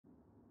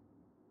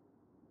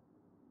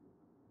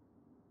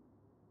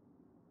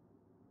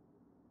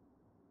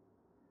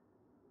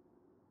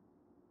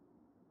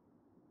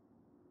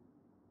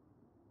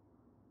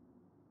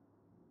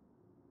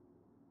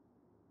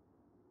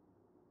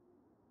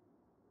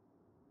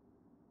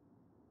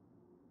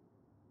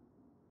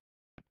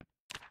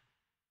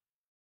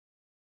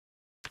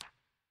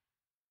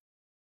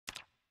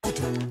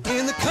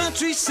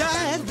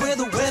countryside where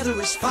the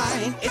weather is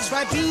fine. It's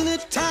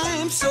Ribena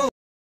time, so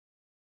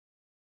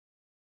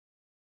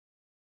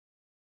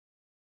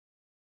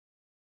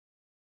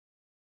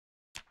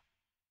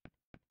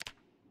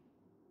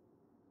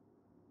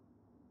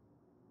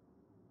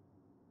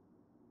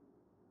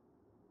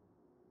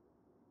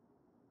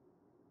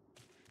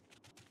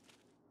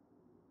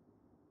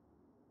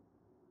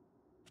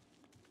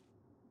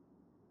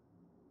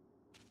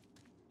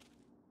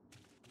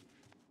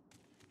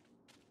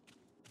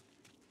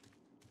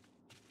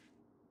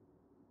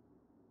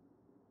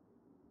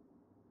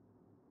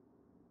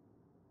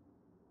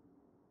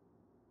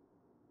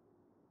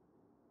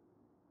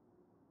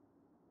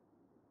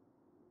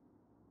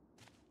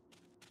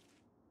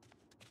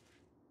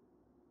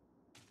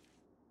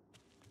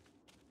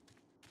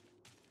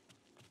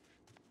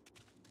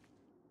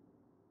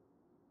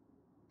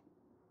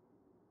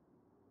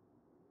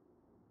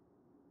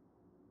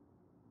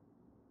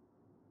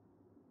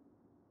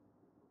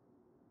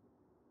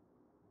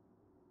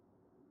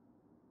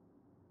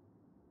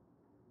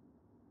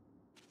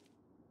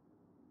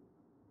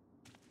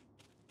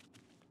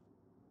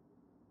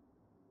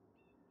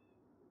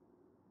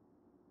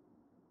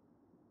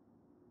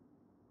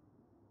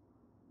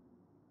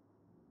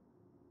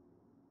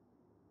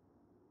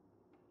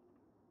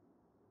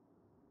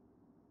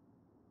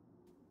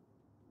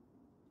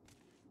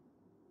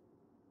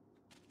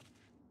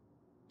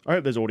I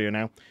hope there's audio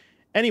now.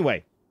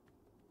 Anyway,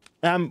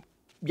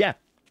 yeah.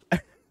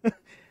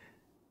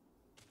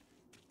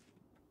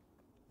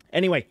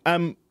 Anyway,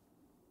 oh,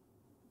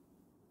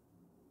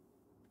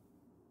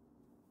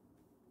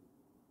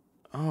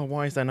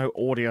 why is there no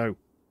audio?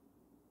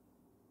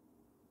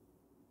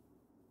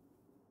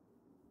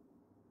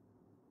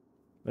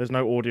 There's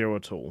no audio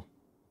at all.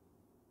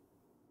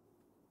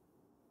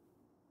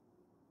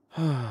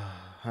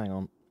 Hang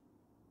on.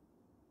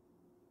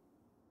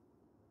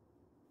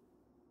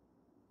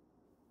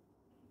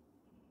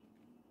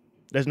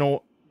 There's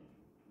no...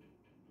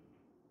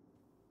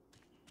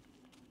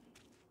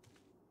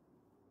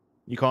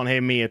 You can't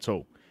hear me at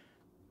all.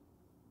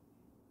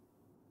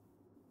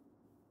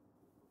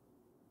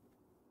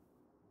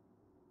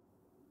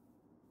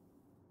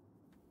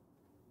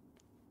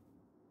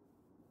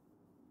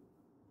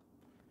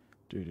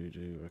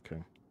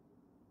 Okay.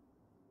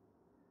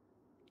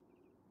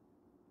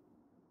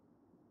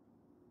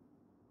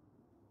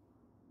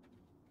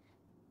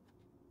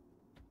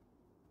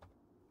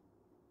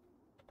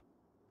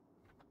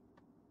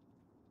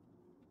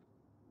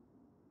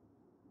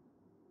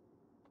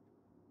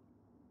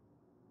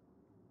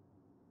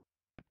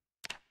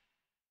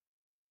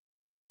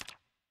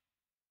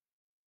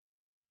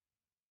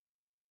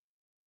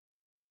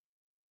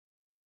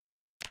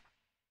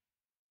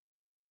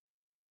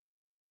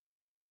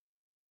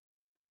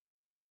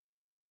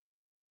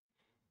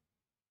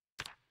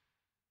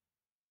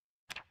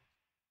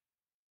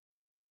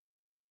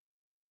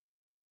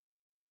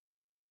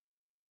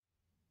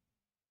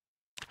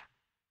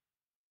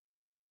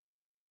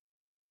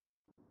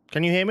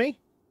 Can you hear me?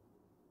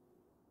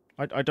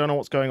 I don't know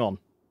what's going on.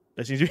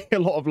 There seems to be a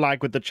lot of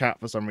lag with the chat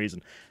for some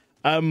reason.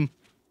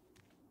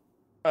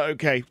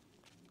 Okay.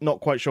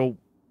 Not quite sure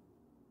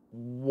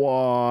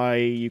why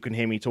you can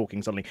hear me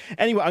talking suddenly.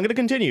 Anyway, I'm going to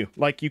continue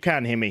like you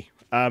can hear me.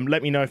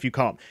 Let me know if you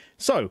can't.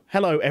 So,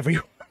 hello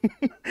everyone.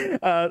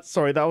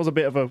 Sorry, that was a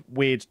bit of a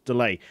weird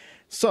delay.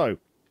 So,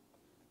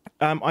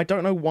 I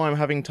don't know why I'm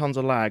having tons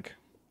of lag.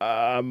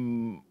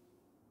 There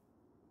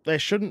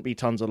shouldn't be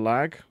tons of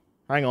lag.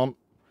 Hang on.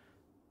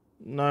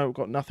 No,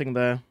 got nothing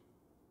there.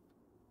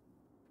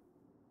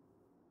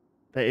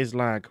 There is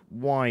lag.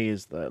 Why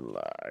is there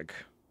lag?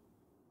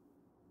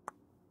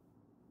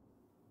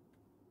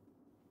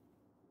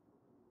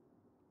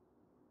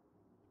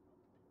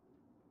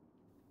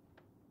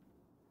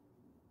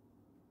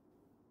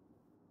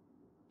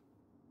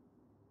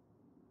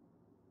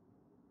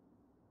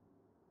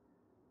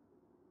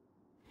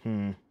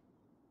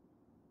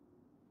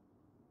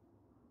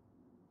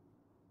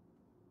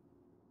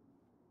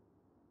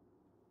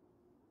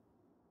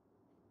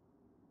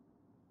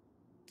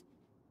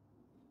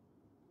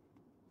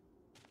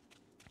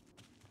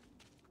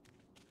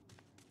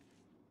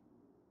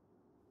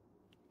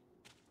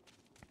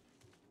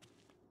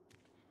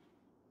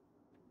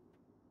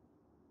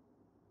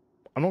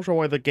 I'm not sure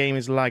why the game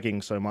is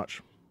lagging so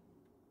much.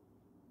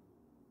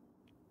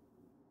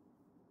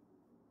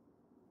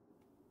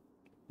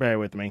 Bear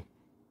with me.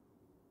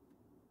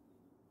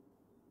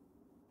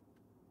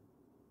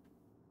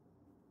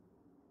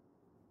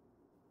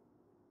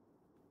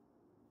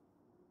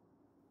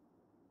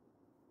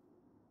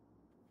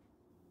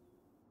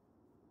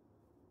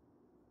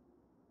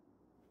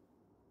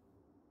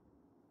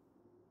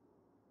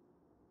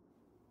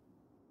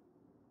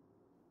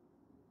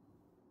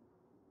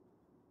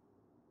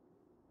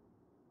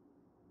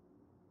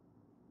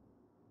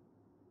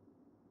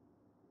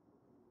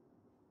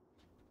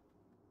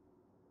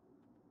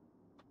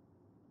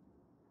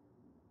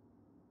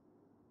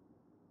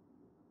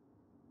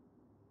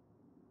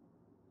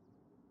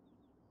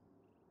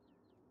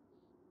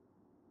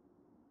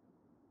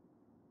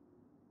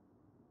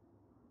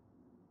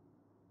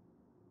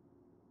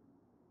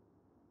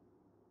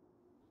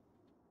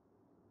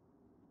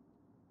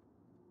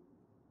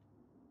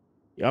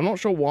 Yeah, I'm not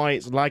sure why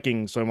it's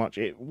lagging so much.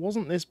 It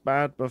wasn't this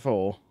bad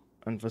before,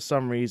 and for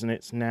some reason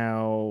it's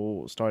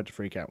now started to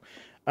freak out.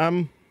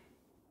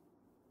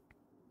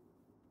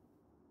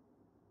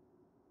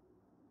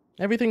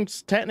 Everything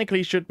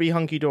technically should be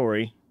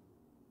hunky-dory.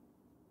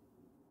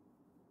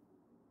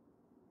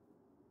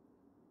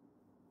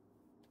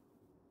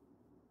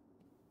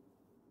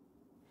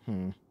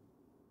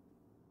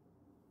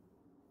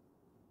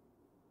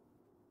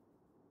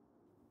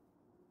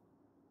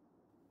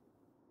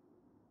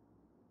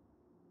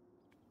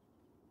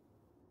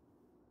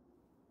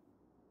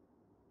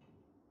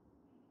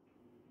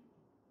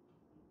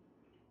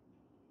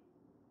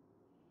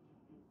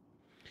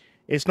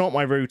 It's not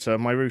my router.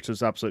 My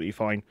router's absolutely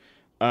fine.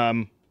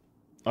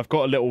 I've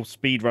got a little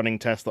speed running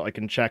test that I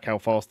can check how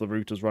fast the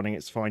router's running.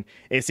 It's fine.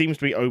 It seems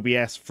to be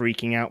OBS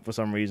freaking out for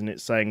some reason.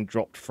 It's saying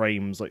dropped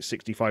frames, like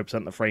 65%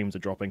 of the frames are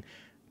dropping.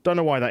 Don't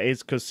know why that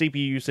is, because CPU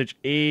usage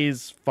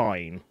is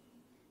fine.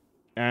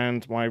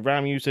 And my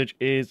RAM usage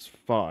is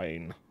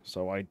fine.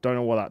 So I don't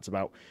know what that's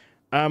about.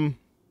 1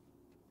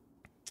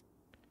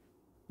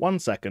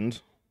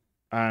 second,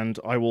 and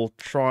I will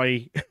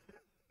try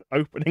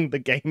opening the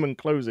game and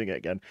closing it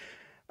again.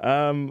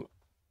 Let's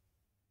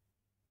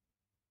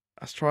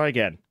try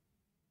again.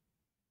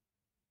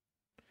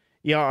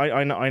 Yeah,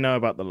 I know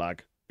about the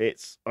lag.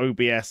 It's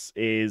OBS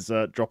is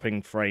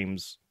dropping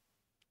frames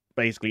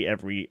basically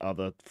every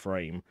other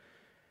frame.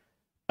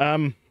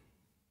 Hang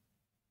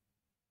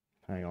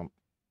on.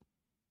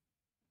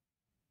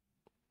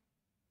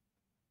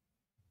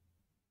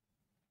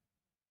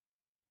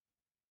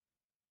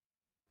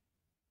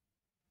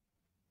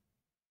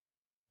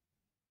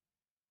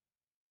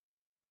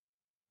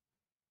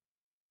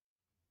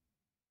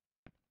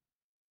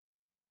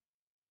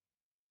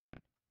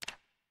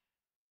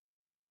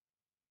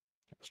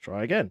 Let's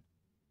try again.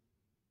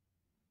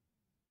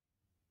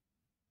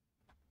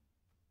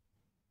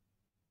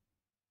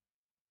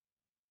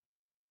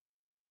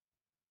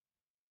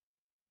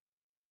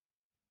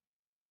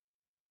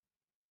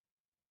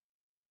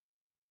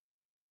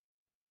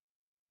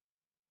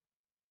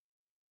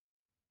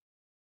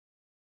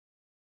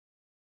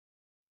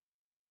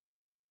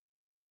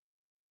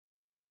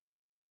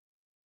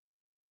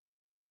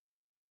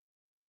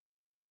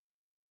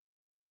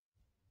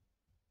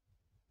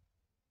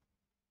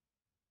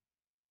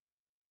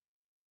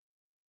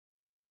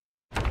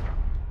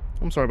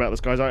 I'm sorry about this,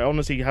 guys. I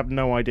honestly have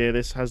no idea.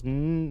 This has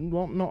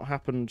not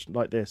happened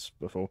like this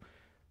before.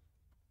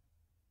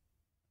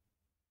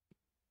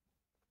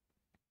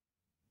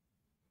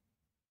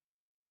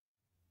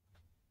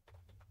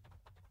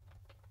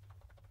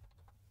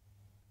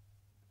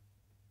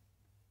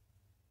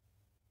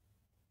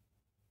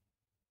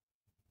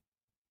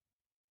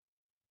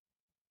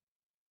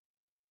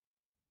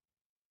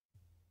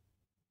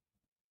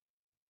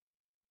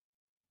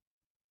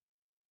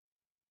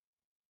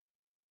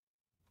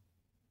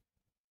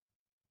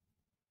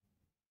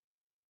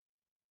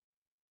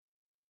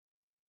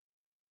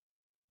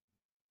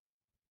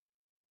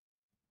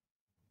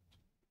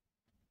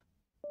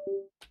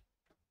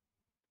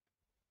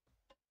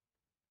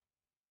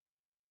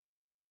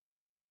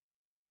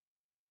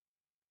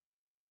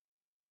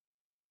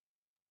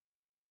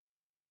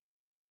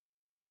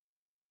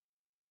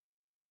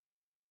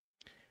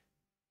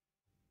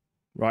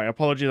 Right,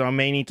 apologies. I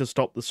may need to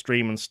stop the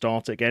stream and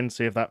start it again,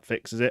 see if that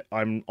fixes it.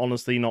 I'm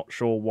honestly not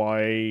sure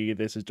why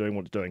this is doing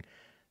what it's doing.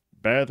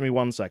 Bear with me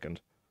 1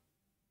 second.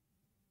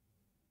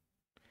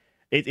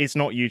 It's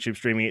not YouTube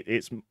streaming.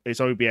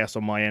 It's OBS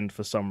on my end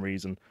for some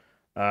reason.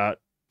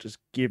 Just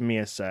give me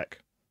a sec.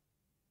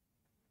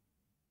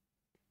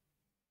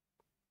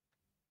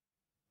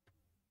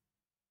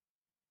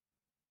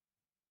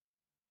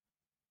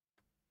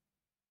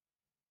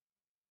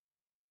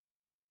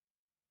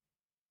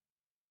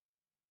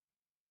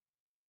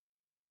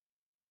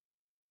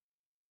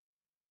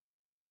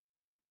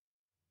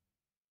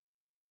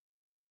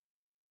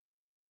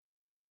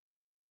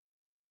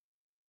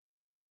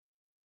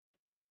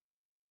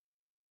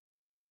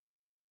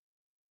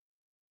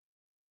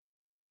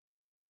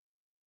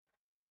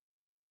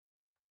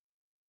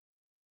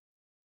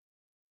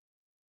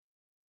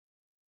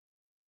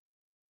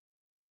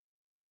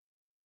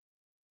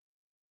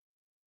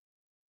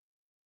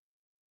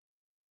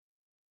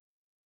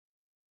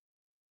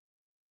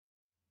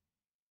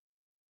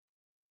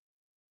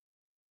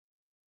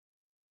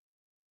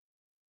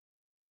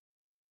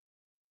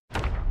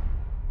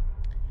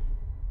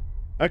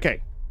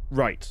 Okay,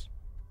 right.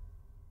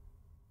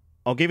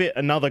 I'll give it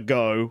another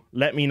go.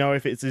 Let me know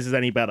if this is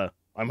any better.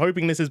 I'm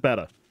hoping this is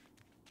better.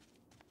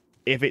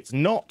 If it's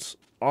not,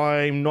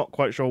 I'm not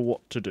quite sure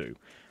what to do.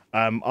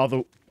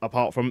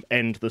 Apart from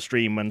end the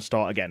stream and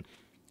start again.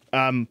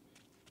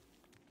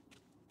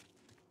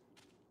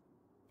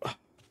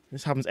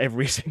 This happens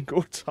every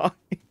single time.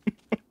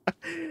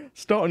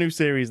 Start a new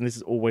series and this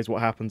is always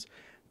what happens.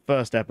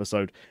 First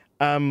episode.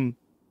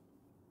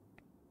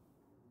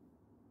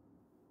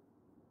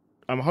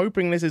 I'm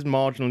hoping this is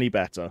marginally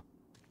better.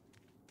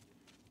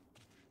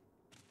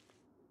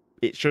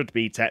 It should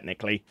be,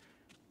 technically.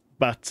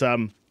 But,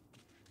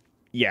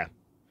 yeah.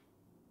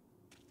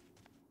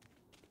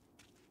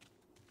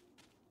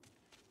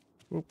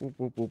 Whoop, whoop,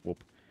 whoop, whoop,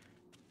 whoop.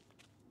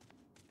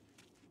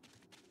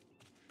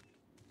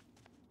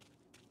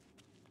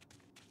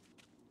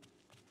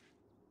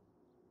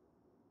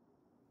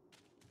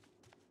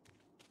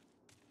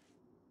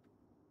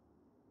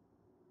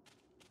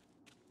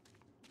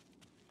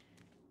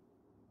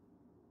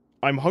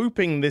 I'm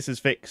hoping this has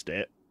fixed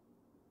it.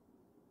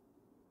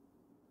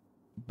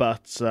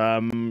 But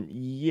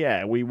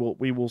yeah, we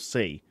will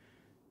see.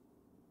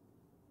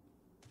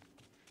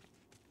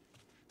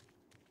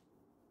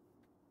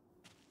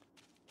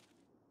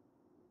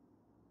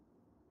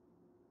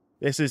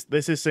 This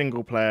is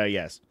single player,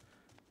 yes.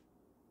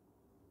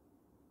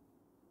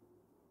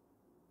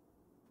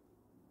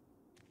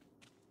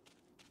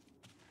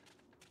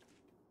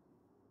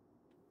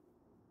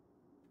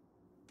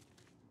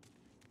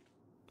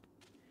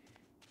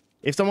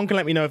 If someone can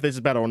let me know if this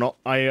is better or not,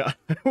 I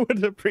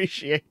would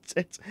appreciate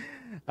it.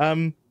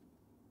 I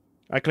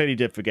clearly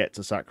did forget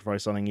to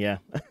sacrifice something, yeah.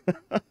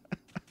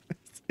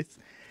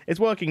 it's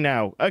working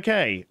now.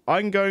 Okay,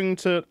 I'm going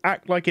to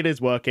act like it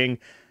is working,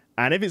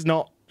 and if it's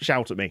not,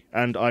 shout at me,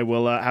 and I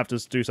will have to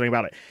do something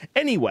about it.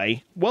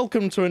 Anyway,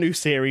 welcome to a new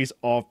series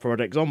of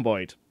Project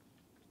Zomboid.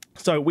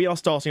 So we are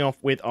starting off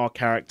with our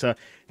character,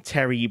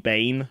 Terry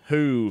Bain,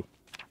 who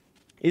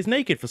is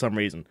naked for some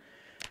reason.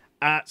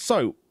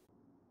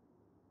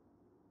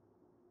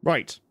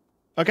 Right.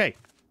 Okay.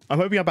 I'm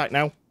hoping I'm back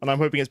now, and I'm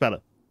hoping it's better.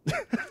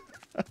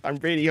 I'm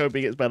really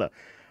hoping it's better.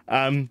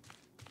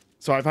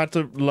 So I've had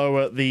to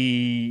lower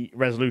the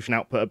resolution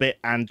output a bit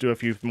and do a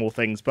few more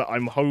things, but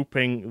I'm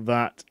hoping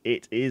that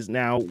it is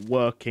now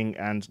working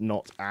and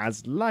not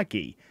as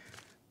laggy.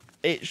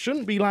 It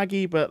shouldn't be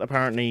laggy, but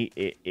apparently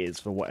it is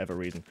for whatever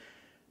reason.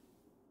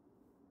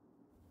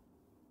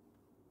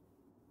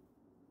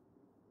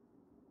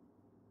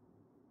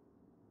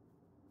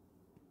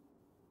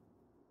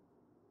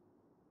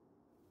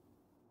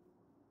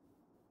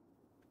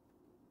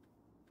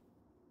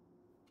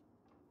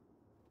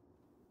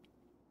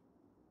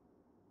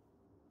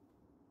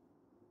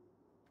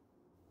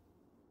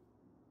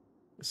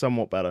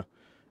 Somewhat better.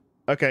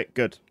 Okay,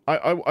 good.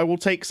 I will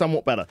take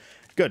somewhat better.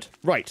 Good.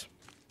 Right.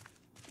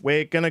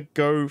 We're gonna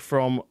go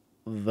from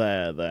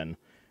there then.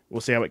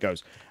 We'll see how it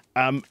goes.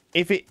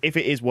 If it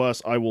is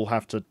worse, I will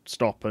have to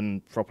stop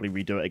and properly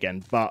redo it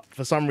again. But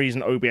for some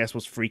reason, OBS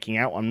was freaking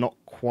out. I'm not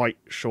quite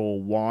sure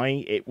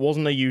why. It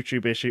wasn't a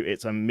YouTube issue.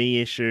 It's a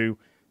me issue.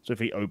 So if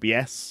the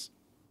OBS,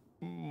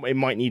 it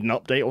might need an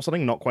update or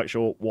something. Not quite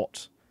sure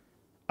what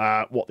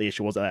the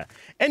issue was there.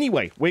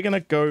 Anyway, we're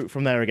gonna go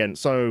from there again.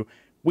 So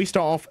we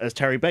start off as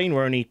Terry Bain.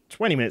 We're only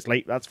 20 minutes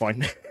late. That's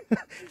fine.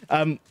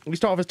 We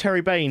start off as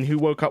Terry Bain, who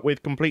woke up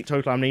with complete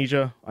total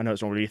amnesia. I know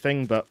it's not really a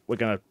thing, but we're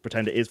going to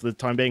pretend it is for the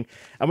time being.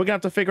 And we're going to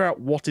have to figure out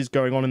what is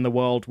going on in the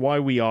world, why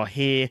we are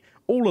here,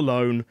 all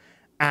alone,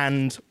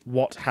 and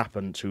what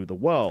happened to the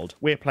world.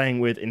 We're playing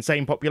with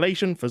Insane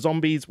Population for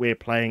zombies. We're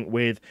playing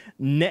with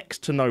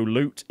next to no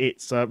loot.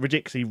 It's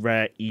ridiculously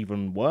rare,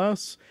 even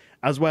worse,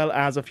 as well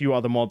as a few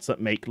other mods that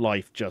make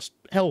life just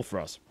hell for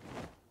us.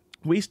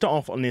 We start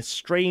off on this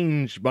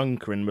strange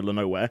bunker in the middle of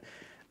nowhere,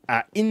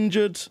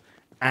 injured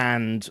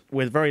and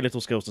with very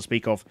little skills to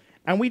speak of,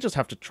 and we just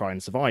have to try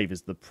and survive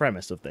is the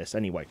premise of this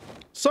anyway.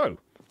 So,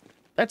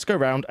 let's go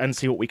around and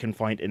see what we can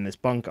find in this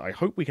bunker. I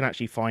hope we can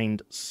actually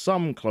find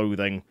some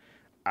clothing,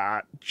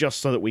 just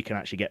so that we can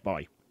actually get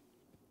by.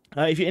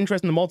 If you're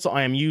interested in the mods that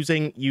I am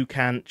using, you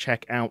can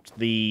check out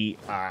the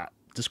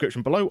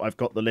description below. I've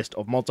got the list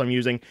of mods I'm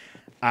using.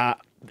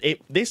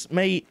 This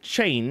may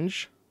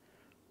change,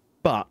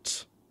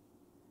 but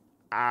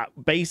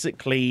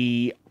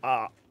basically,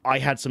 I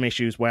had some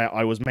issues where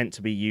I was meant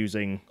to be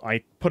using...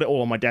 I put it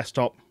all on my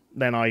desktop,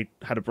 then I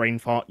had a brain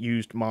fart,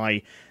 used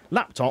my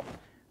laptop,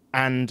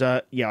 and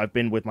yeah, I've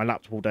been with my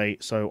laptop all day,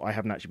 so I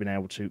haven't actually been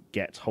able to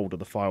get hold of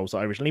the files that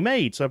I originally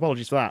made, so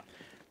apologies for that.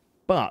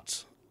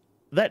 But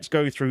let's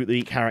go through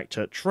the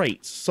character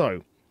traits.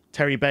 So,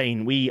 Terry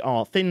Bain, we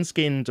are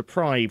thin-skinned,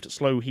 deprived,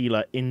 slow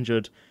healer,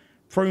 injured,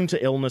 prone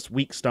to illness,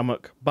 weak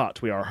stomach,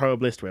 but we are a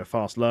herbalist, we're a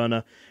fast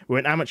learner, we're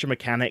an amateur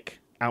mechanic,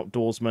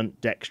 outdoorsman,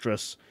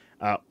 dexterous,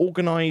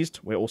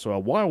 organised, we're also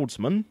a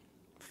wildsman,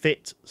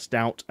 fit,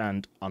 stout,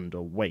 and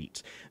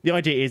underweight. The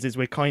idea is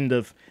we're kind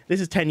of...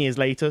 This is 10 years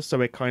later, so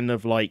we're kind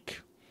of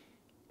like...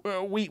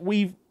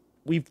 we've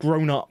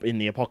grown up in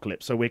the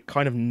apocalypse, so we're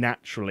kind of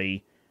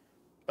naturally...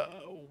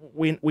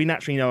 we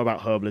naturally know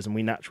about herbalism,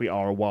 we naturally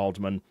are a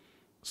wildman.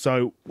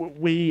 So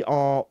we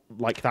are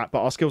like that,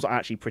 but our skills are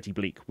actually pretty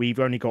bleak. We've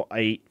only got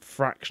a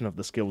fraction of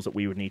the skills that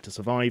we would need to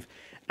survive.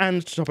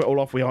 And to top it all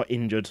off, we are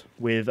injured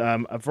with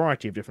a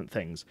variety of different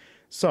things.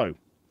 So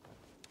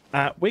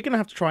we're going to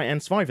have to try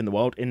and survive in the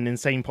world, in an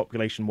insane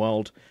population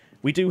world.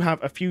 We do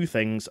have a few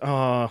things.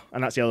 And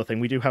that's the other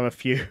thing. We do have a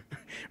few.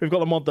 We've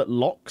got a mod that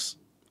locks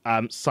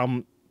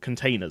some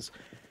containers.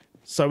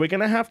 So we're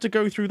going to have to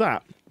go through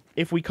that.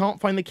 If we can't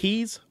find the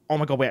keys... Oh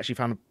my god, we actually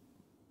found...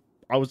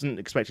 I wasn't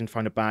expecting to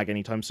find a bag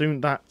anytime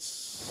soon.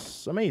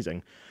 That's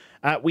amazing.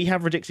 We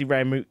have ridiculously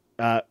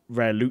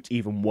rare loot,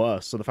 even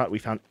worse. So the fact we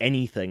found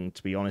anything,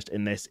 to be honest,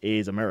 in this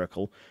is a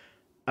miracle.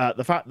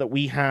 The fact that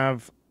we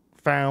have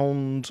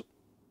found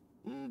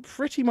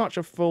pretty much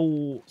a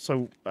full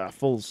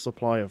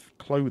supply of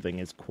clothing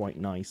is quite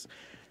nice.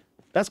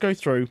 Let's go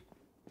through,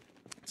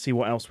 see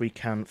what else we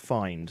can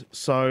find.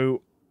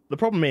 So the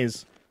problem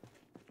is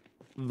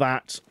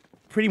that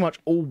pretty much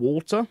all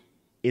water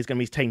is going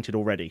to be tainted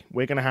already.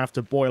 We're going to have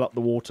to boil up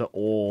the water,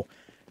 or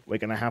we're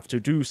going to have to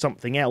do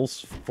something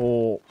else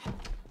to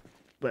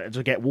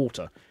get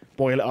water.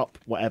 Boil it up,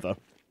 whatever.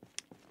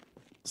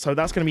 So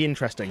that's going to be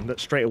interesting. That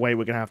straight away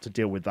we're going to have to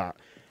deal with that.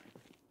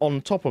 On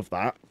top of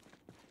that,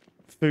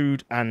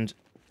 food and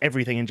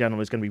everything in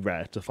general is going to be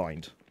rare to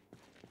find.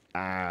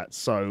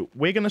 So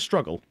we're going to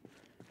struggle.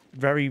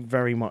 Very,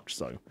 very much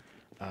so.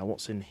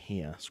 What's in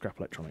here? Scrap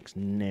electronics.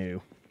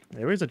 No.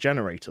 There is a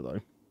generator,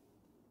 though,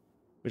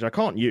 which I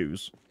can't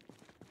use.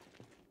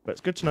 But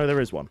it's good to know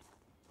there is one.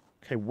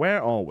 Okay,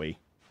 where are we?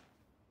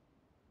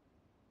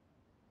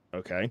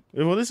 Okay.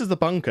 Well, this is the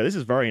bunker. This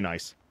is very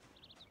nice.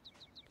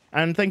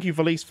 And thank you,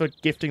 Felice, for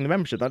gifting the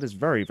membership. That is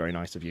very, very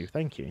nice of you.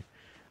 Thank you.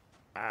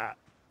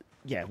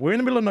 Yeah, we're in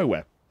the middle of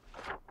nowhere.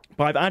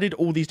 But I've added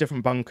all these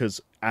different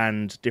bunkers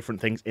and different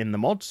things in the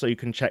mod, so you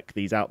can check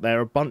these out. There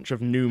are a bunch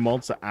of new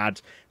mods that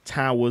add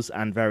towers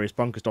and various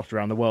bunkers dotted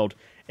around the world.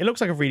 It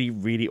looks like a really,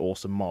 really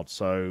awesome mod.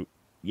 So,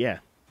 yeah,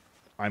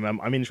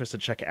 I'm interested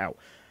to check it out.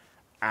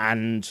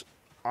 And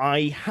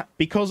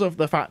because of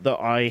the fact that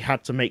I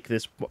had to make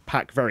this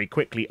pack very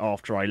quickly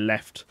after I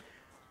left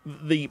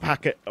the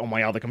packet on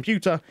my other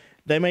computer,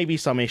 there may be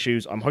some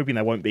issues. I'm hoping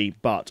there won't be,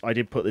 but I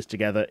did put this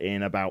together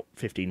in about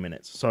 15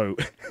 minutes. So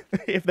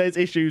if there's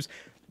issues,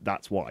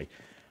 that's why.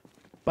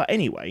 But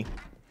anyway,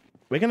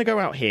 we're going to go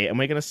out here and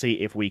we're going to see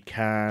if we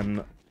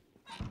can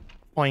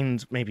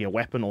find maybe a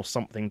weapon or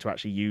something to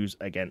actually use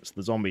against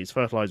the zombies.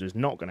 Fertilizer is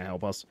not going to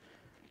help us.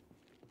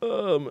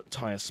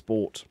 Tire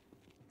sport.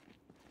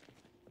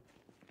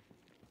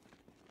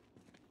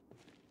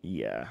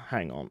 Yeah,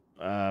 hang on.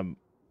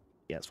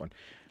 Yeah, it's fine.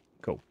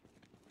 Cool.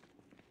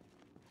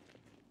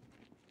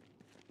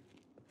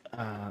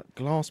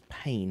 Glass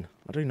pane.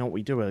 I don't know what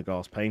we do with a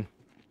glass pane.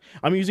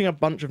 I'm using a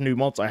bunch of new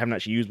mods I haven't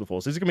actually used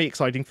before, so this is going to be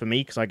exciting for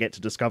me because I get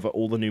to discover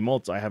all the new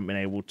mods I haven't been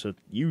able to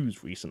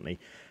use recently.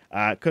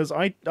 Because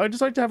I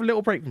decided to have a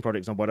little break from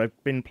Project Zomboid.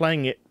 I've been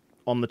playing it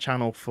on the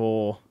channel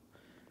for...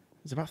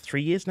 It's about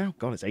 3 years now?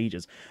 God, it's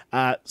ages.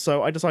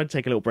 So I decided to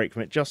take a little break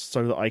from it just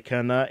so that I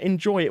can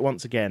enjoy it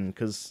once again,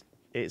 because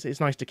it's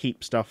nice to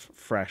keep stuff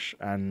fresh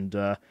and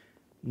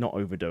not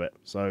overdo it.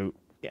 So,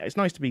 yeah, it's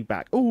nice to be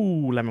back.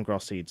 Ooh,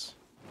 lemongrass seeds.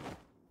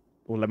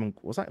 Or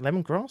was that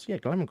lemongrass? Yeah,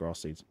 lemongrass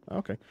seeds.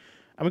 Okay.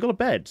 And we got a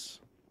bed.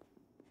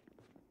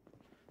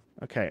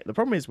 Okay, the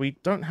problem is we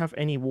don't have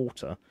any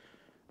water.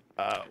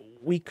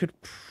 We could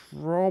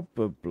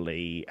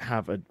probably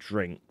have a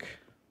drink.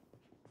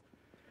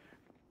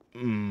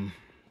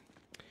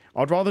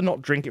 I'd rather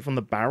not drink it from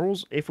the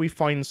barrels. If we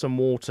find some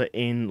water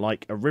in,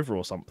 like, a river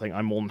or something,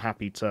 I'm more than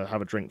happy to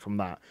have a drink from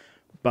that.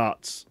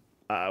 But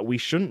we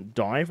shouldn't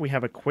die if we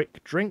have a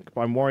quick drink.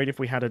 But I'm worried if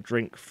we had a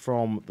drink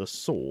from the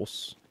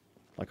source,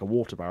 like a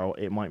water barrel,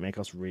 it might make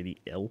us really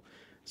ill.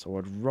 So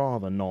I'd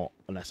rather not,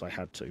 unless I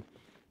had to.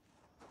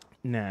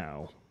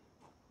 Now,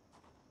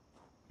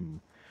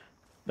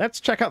 let's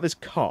check out this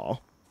car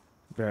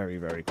very,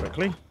 very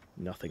quickly.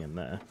 Nothing in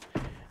there.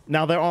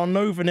 Now, there are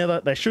no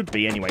vanilla... There should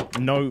be, anyway.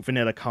 No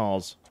vanilla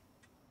cars.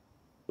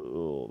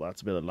 Oh,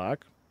 that's a bit of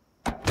lag.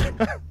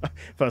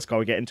 First car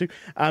we get into.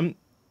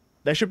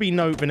 There should be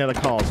no vanilla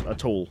cars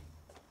at all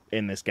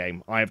in this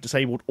game. I have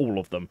disabled all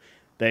of them.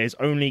 There's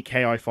only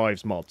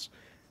KI5's mods.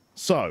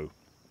 So,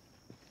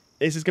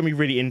 this is going to be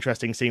really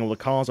interesting seeing all the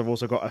cars. I've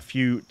also got a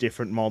few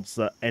different mods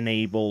that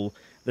enable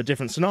the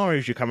different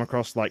scenarios you come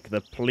across, like the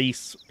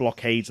police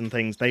blockades and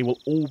things. They will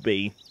all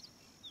be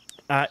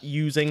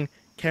using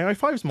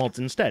KI5's mods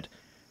instead.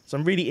 So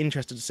I'm really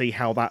interested to see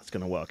how that's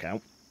going to work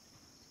out.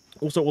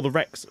 Also, all the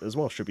wrecks as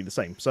well should be the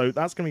same. So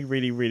that's going to be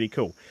really, really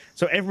cool.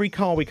 So every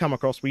car we come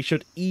across, we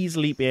should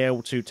easily be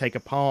able to take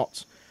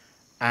apart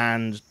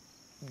and,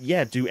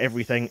 yeah, do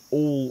everything.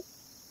 All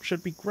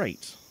should be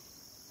great.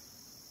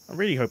 I'm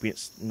really hoping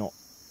it's not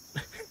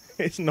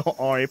it's not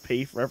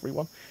RIP for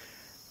everyone.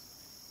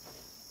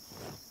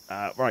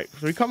 Right,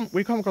 so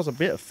we come across a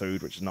bit of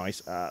food, which is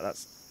nice.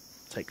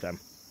 Let's take them.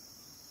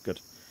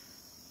 Good.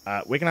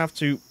 We're gonna have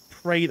to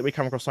pray that we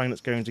come across something that's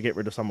going to get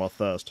rid of some of our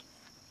thirst.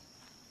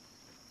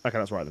 Okay,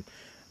 that's right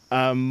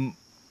then.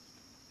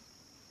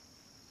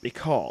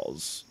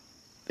 Because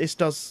this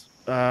does.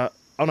 Oh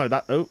no,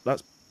 that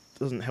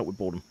doesn't help with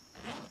boredom.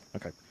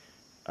 Okay.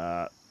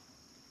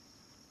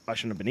 I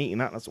shouldn't have been eating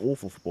that. That's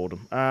awful for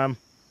boredom. Let's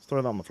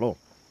throw that on the floor.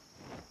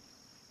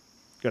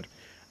 Good.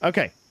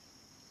 Okay.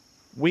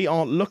 We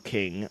are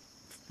looking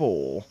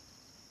for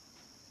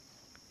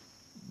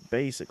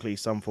basically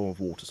some form of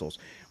water source.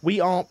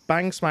 We are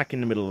bang smack in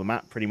the middle of the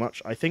map, pretty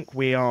much. I think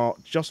we are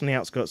just on the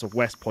outskirts of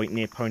West Point,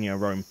 near Ponyo,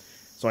 Rome.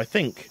 So I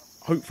think,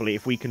 hopefully,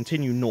 if we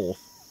continue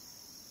north,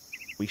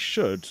 we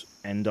should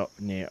end up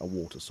near a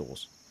water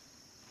source.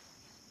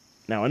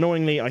 Now,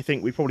 annoyingly, I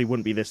think we probably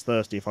wouldn't be this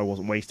thirsty if I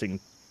wasn't wasting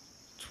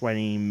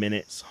 20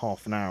 minutes,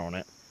 half an hour on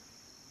it.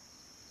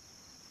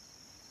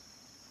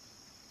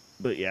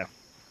 But yeah.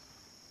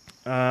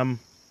 I'm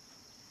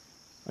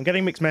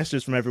getting mixed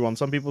messages from everyone.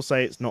 Some people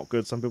say it's not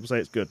good, some people say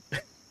it's good.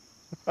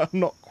 I'm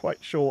not quite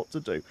sure what to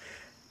do.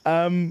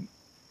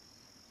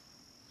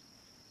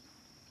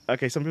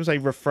 Okay, some people say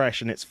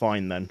refresh and it's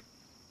fine then.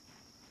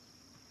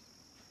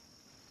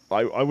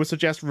 I would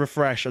suggest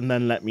refresh and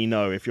then let me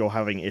know if you're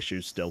having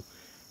issues still.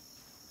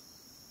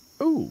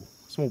 Ooh,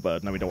 small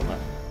bird. No, we don't want that.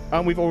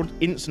 And we've all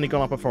instantly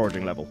gone up a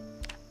foraging level.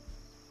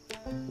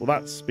 Well,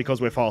 that's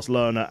because we're fast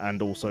learner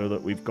and also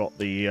that we've got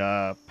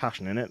the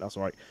passion in it. That's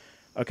all right.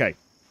 Okay.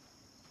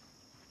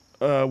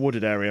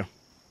 Wooded area.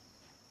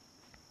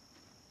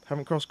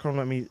 Haven't come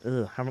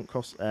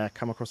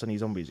across any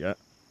zombies yet.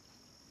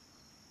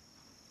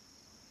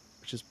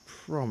 Which is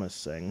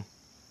promising.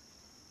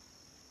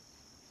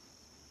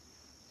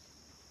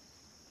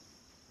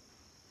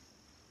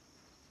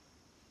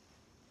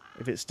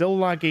 If it's still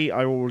laggy,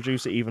 I will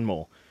reduce it even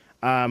more.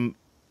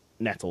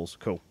 Nettles,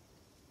 cool.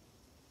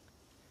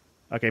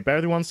 Okay, bear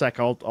with me 1 sec.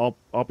 I'll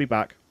be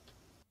back.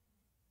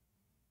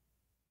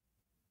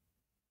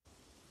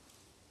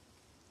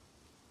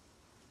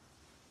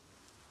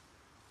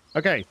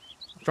 Okay,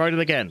 tried it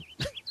again.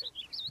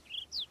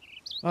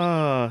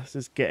 This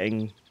is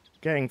getting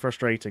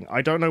frustrating.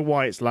 I don't know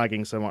why it's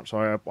lagging so much,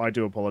 so I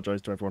do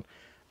apologize to everyone.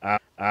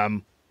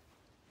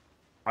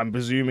 I'm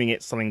presuming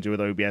it's something to do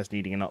with OBS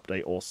needing an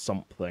update or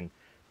something.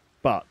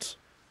 But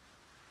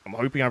I'm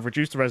hoping I've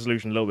reduced the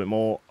resolution a little bit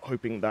more,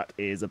 hoping that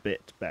is a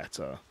bit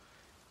better.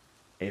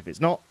 If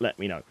it's not, let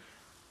me know.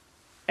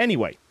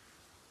 Anyway,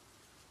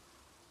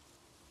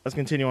 let's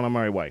continue on our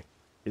merry way.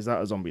 Is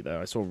that a zombie there?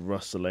 I saw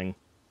rustling.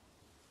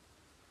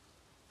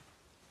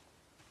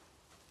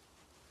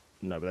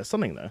 No, but there's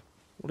something there.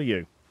 What are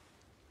you?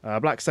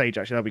 Black sage,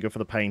 actually, that'll be good for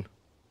the pain.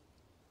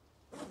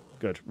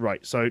 Good,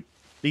 right, so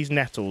these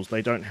nettles,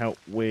 they don't help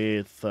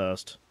with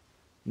thirst.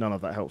 None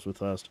of that helps with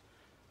thirst.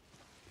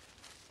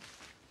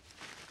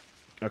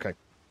 Okay.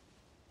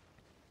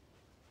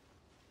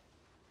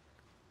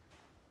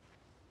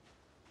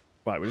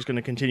 Right, we're just going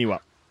to continue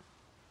up.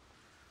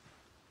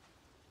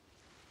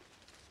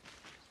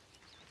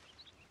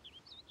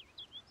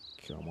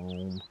 Come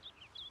on.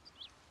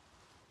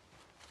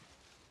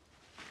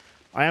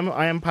 I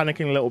am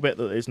panicking a little bit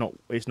that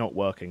it's not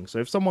working. So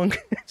if someone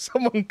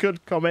someone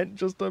could comment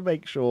just to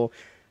make sure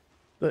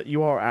that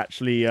you are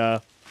actually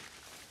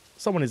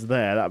someone is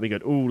there, that'd be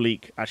good. Ooh,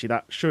 leek. Actually,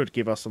 that should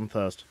give us some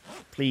thirst.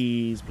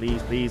 Please,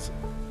 please, please.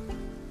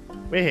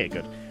 We're here,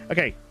 good.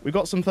 Okay, we've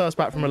got some thirst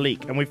back from a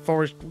leek, and we've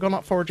gone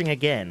up foraging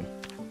again.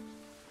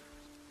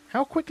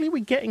 How quickly are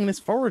we getting this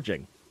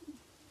foraging?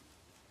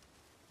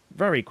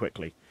 Very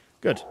quickly.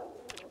 Good.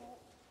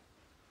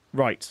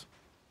 Right.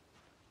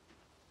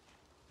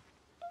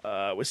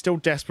 We're still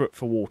desperate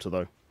for water,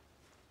 though.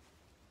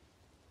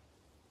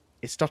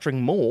 It's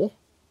stuttering more?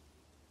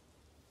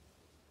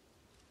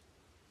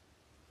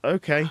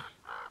 Okay.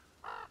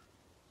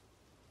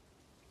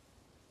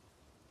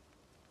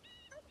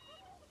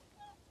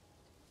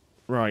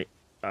 Right.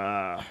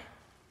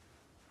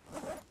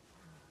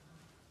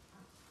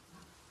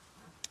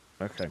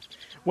 Okay.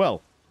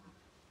 Well.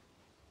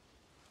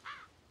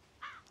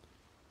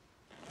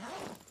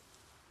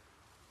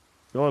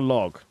 Got a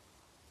log.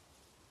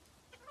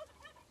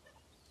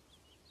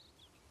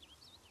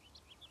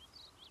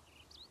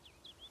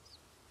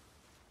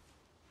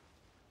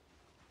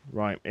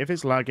 Right, if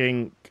it's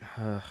lagging,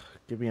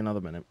 give me another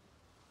minute.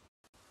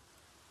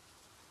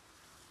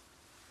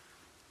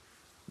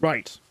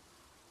 Right.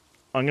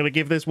 I'm going to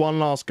give this one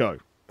last go.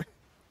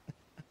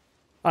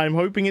 I'm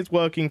hoping it's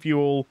working for you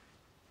all.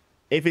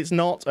 If it's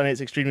not, and it's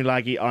extremely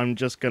laggy, I'm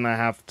just going to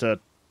have to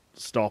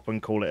stop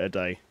and call it a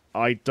day.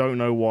 I don't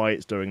know why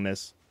it's doing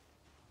this.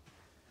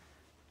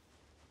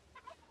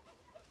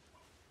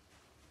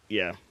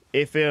 Yeah.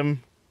 If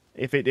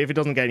it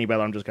doesn't get any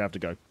better, I'm just going to have to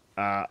go.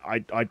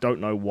 I don't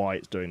know why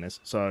it's doing this,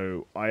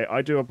 so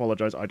I do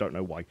apologize. I don't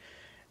know why.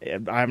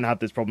 I haven't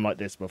had this problem like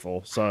this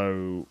before,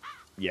 so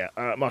yeah.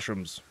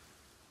 Mushrooms.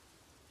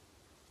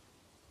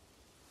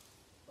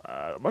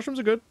 Mushrooms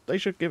are good. They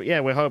should give...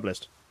 Yeah, we're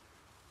herbalist.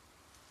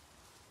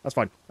 That's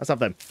fine. Let's have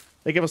them.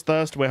 They give us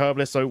thirst. We're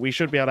herbalist, so we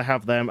should be able to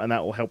have them, and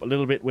that will help a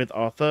little bit with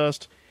our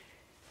thirst.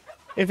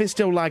 If it's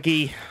still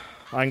laggy,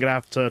 I'm going to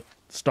have to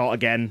start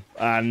again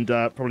and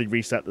probably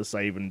reset the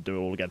save and do it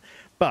all again.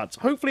 But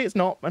hopefully it's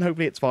not, and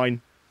hopefully it's fine.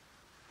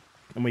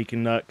 And we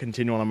can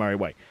continue on our merry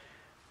way.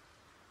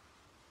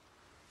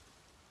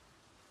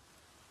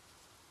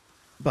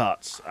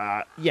 But,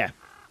 yeah.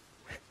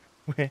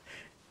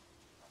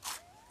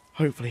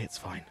 Hopefully it's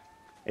fine.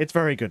 It's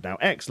very good now.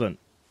 Excellent.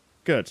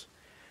 Good.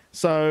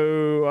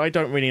 So, I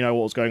don't really know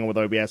what was going on with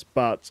OBS,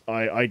 but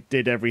I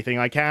did everything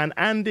I can,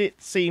 and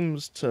it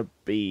seems to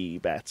be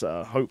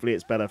better. Hopefully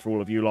it's better for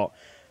all of you lot.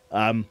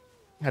 Had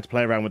to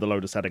play around with a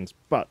load of settings,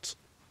 but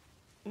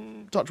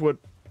touch wood,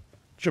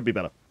 should be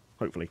better,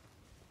 hopefully.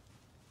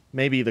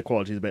 Maybe the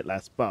quality is a bit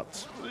less,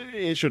 but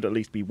it should at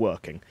least be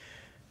working.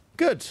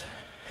 Good.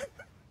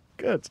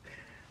 Good.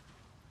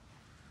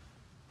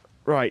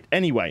 Right,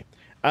 anyway.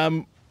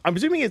 I'm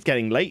presuming it's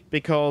getting late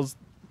because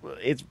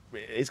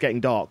it's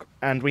getting dark,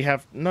 and we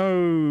have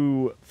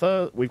no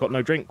we've got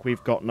no drink,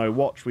 we've got no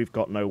watch, we've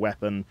got no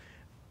weapon.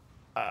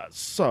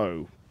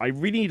 So I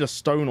really need a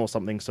stone or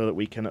something so that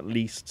we can at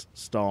least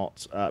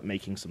start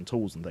making some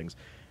tools and things.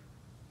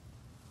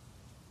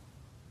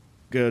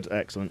 Good,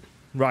 excellent.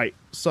 Right,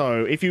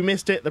 so if you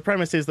missed it, the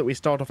premise is that we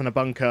start off in a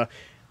bunker,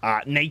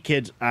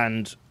 naked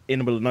and in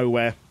the middle of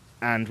nowhere,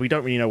 and we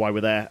don't really know why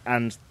we're there,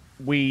 and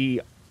we,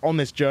 on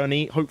this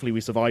journey, hopefully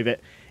we survive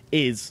it,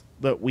 is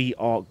that we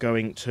are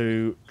going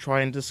to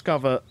try and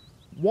discover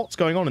what's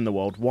going on in the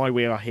world, why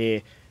we are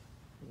here,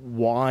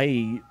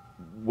 why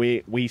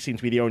we seem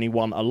to be the only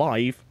one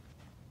alive,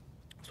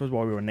 I suppose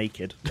why we were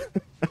naked,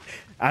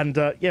 and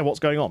yeah, what's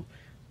going on.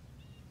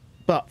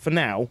 But for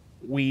now,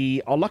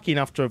 we are lucky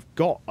enough to have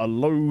got a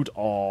load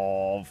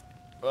of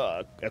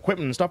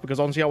equipment and stuff, because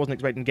honestly I wasn't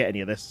expecting to get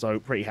any of this, so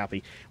pretty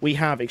happy. We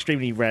have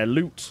extremely rare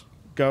loot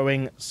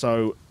going,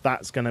 so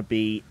that's going to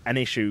be an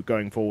issue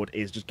going forward,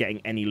 is just getting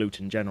any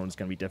loot in general, and it's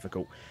going to be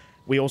difficult.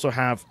 We also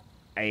have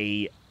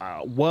a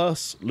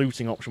worse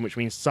looting option, which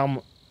means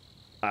some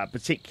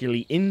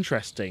particularly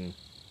interesting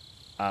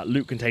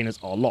loot containers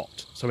are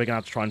locked, so we're going to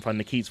have to try and find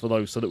the keys for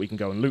those so that we can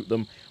go and loot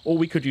them, or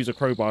we could use a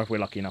crowbar if we're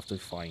lucky enough to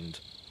find...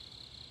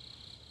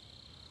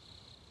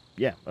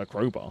 yeah, a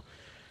crowbar.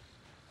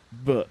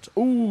 But,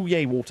 ooh,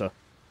 yay, water.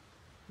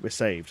 We're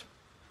saved.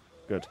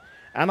 Good.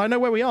 And I know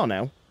where we are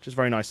now, which is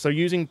very nice. So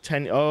using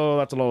 10... oh,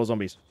 that's a lot of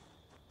zombies.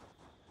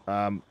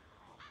 Right,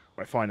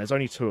 fine, there's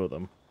only 2 of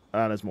them.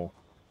 There's more.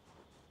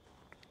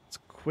 Let's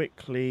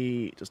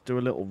quickly just do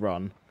a little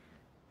run.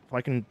 If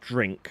I can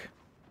drink,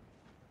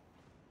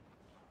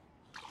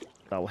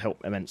 that'll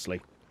help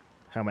immensely.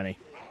 How many?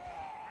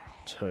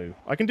 2.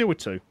 I can deal with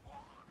 2.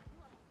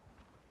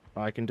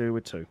 I can do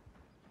with 2.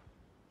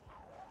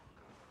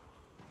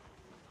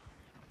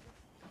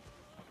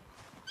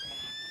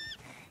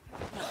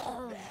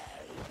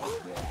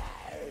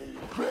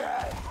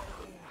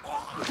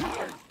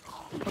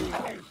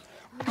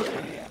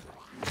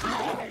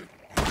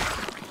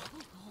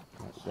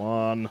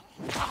 One.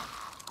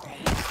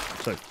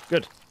 2.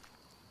 Good.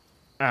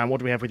 And what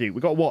do we have with you?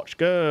 We've got a watch.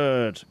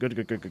 Good.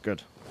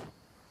 Good.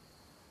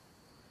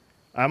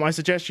 I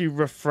suggest you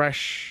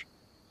refresh...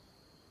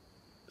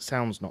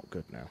 sounds not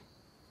good now.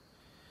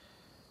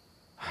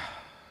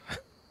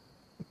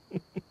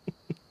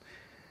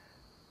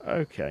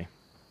 Okay.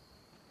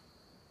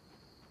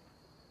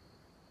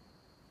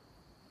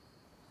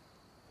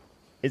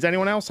 Is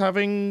anyone else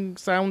having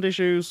sound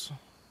issues?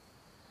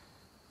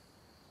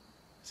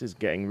 This is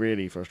getting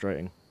really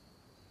frustrating.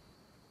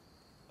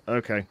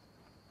 Okay.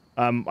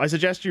 I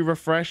suggest you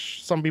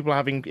refresh. Some people are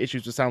having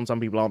issues with sound, some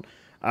people aren't.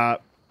 I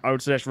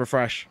would suggest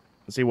refresh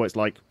and see what it's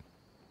like.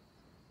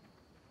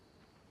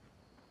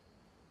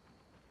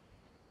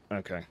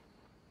 Okay.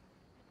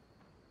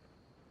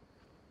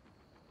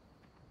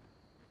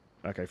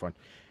 Okay, fine.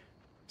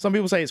 Some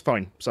people say it's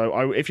fine.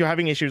 So if you're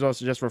having issues, I'll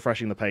suggest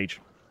refreshing the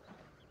page.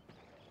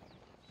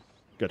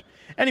 Good.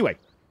 Anyway,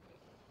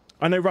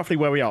 I know roughly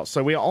where we are.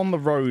 So we are on the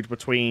road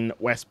between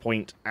West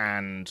Point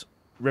and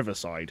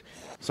Riverside.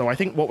 So I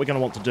think what we're going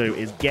to want to do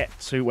is get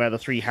to where the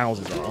 3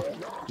 houses are,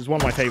 which is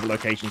one of my favourite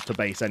locations to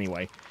base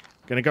anyway.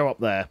 Going to go up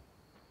there,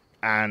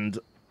 and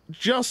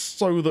just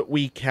so that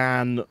we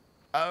can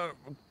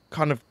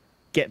kind of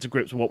get to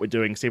grips with what we're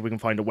doing, see if we can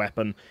find a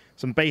weapon,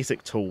 some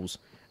basic tools,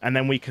 and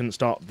then we can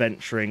start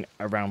venturing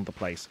around the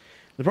place.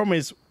 The problem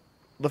is,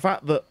 the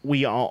fact that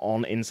we are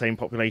on insane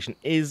population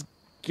is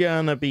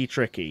gonna be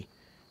tricky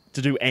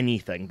to do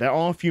anything. There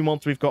are a few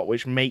mods we've got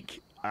which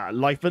make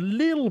life a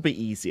little bit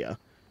easier,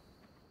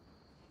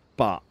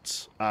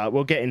 but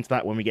we'll get into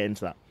that when we get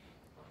into that.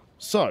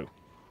 So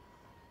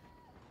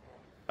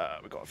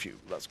we've got a few.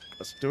 Let's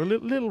do a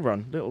little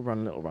run.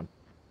 I'm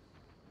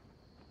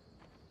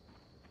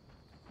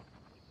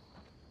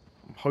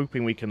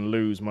hoping we can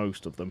lose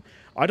most of them.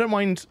 I don't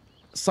mind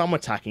some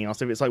attacking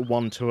us. If it's like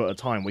 1, 2 at a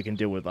time, we can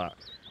deal with that.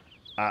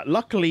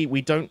 Luckily,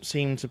 we don't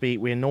seem to be...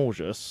 we're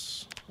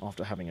nauseous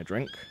after having a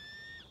drink.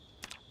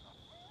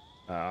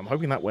 I'm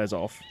hoping that wears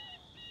off.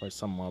 There's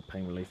some mild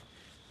pain relief.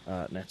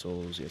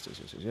 Nettles,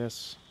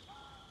 yes.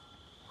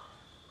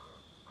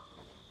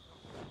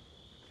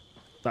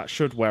 That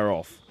should wear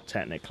off,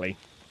 technically.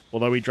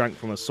 Although we drank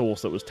from a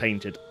source that was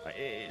tainted,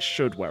 it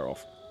should wear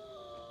off.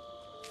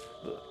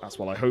 That's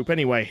what I hope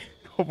anyway.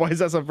 Otherwise,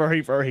 that's a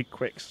very, very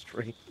quick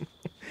stream.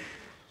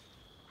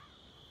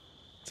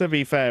 To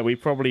be fair, we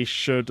probably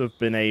should have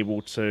been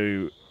able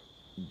to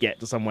get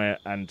to somewhere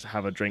and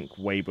have a drink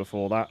way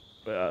before that.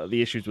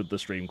 The issues with the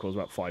stream caused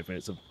about 5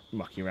 minutes of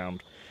mucking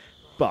around.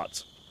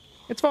 But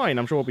it's fine.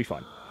 I'm sure we'll be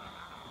fine.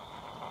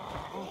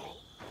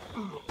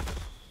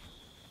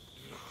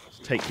 Let's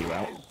take you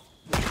out.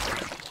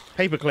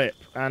 Paperclip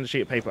and a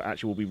sheet of paper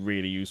actually will be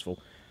really useful.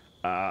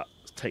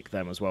 Let's take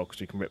them as well, because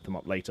we can rip them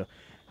up later.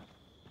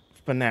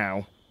 For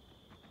now,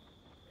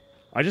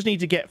 I just need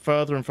to get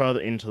further and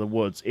further into the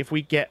woods. If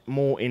we get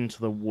more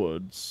into the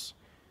woods,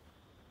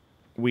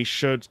 we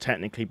should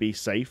technically be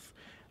safe.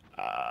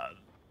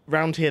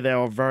 Round here,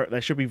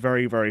 there should be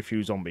very, very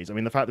few zombies. I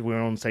mean, the fact that we're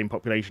on the same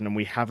population and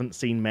we haven't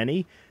seen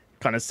many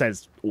kind of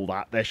says all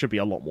that. There should be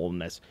a lot more than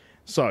this.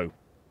 So,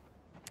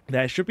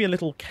 there should be a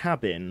little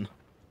cabin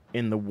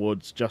in the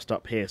woods just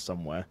up here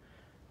somewhere.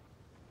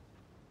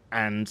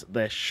 And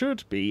there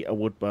should be a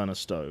wood burner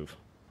stove.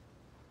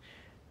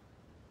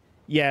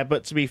 Yeah,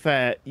 but to be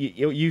fair,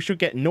 you should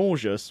get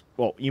nauseous.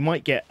 Well, you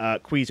might get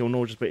queasy or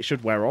nauseous, but it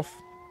should wear off.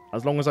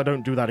 As long as I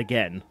don't do that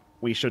again,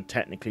 we should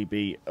technically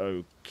be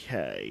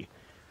okay.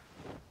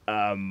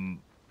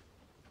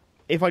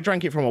 If I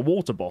drank it from a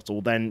water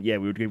bottle, then yeah,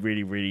 we would get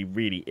really, really,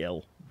 really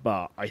ill.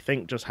 But I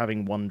think just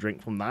having one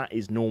drink from that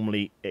is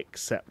normally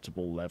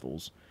acceptable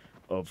levels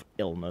of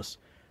illness.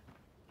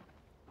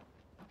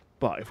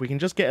 But if we can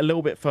just get a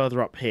little bit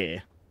further up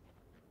here,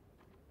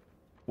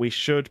 we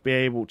should be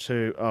able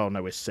to... Oh,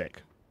 no, we're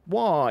sick.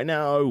 Why?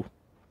 No!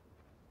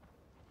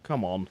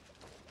 Come on.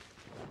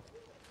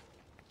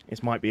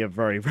 This might be a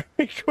very,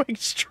 very quick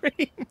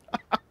stream.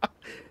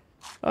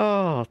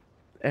 Oh,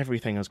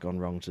 everything has gone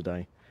wrong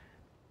today.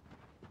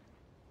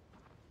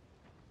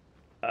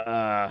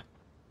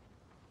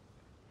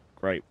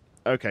 Great.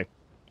 Okay.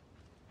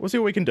 We'll see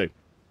what we can do.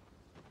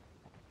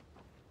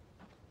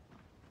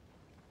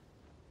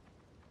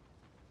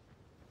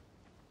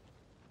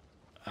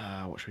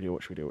 What should we do?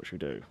 What should we do? What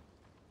should we do?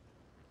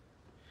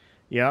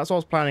 Yeah, that's what I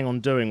was planning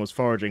on doing, was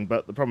foraging,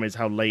 but the problem is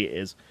how late it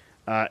is.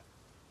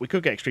 We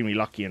could get extremely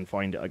lucky and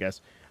find it, I guess.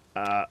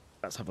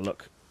 Let's have a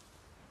look.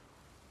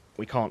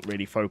 We can't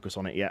really focus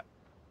on it yet.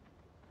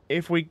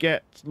 If we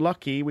get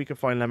lucky, we could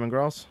find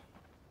lemongrass.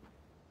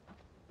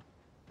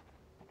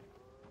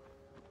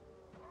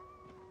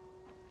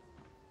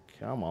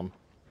 Come on.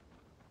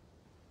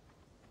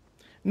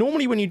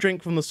 Normally when you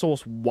drink from the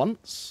source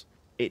once,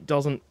 it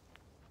doesn't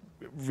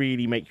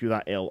really make you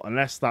that ill,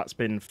 unless that's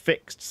been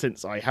fixed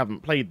since I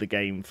haven't played the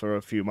game for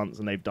a few months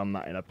and they've done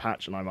that in a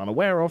patch and I'm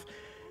unaware of.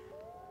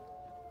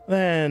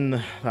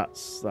 Then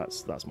that's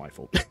my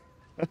fault.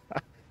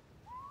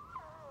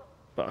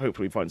 But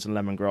hopefully we find some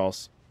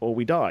lemongrass or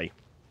we die.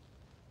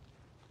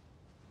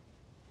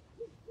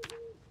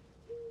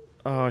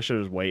 Oh, I should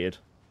have just waited.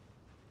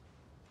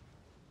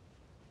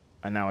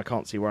 And now I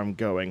can't see where I'm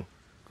going.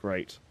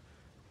 Great.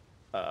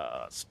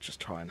 Let's just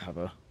try and have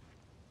a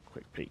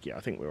quick peek. Yeah,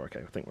 I think we're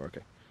okay. I think we're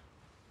okay.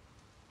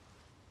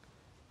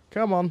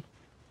 Come on.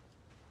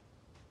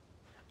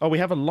 Oh, we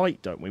have a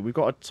light, don't we? We've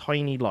got a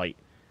tiny light.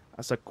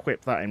 Let's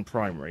equip that in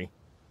primary.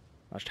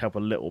 That should help a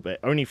little bit.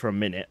 Only for a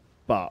minute,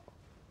 but...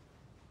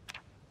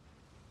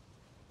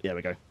 There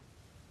we go.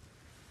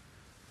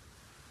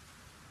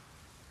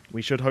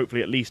 We should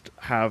hopefully at least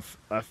have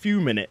a few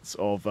minutes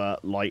of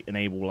light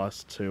enable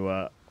us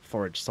to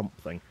forage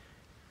something.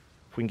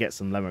 If we can get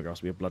some lemongrass,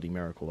 it'll be a bloody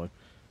miracle, though.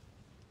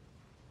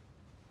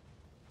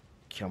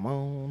 Come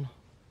on.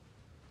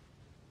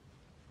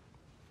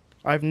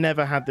 I've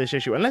never had this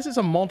issue, unless it's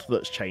a mod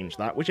that's changed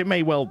that, which it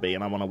may well be,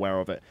 and I'm unaware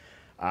of it.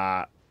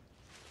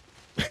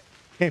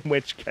 In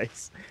which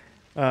case,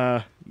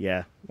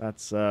 yeah,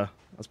 that's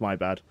my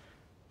bad.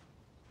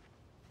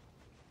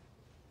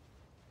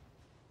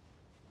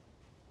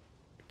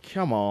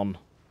 Come on.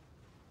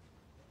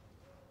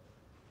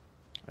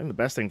 I think the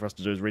best thing for us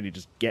to do is really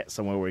just get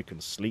somewhere where we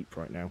can sleep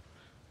right now.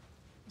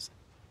 Let's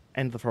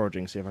end the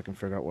foraging, see if I can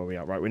figure out where we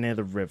are. Right, we're near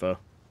the river,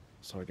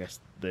 so I guess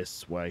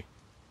this way.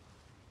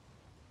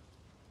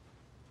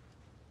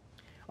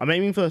 I'm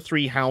aiming for the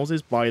 3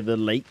 houses by the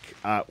lake,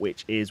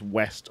 which is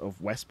west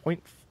of West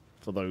Point,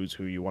 for those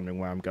who you're wondering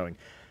where I'm going.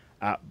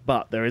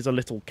 But there is a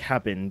little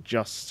cabin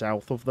just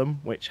south of them,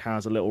 which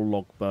has a little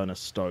log burner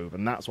stove,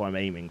 and that's what I'm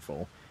aiming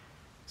for.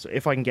 So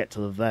if I can get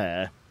to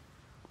there,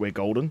 we're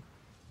golden,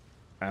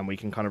 and we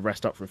can kind of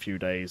rest up for a few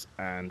days,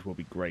 and we'll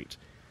be great.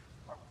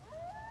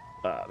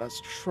 Let's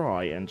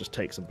try and just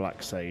take some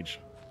black sage.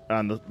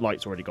 And the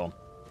light's already gone.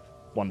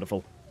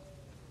 Wonderful.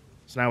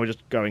 So now we're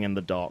just going in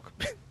the dark.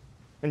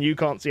 And you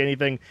can't see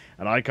anything,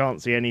 and I can't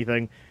see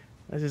anything.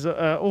 This is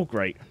all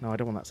great. No, I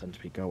don't want that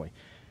centipede. Go away.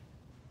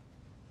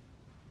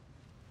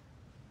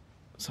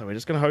 So we're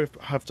just going to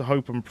have to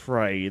hope and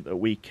pray that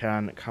we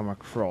can come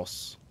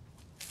across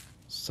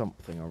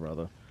something or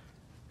other.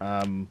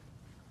 Here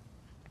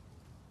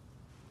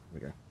we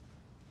go.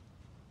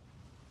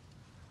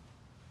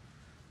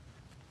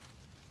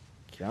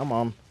 Come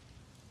on.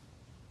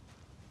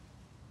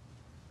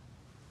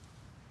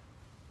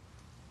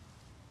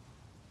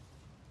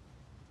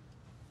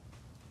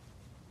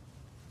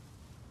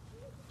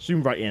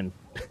 Zoom right in.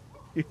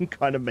 You can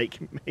kind of make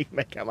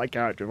out my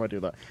character if I do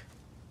that.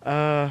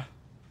 Yeah,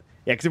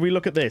 because if we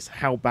look at this,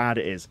 how bad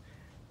it is.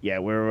 Yeah,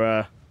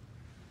 we're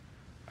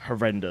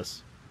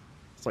horrendous.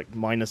 It's like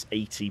minus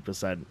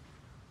 80%.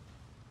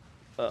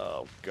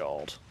 Oh,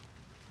 God.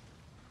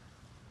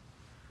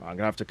 I'm going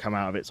to have to come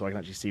out of it so I can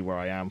actually see where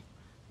I am.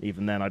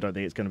 Even then, I don't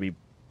think it's going to be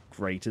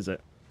great, is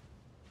it?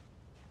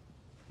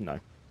 No.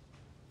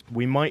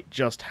 We might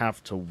just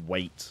have to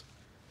wait.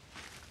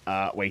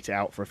 Wait it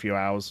out for a few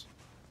hours.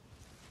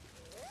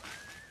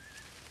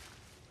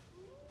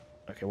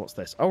 Okay, what's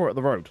this? Oh, we're at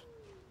the road.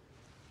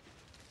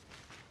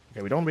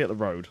 Okay, we don't want to be at the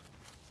road.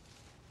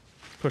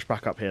 push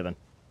back up here then.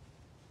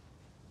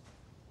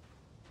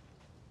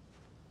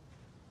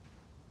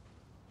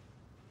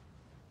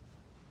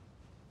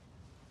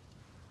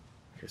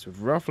 Okay, so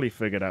we've roughly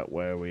figured out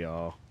where we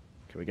are.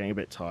 Okay, we're getting a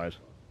bit tired.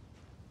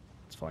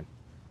 It's fine.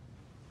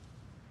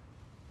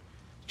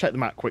 Check the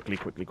map quickly.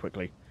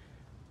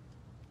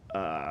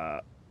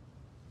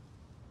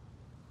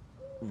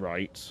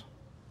 Right.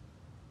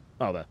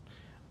 Oh, there.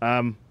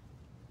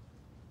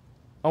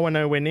 Oh, we're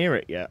nowhere near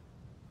it yet.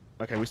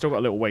 Okay, we still got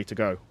a little way to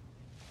go.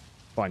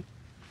 Fine.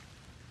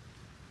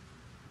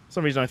 For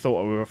some reason I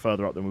thought we were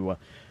further up than we were.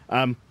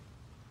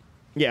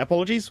 Yeah,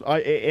 apologies.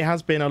 It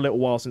has been a little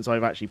while since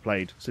I've actually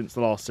played. Since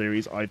the last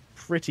series, I've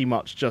pretty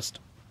much just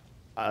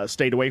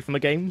stayed away from the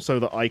game so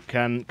that I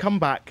can come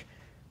back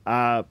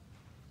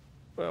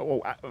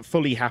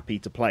fully happy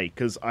to play.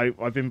 Because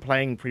I've been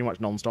playing pretty much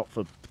non-stop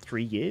for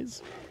 3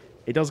 years.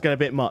 It does get a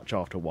bit much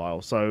after a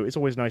while, so it's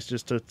always nice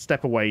just to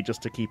step away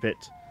just to keep it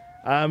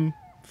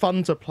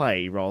fun to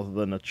play rather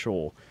than a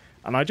chore.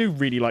 And I do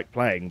really like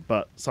playing,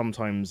 but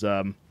sometimes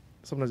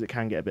it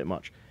can get a bit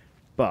much.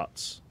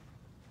 But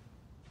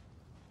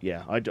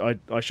yeah,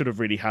 I should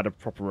have really had a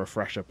proper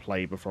refresher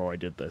play before I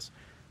did this.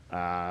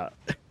 As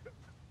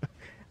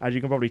you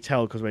can probably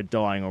tell, because we're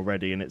dying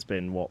already, and it's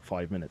been, what,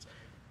 5 minutes.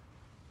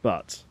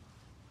 But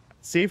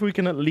see if we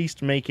can at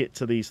least make it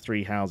to these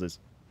 3 houses.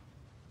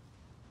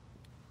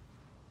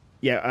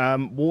 Yeah,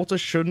 water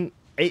shouldn't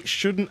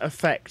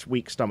affect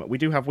weak stomach. We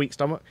do have weak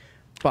stomach,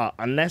 but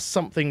unless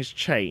something's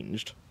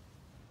changed,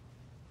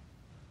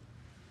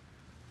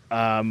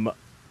 or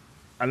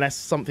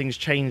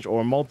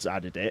a mod's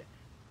added it,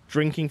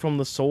 drinking from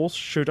the source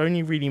should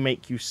only really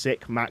make you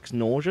sick, max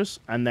nauseous,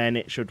 and then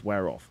it should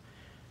wear off.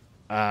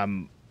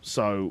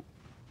 So,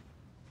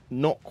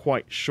 not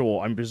quite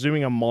sure. I'm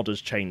presuming a mod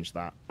has changed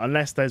that,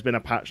 unless there's been a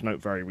patch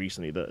note very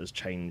recently that has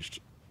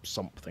changed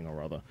something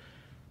or other.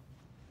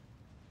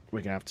 We're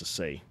going to have to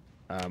see.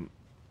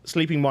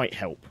 Sleeping might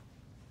help.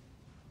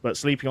 But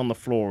sleeping on the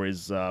floor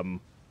is...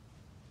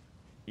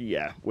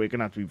 yeah, we're going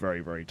to have to be very,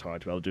 very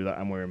tired to be able to do that,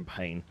 and we're in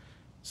pain.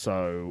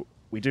 So,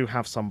 we do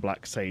have some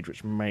black sage,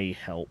 which may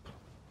help.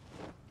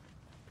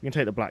 If we can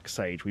take the black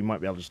sage, we might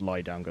be able to just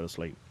lie down and go to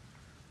sleep.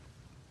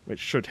 Which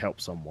should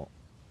help somewhat.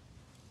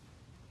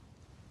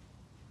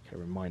 Okay,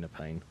 we're in minor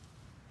pain.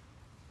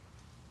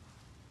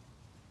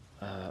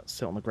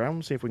 Sit on the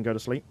ground, see if we can go to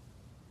sleep.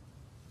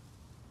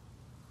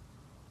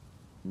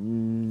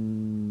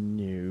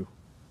 No.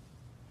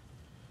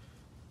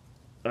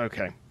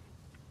 Okay.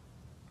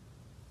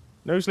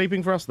 No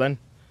sleeping for us then.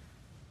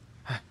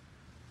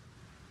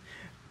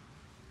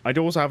 I'd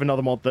also have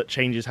another mod that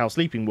changes how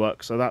sleeping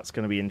works, so that's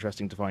going to be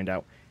interesting to find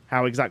out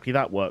how exactly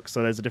that works.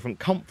 So there's a different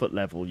comfort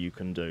level you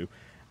can do.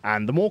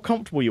 And the more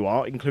comfortable you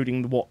are,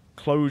 including what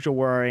clothes you're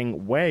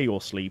wearing, where you're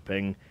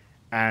sleeping,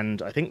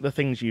 and I think the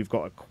things you've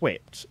got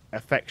equipped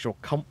affects your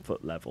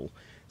comfort level.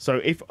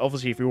 So if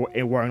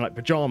you're wearing like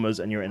pajamas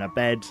and you're in a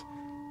bed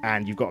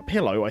and you've got a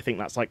pillow, I think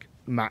that's like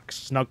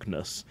max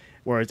snugness.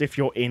 Whereas if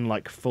you're in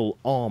like full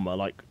armor,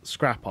 like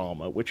scrap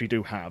armor, which we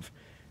do have,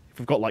 if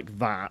we've got like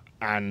that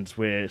and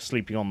we're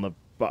sleeping on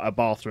a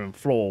bathroom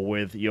floor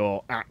with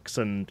your axe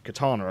and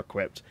katana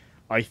equipped,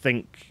 I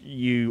think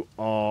you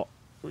are,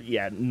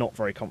 yeah, not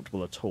very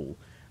comfortable at all.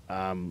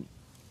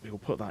 We'll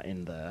put that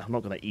in there. I'm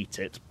not going to eat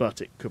it,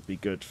 but it could be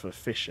good for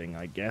fishing,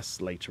 I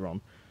guess, later on.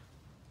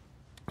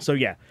 So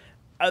yeah.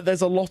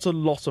 There's a lot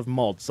of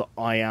mods that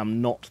I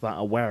am not that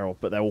aware of,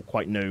 but they're all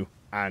quite new,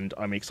 and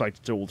I'm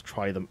excited to all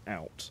try them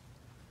out.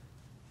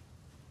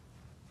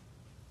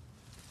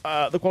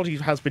 The quality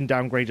has been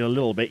downgraded a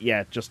little bit,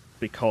 yeah, just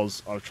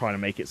because I was trying to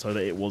make it so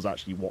that it was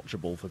actually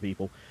watchable for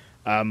people.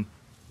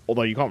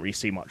 Although you can't really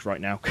see much right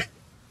now,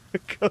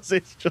 because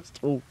it's just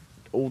all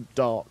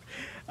dark.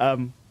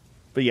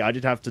 But yeah, I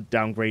did have to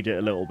downgrade it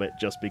a little bit,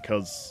 just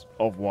because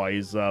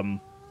otherwise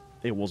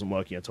it wasn't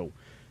working at all.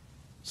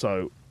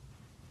 So...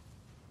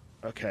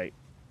 okay.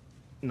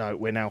 No,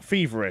 we're now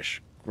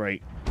feverish.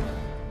 Great.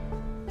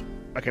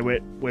 Okay,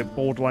 we're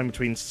borderline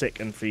between sick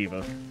and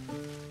fever.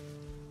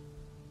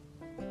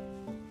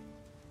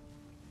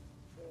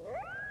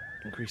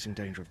 Increasing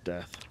danger of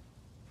death.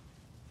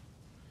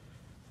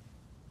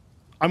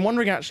 I'm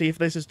wondering actually if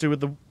this is to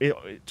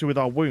do with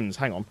our wounds.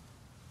 Hang on.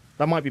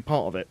 That might be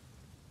part of it.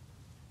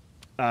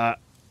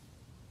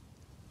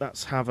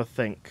 Let's have a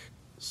think.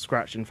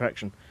 Scratch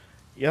infection.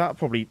 Yeah, that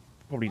probably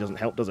doesn't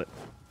help, does it?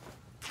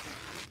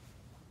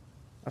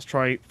 Let's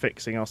try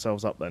fixing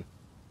ourselves up then.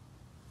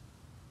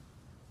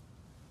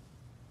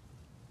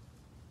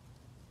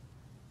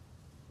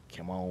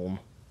 Come on.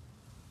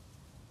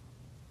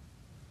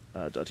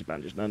 Dirty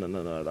bandage.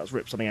 No. That's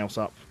ripped something else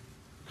up.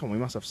 Come on, we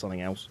must have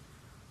something else.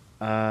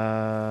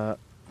 Why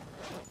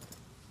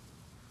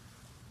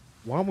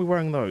aren't we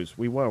wearing those?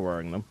 We were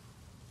wearing them.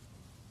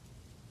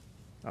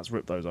 Let's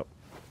rip those up.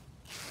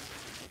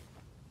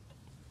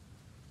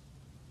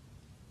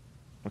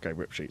 Okay,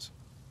 rip sheets.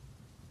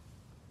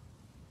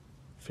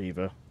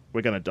 Fever.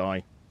 We're gonna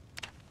die.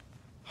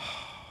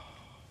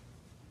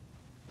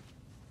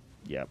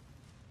 Yep.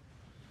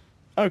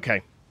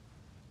 Okay.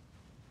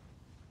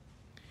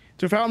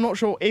 To be fair, I'm not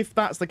sure if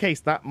that's the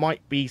case. That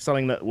might be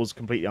something that was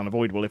completely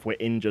unavoidable if we're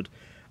injured.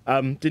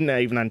 Didn't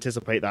even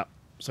anticipate that.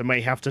 So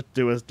may have to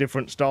do a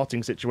different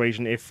starting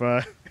situation if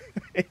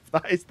if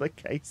that is the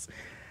case.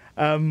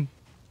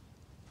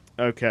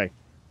 Okay.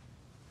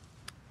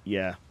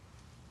 Yeah.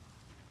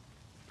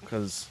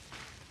 Because...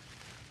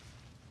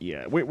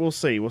 yeah, we'll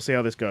see. We'll see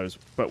how this goes.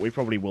 But we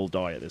probably will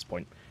die at this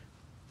point.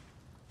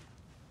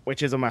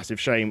 Which is a massive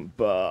shame,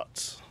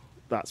 but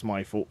that's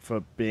my fault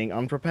for being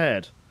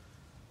unprepared.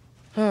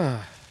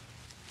 It's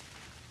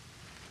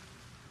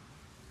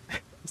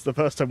the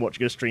first time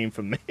watching a stream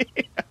for me.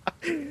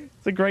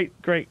 It's a great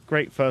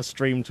first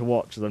stream to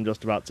watch as I'm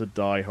just about to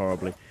die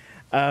horribly.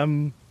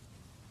 Yeah,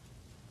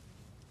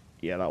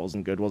 that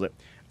wasn't good, was it?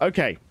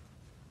 Okay.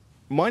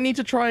 Might need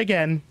to try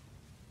again.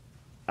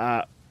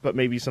 But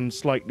maybe some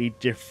slightly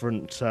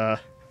different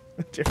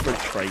different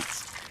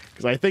traits.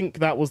 Because I think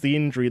that was the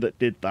injury that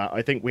did that.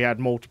 I think we had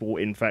multiple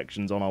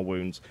infections on our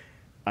wounds.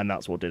 And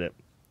that's what did it.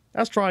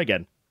 Let's try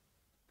again.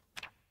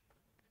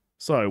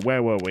 So,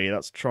 where were we?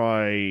 Let's just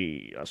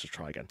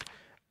try again.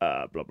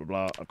 Blah, blah,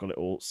 blah. I've got it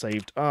all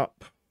saved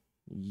up.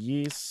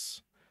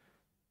 Yes.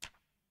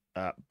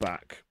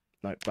 Back.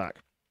 No, back.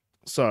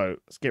 So,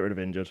 let's get rid of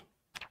injured.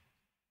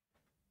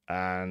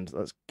 And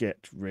let's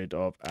get rid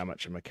of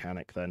amateur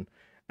mechanic then.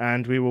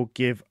 And we will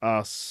give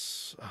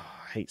us... oh,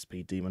 I hate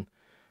speed demon.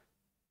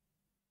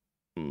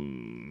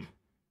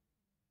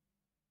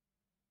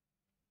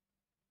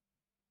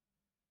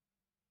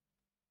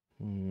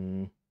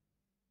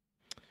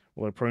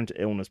 Well, prone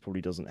to illness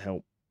probably doesn't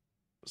help,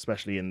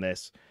 especially in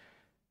this.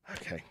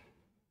 Okay,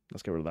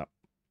 let's get rid of that.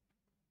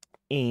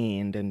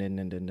 And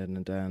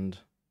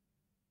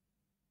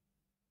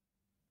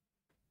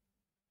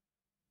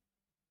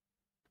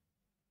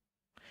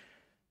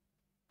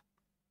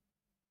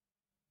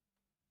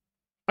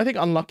I think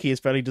unlucky is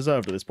fairly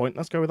deserved at this point.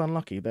 Let's go with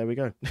unlucky. There we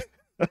go.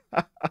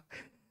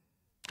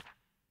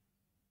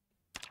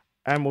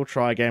 And we'll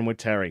try again with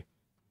Terry.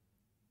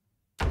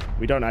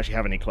 We don't actually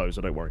have any clothes,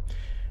 so don't worry.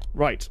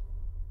 Right.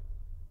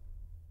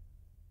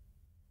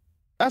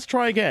 Let's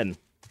try again.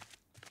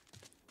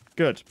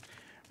 Good.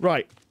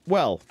 Right.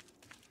 Well,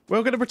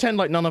 we're going to pretend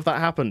like none of that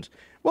happened.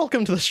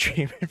 Welcome to the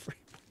stream, everyone.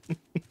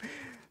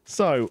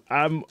 So,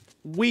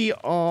 we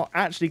are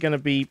actually going to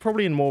be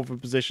probably in more of a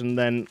position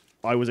than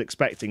I was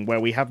expecting, where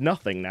we have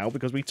nothing now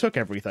because we took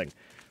everything.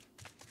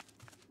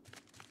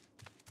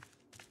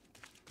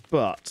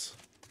 But...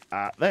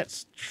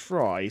 let's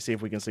try, see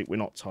if we can sleep. We're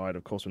not tired,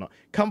 of course we're not.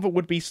 Comfort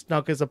would be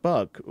snug as a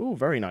bug. Ooh,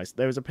 very nice.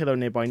 There is a pillow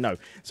nearby, no.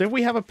 So if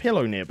we have a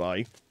pillow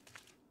nearby,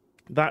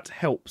 that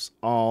helps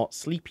our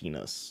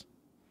sleepiness.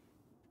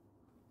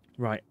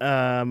 Right,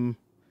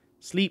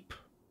 sleep.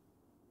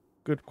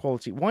 Good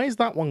quality. Why is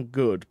that one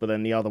good, but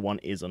then the other one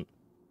isn't?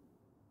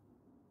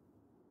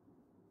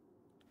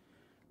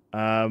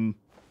 No.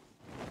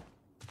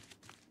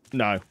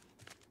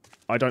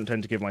 I don't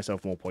tend to give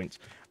myself more points.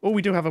 Oh,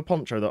 we do have a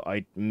poncho that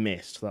I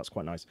missed. That's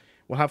quite nice.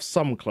 We'll have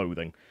some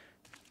clothing.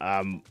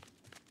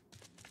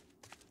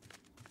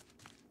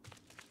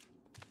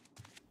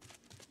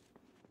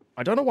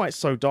 I don't know why it's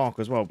so dark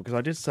as well, because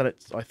I did set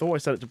it... I thought I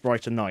set it to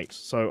brighter night,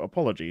 so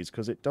apologies,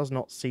 because it does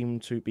not seem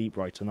to be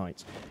brighter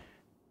nights.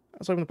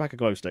 Let's open a pack of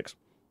glow sticks.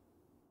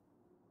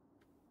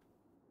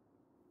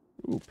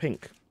 Ooh,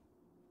 pink.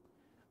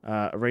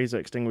 Eraser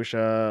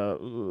extinguisher...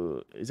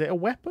 is it a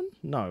weapon?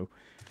 No.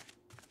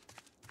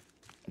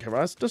 Okay,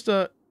 well, let's just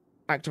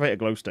activate a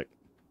glow stick.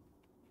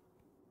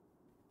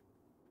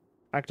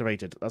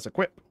 Activated. That's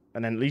equip.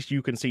 And then at least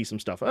you can see some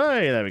stuff.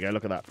 Hey, there we go.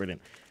 Look at that.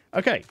 Brilliant.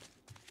 Okay.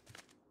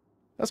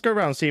 Let's go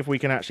around and see if we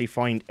can actually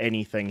find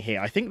anything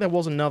here. I think there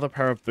was another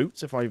pair of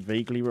boots, if I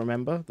vaguely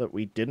remember, that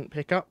we didn't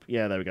pick up.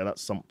 Yeah, there we go.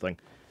 That's something.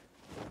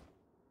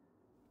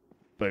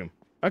 Boom.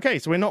 Okay,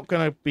 so we're not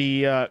going to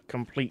be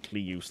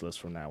completely useless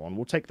from now on.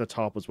 We'll take the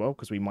tarp as well,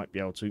 because we might be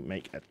able to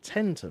make a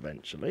tent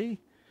eventually.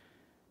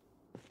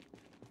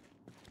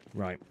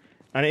 Right.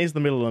 And it is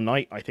the middle of the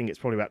night. I think it's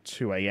probably about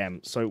 2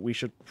 a.m. So we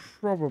should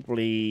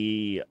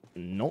probably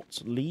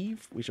not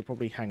leave. We should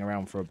probably hang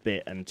around for a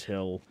bit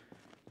until...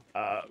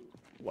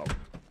 well...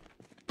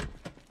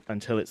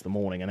 until it's the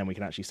morning, and then we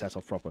can actually set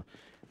off proper.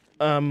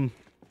 Yeah,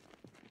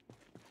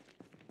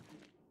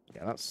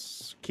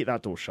 let's keep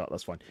that door shut.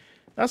 That's fine.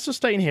 Let's just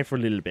stay in here for a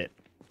little bit,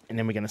 and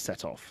then we're going to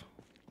set off.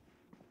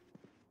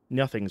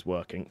 Nothing's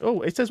working.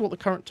 Oh, it says what the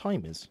current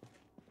time is.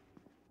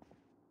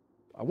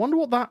 I wonder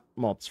what that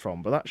mod's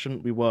from, but that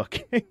shouldn't be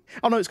working.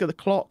 Oh, no, it's got the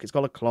clock. It's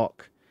got a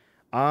clock.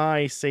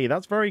 I see.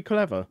 That's very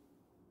clever.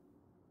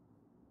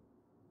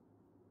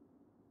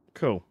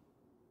 Cool.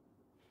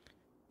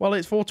 Well,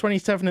 it's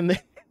 4:27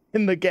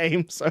 in the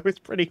game, so it's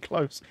pretty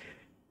close.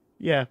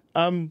 Yeah.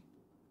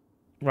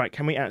 Right,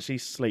 can we actually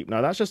sleep?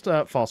 No, that's just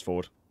fast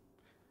forward.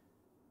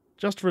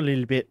 Just for a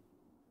little bit.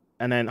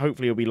 And then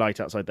hopefully it'll be light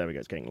outside. There we go.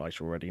 It's getting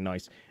lighter already.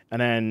 Nice. And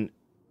then,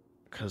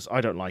 because I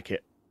don't like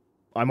it,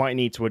 I might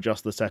need to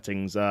adjust the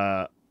settings,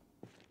 yeah,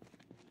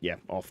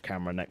 off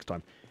camera next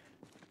time.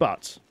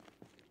 But,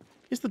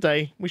 it's the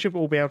day. We should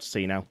all be able to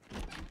see now.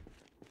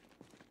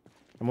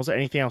 And was there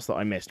anything else that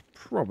I missed?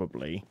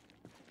 Probably.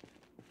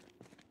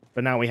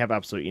 But now we have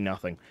absolutely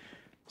nothing.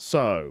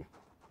 So,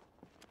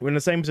 we're in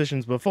the same position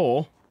as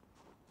before,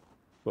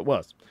 but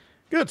worse.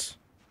 Good.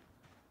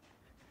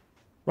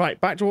 Right,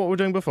 back to what we were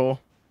doing before.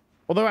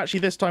 Although, actually,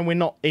 this time we're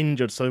not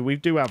injured, so we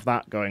do have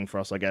that going for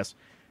us, I guess.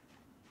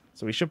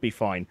 So we should be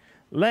fine.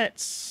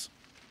 Let's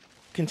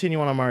continue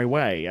on our merry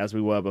way, as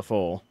we were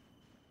before.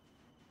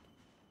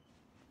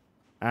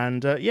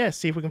 And, yeah,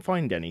 see if we can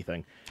find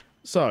anything.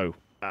 So,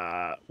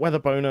 weather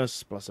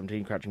bonus, plus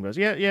 17 crouching bonus.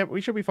 Yeah, we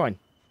should be fine.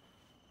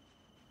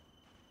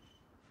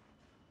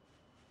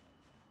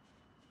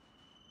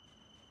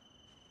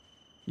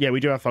 Yeah, we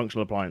do have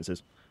functional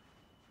appliances.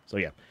 So,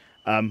 yeah.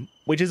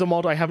 Which is a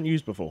mod I haven't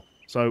used before.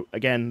 So,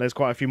 again, there's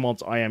quite a few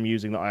mods I am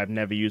using that I have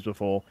never used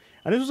before.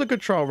 And this was a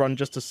good trial run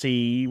just to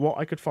see what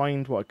I could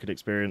find, what I could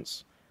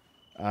experience.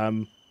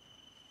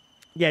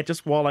 Yeah,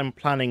 just while I'm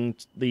planning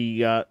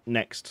the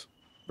next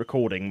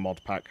recording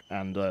mod pack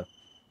and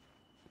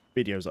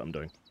videos that I'm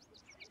doing.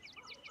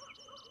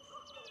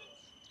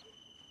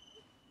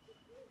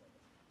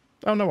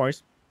 Oh, no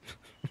worries.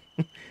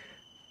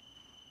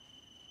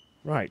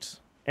 Right.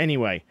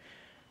 Anyway.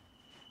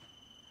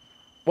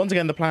 Once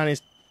again, the plan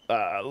is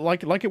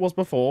like it was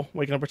before.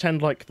 We're going to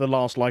pretend like the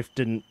last life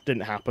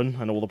didn't happen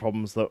and all the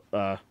problems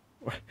that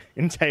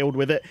entailed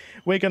with it.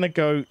 We're going to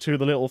go to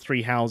the little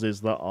 3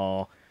 houses that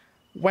are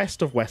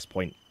west of West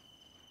Point.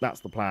 That's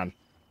the plan.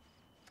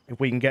 If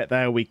we can get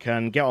there, we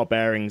can get our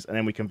bearings, and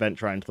then we can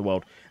venture out into the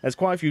world. There's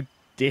quite a few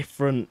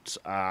different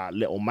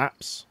little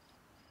maps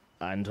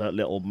and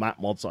little map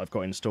mods that I've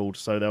got installed.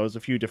 So there was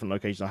a few different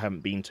locations I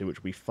haven't been to, which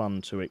will be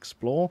fun to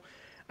explore.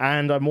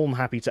 And I'm more than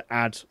happy to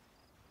add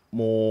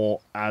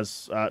more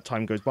as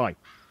time goes by.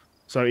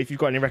 So if you've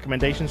got any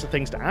recommendations of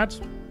things to add,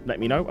 let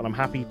me know, and I'm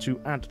happy to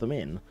add them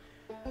in.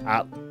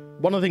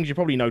 One of the things you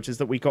probably noticed is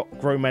that we got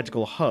grow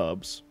medical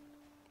herbs.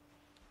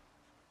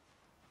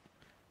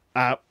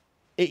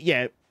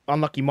 Yeah,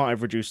 unlucky might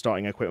have reduced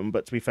starting equipment,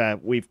 but to be fair,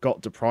 we've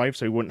got deprived,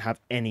 so we wouldn't have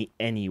any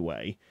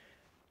anyway.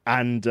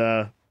 And,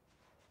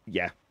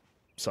 yeah,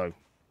 so...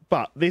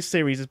 But this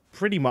series is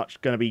pretty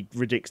much going to be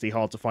ridiculously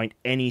hard to find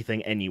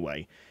anything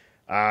anyway.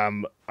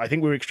 I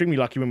think we were extremely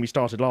lucky when we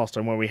started last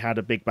time, where we had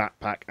a big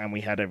backpack and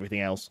we had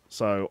everything else.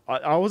 So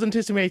I was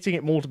anticipating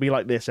it more to be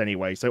like this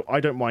anyway, so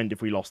I don't mind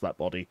if we lost that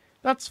body.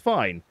 That's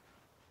fine.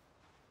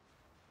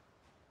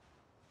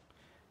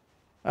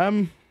 I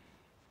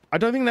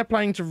don't think they're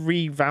planning to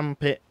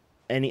revamp it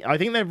any... I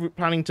think they're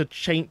planning to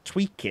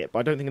tweak it, but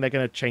I don't think they're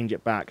going to change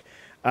it back.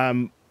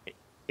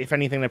 If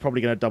anything, they're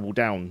probably going to double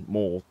down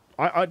more.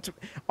 I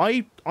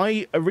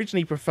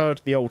originally preferred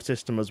the old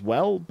system as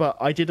well, but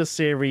I did a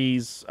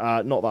series,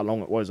 not that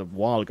long, it was a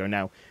while ago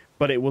now,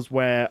 but it was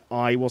where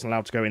I wasn't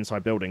allowed to go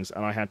inside buildings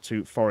and I had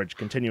to forage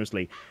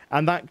continuously.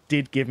 And that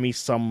did give me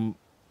some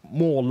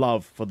more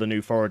love for the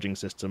new foraging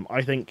system.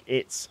 I think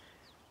it's,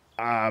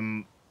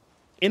 in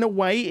a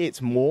way,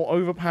 it's more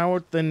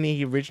overpowered than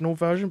the original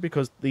version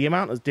because the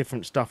amount of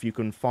different stuff you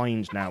can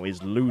find now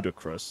is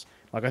ludicrous.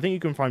 Like, I think you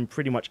can find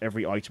pretty much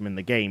every item in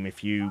the game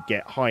if you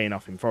get high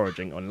enough in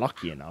foraging, or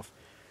lucky enough.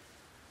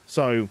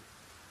 So,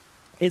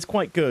 it's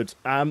quite good.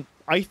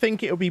 I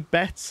think it would be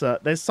better...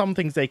 There's some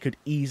things they could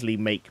easily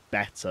make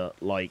better.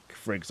 Like,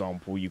 for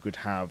example, you could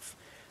have...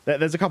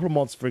 There's a couple of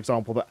mods, for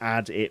example, that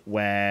add it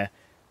where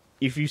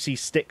if you see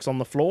sticks on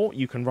the floor,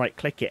 you can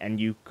right-click it,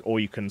 and or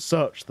you can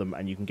search them,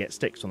 and you can get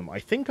sticks on them. I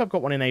think I've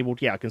got one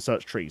enabled. Yeah, I can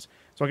search trees.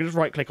 So I can just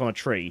right-click on a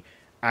tree,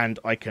 and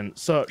I can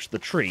search the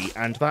tree,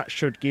 and that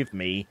should give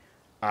me...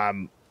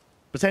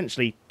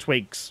 potentially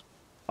twigs,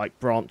 like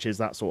branches,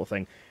 that sort of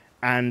thing.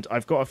 And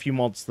I've got a few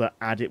mods that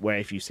add it where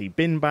if you see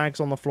bin bags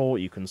on the floor,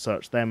 you can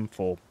search them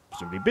for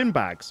presumably bin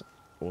bags,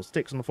 or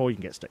sticks on the floor, you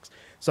can get sticks.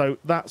 So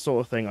that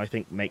sort of thing, I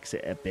think, makes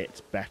it a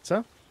bit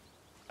better.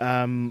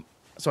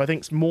 So I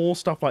think more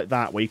stuff like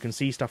that, where you can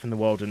see stuff in the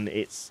world and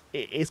it's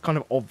kind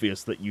of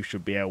obvious that you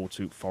should be able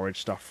to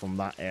forage stuff from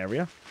that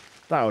area.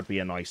 That would be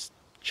a nice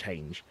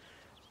change.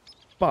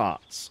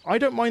 But I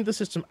don't mind the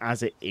system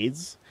as it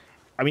is.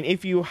 I mean,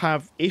 if you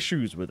have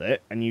issues with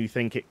it and you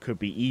think it could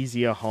be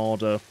easier,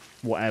 harder,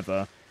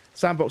 whatever,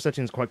 sandbox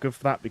settings is quite good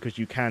for that because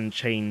you can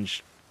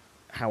change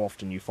how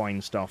often you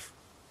find stuff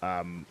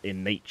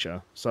in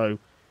nature. So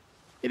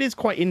it is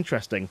quite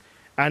interesting.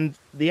 And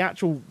the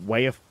actual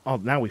way of... Oh,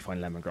 now we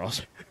find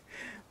lemongrass.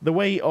 The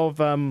way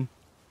of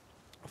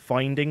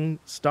finding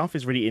stuff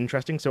is really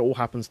interesting. So it all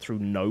happens through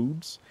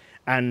nodes.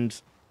 And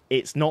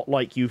it's not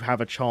like you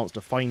have a chance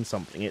to find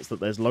something. It's that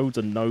there's loads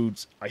of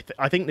nodes.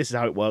 I think this is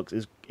how it works.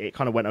 It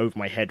kind of went over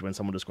my head when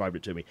someone described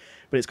it to me.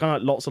 But it's kind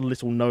of like lots of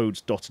little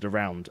nodes dotted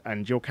around.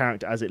 And your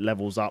character, as it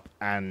levels up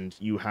and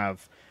you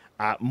have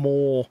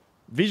more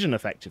vision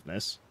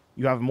effectiveness,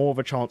 you have more of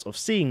a chance of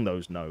seeing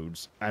those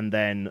nodes. And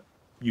then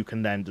you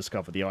can then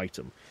discover the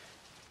item.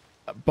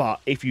 But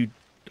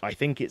I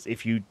think it's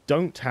if you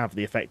don't have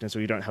the effectiveness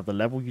or you don't have the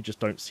level, you just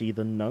don't see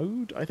the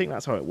node. I think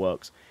that's how it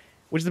works.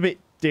 Which is a bit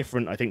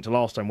different, I think, to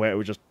last time, where it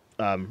was just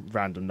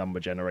random number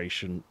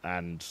generation,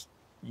 and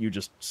you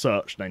just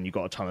searched, and then you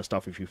got a ton of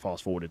stuff if you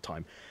fast-forwarded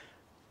time.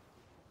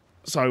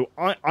 So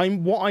what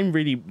I'm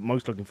really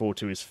most looking forward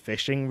to is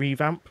fishing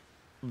revamp.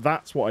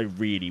 That's what I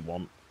really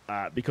want.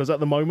 Because at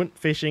the moment,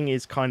 fishing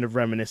is kind of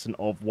reminiscent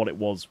of what it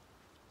was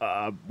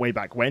way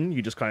back when.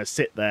 You just kind of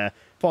sit there,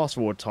 fast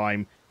forward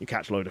time, you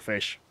catch a load of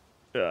fish,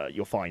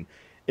 you're fine.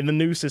 In the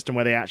new system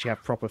where they actually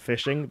have proper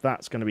fishing,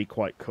 that's going to be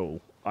quite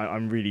cool.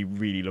 I'm really,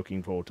 really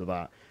looking forward to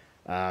that.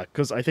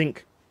 Because I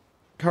think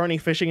currently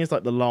fishing is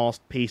like the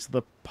last piece of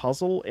the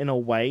puzzle in a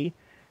way.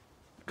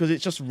 Because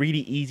it's just really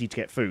easy to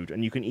get food,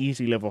 and you can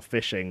easily live off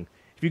fishing.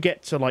 If you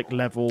get to like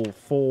level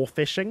 4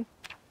 fishing,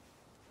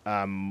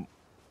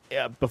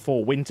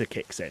 before winter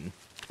kicks in,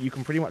 you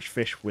can pretty much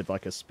fish with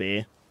like a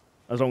spear,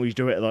 as long as you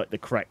do it at like the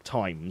correct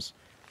times,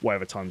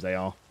 whatever times they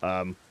are.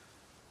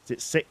 Is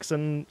it 6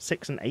 and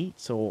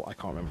 8, or I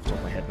can't remember off the top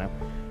of my head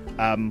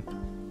now.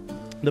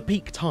 The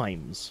peak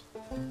times.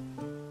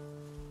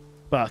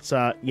 But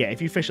yeah,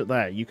 if you fish it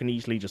there, you can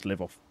easily just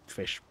live off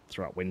fish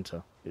throughout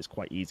winter. It's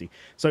quite easy.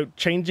 So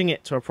changing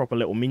it to a proper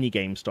little mini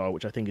game style,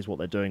 which I think is what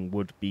they're doing,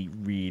 would be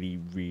really,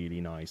 really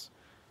nice.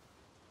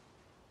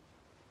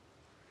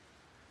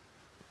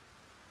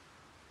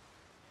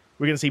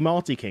 We're going to see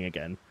Marty King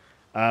again.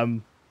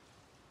 The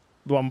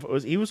one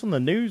he was on the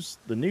news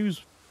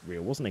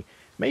reel, wasn't he?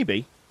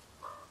 Maybe.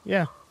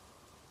 Yeah,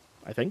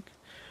 I think.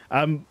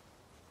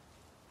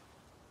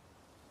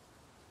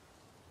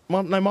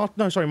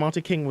 Sorry,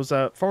 Marty King was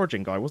a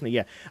foraging guy, wasn't he?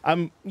 Yeah.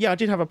 Yeah, I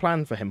did have a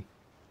plan for him.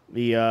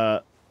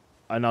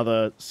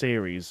 Another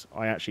series.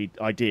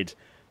 I did.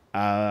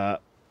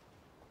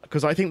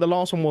 Because I think the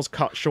last one was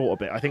cut short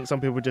a bit. I think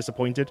some people were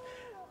disappointed.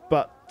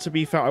 But to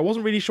be fair, I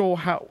wasn't really sure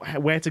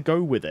where to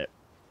go with it.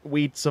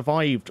 We'd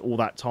survived all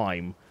that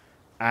time,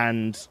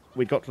 and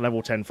we'd got to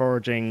level 10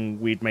 foraging.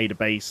 We'd made a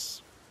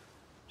base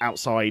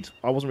outside.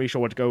 I wasn't really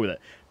sure where to go with it.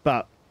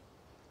 But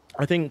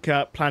I think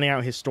planning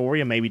out his story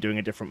and maybe doing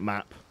a different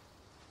map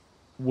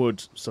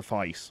would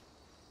suffice.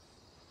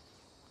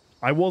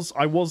 I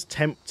was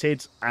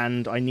tempted,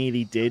 and I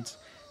nearly did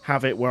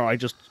have it where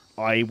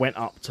I went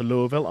up to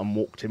Louisville and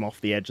walked him off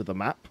the edge of the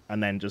map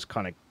and then just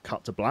kind of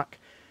cut to black.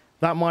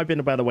 That might have been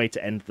a better way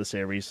to end the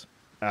series,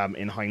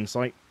 in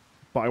hindsight,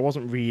 but I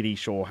wasn't really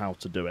sure how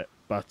to do it.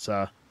 But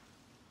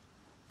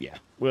yeah,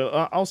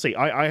 well, I'll see.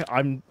 I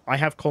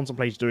have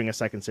contemplated doing a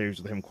second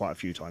series with him quite a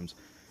few times.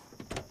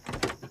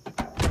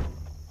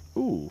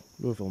 Ooh,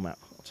 Louisville map.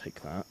 I'll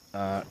take that.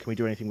 Can we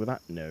do anything with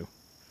that? No.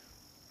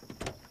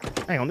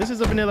 Hang on, this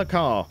is a vanilla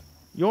car.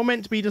 You're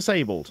meant to be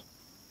disabled.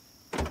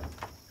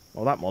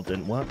 Well, that mod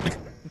didn't work.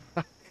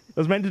 It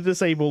was meant to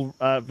disable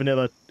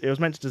vanilla. It was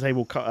meant to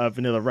disable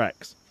vanilla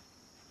Rex.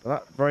 But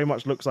that very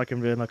much looks like a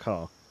vanilla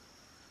car.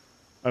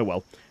 Oh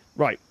well.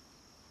 Right.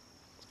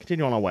 Let's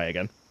continue on our way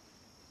again.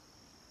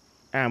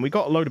 And we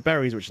got a load of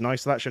berries, which is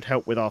nice. So that should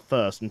help with our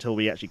thirst until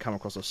we actually come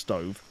across a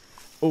stove.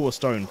 Oh, a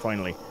stone,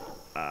 finally.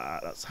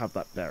 Let's have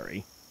that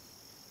berry.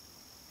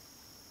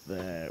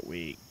 There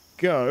we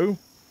go.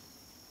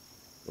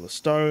 With a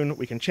stone,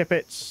 we can chip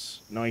it.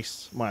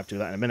 Nice. Might have to do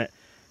that in a minute.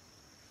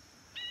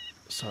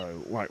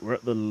 So, right, we're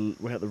at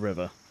the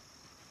river.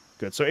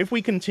 Good. So if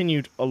we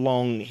continued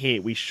along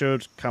here, we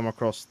should come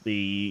across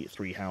the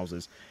 3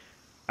 houses.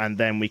 And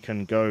then we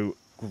can go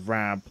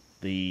grab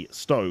the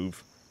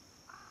stove.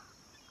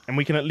 And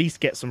we can at least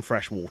get some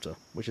fresh water,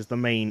 which is the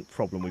main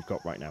problem we've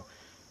got right now.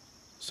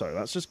 So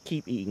let's just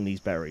keep eating these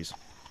berries.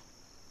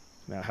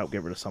 That'll help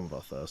get rid of some of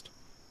our thirst.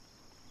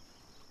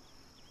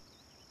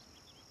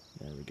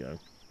 There we go.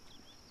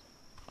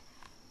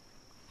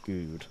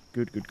 Good.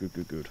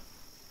 Good.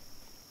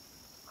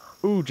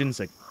 Ooh,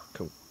 ginseng.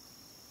 Cool.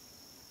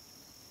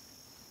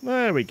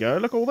 There we go.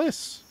 Look at all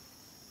this.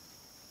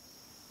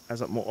 Has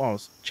that more? Oh,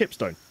 it's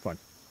chipstone. Fine.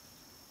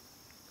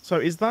 So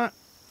is that...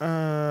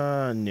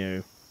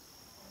 no.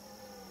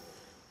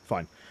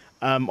 Fine.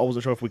 I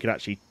wasn't sure if we could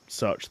actually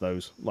search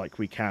those like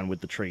we can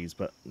with the trees,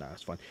 but no,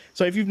 it's fine.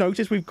 So if you've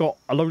noticed, we've got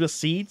a load of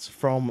seeds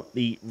from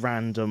the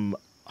random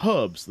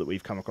herbs that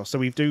we've come across. So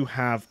we do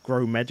have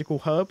grow medical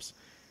herbs.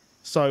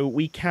 So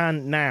we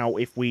can now,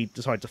 if we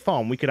decide to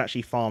farm, we could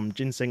actually farm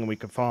ginseng and we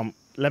could farm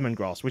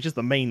lemongrass, which is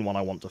the main one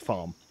I want to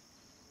farm.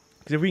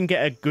 Because if we can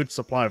get a good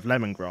supply of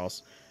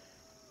lemongrass,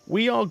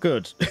 we are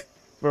good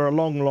for a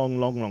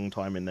long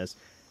time in this.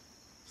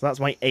 So that's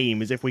my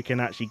aim, is if we can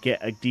actually get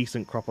a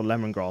decent crop of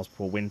lemongrass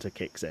before winter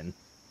kicks in.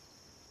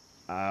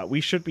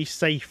 We should be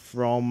safe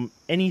from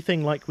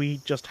anything like we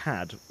just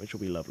had, which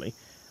will be lovely.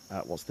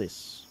 What's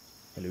this?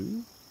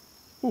 Hello?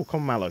 Oh,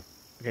 common mallow.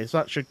 Okay, so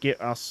that should get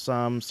us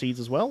some seeds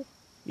as well.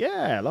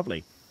 Yeah,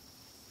 lovely.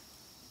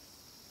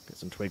 Get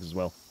some twigs as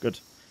well. Good.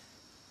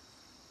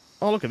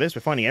 Oh, look at this.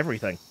 We're finding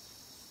everything.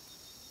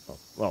 Oh,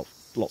 well,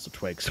 lots of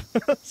twigs.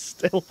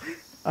 Still.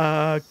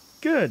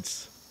 Good.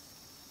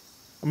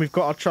 And we've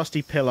got our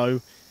trusty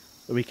pillow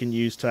that we can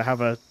use to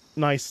have a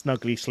nice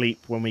snuggly sleep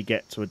when we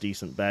get to a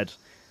decent bed.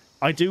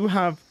 I do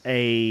have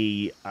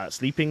a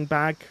sleeping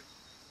bag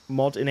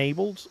mod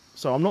enabled,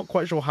 so I'm not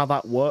quite sure how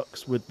that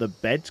works with the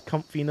bed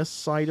comfiness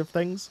side of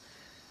things,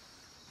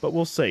 but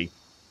we'll see.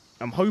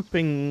 I'm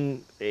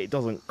hoping it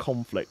doesn't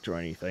conflict or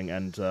anything,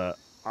 and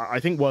I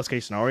think worst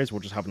case scenario is we'll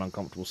just have an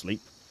uncomfortable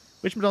sleep.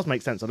 Which does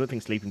make sense. I don't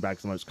think sleeping bags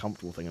are the most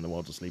comfortable thing in the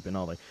world to sleep in,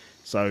 are they?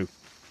 So,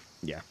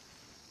 yeah.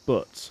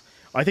 But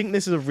I think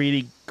this is a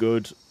really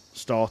good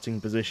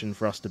starting position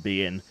for us to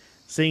be in.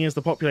 Seeing as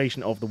the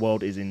population of the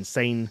world is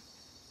insane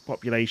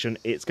population,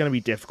 it's going to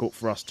be difficult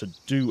for us to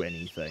do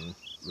anything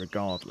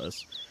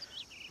regardless.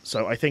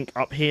 So I think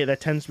up here there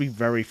tends to be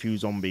very few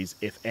zombies,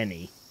 if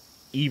any,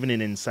 even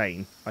in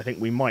insane. I think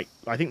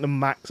the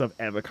max I've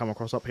ever come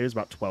across up here is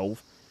about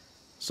 12.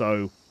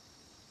 So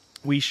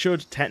we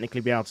should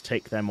technically be able to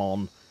take them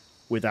on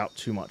without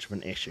too much of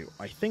an issue.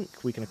 I think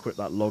we can equip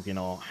that log in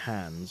our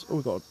hands. Oh,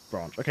 we've got a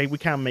branch. Okay, we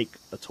can make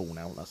a tool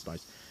now. That's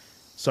nice.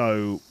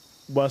 So,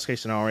 worst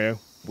case scenario,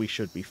 we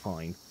should be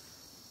fine.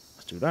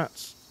 Let's do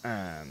that.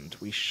 And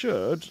we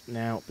should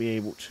now be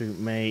able to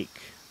make...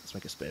 Let's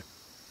make a spear.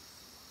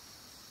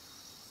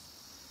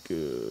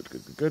 Good,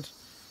 good, good, good.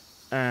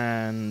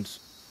 And...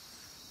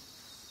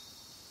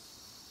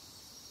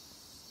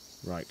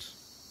 Right.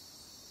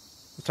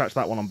 Attach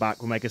that one on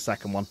back. We'll make a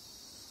second one.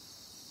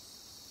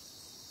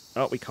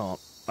 Oh, we can't.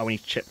 Oh, we need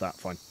to chip that.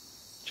 Fine.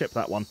 Chip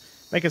that one.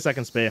 Make a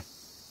second spear.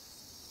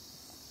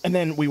 And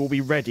then we will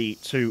be ready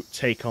to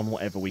take on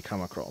whatever we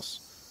come across.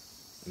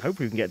 And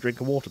hopefully we can get a drink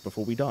of water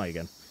before we die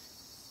again.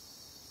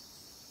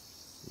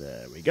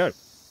 There we go.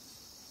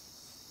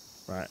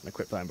 Right, and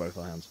equip that in both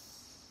our hands.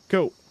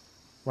 Cool.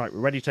 Right, we're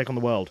ready to take on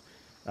the world.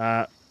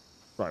 Right,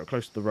 we're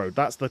close to the road.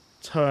 That's the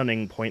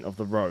turning point of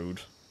the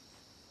road.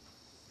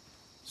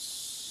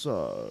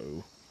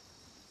 So...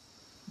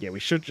 yeah, we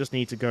should just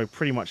need to go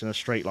pretty much in a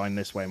straight line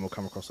this way and we'll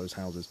come across those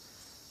houses.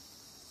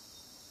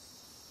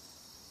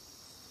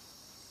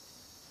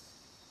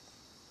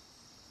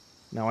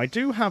 Now, I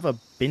do have a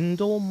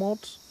bindle mod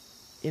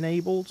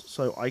enabled,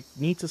 so I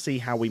need to see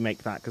how we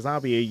make that, because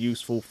that'll be a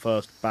useful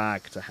first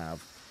bag to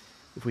have,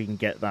 if we can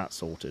get that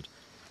sorted.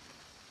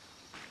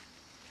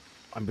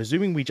 I'm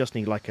presuming we just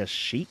need, like, a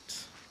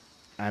sheet,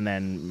 and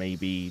then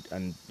maybe,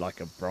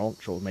 like, a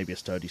branch, or maybe a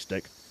sturdy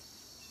stick.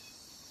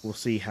 We'll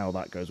see how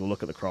that goes. We'll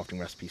look at the crafting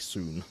recipe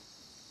soon.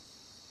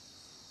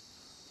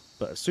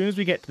 But as soon as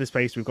we get to this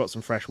place, we've got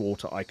some fresh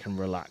water, I can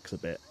relax a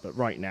bit. But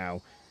right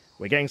now,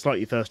 we're getting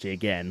slightly thirsty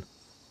again.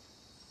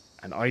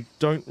 And I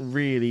don't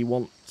really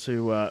want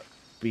to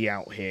be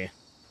out here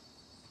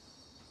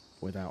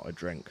without a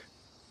drink.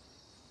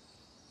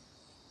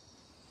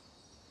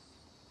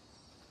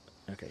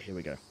 Okay, here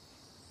we go.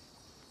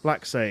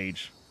 Black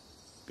sage.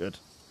 Good.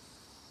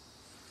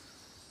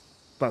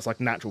 That's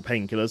like natural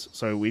painkillers,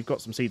 so we've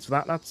got some seeds for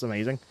that. That's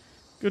amazing.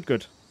 Good,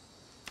 good.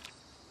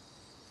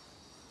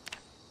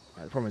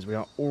 Right, the problem is we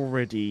are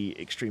already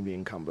extremely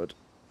encumbered.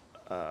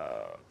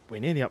 We're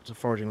nearly up to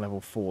foraging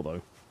level 4,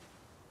 though.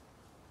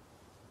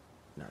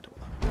 No, I don't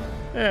want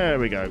that. There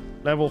we go.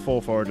 Level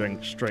 4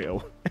 foraging straight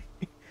away.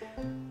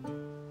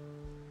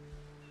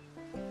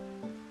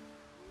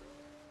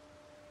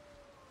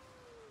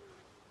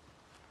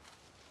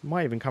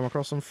 Might even come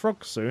across some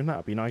frogs soon. That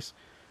would be nice.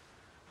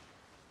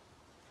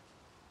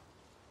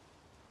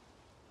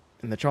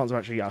 And the chance of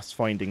actually us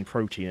finding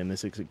protein in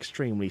this is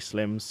extremely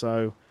slim,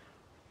 so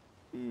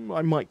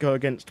I might go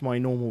against my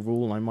normal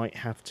rule and I might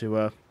have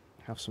to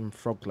have some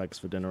frog legs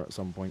for dinner at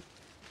some point.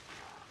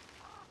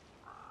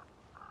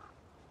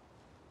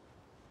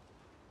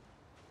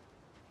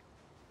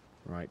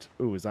 Right.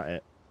 Ooh, is that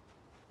it?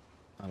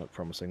 That looked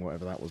promising,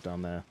 whatever that was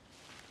down there.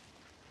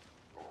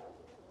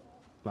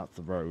 That's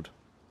the road.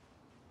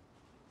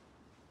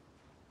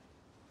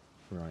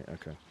 Right,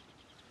 okay.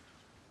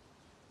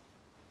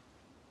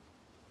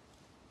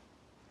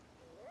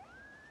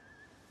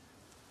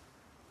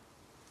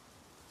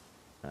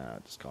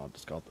 Discard,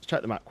 discard. Let's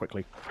check the map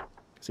quickly.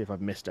 See if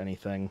I've missed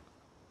anything.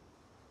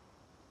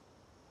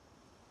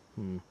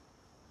 No,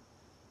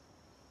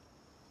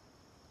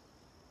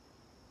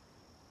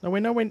 we're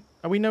nowhere.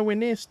 Are we nowhere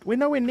near? We're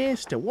nowhere near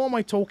still. What am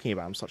I talking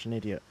about? I'm such an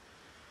idiot.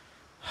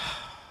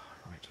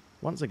 Right.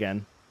 Once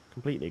again,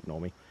 completely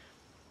ignore me.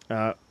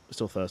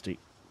 Still thirsty.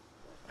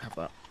 Have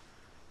that.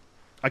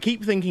 I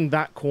keep thinking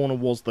that corner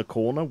was the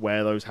corner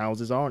where those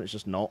houses are, and it's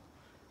just not.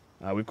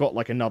 We've got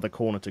like another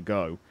corner to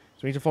go. So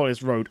we need to follow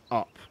this road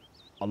up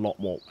a lot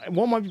more.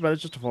 What might be better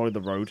is just to follow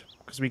the road,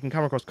 because we can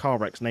come across car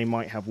wrecks and they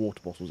might have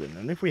water bottles in.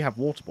 And if we have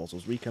water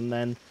bottles, we can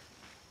then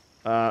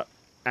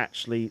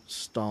actually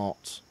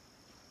start,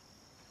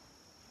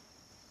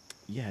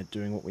 yeah,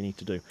 doing what we need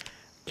to do.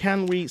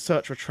 Can we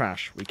search for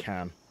trash? We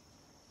can.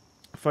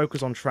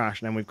 Focus on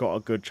trash, and then we've got a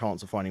good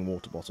chance of finding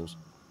water bottles.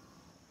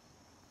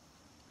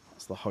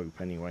 That's the hope,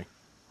 anyway.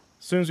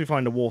 As soon as we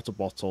find a water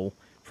bottle,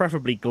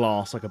 preferably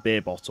glass, like a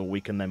beer bottle,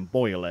 we can then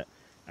boil it.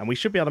 And we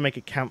should be able to make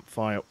a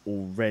campfire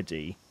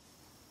already.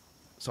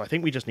 So I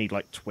think we just need,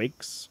 like,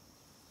 twigs.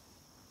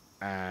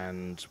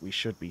 And we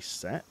should be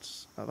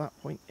set at that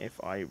point,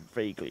 if I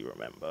vaguely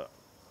remember.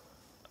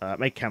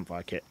 Make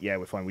campfire kit. Yeah,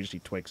 we're fine. We just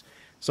need twigs.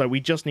 So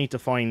we just need to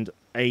find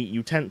a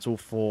utensil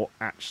for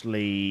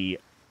actually,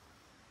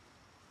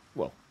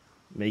 well,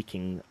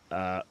 making,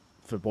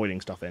 for boiling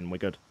stuff in. We're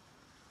good.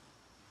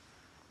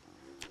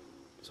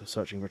 So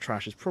searching for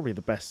trash is probably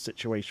the best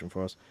situation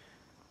for us.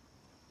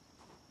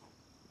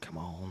 Come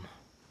on.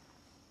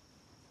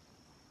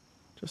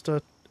 Just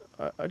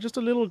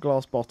a little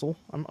glass bottle.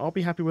 I'll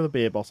be happy with a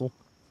beer bottle.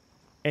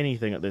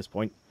 Anything at this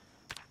point.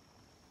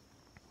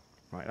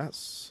 Right,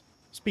 let's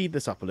speed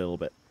this up a little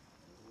bit.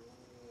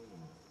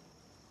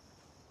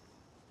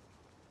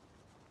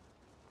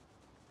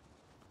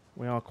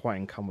 We are quite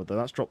encumbered though.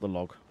 Let's drop the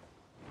log.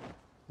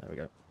 There we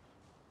go.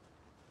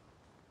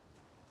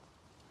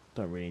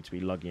 Don't really need to be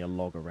lugging a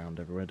log around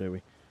everywhere, do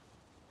we?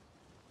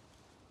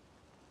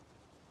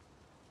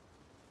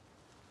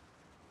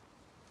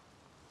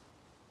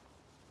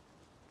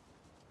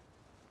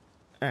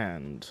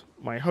 And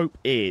my hope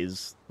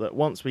is that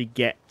once we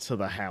get to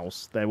the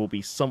house, there will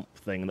be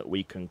something that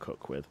we can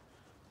cook with.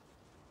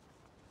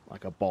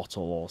 Like a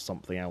bottle or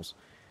something else.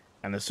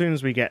 And as soon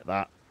as we get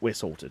that, we're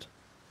sorted.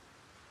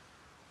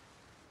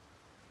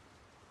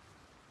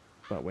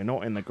 But we're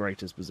not in the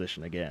greatest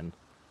position again.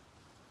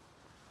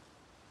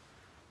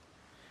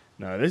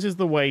 No, this is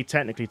the way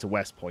technically to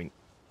West Point.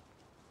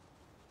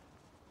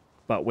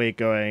 But we're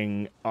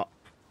going up,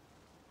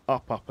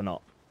 up, and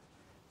up.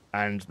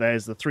 And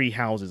there's the 3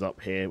 houses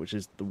up here, which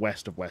is the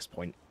west of West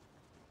Point.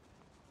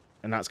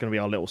 And that's going to be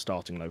our little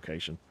starting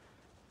location.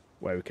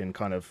 Where we can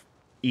kind of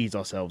ease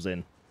ourselves in.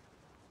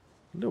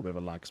 A little bit of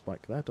a lag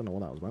spike there. Don't know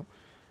what that was about.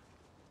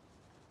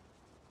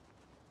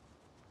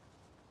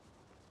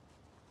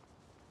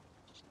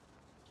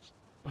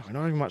 Oh, we're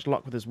not having much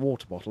luck with this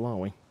water bottle, are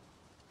we?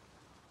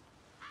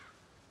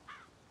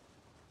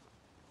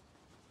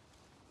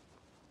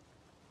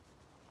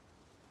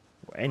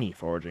 Or any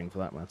foraging, for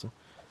that matter.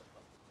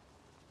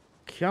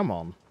 Come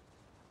on.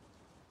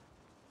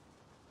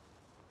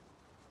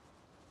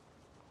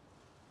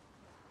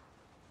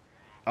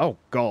 Oh,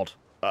 God.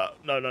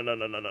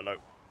 No.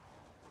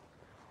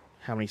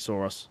 How many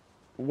saw us?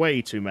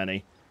 Way too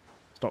many.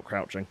 Stop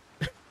crouching.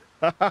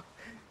 Oh,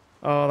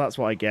 that's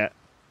what I get.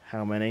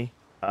 How many?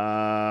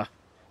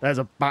 There's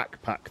a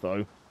backpack,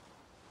 though.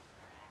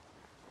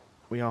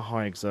 We are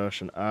high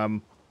exertion.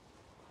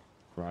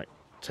 Right.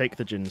 Take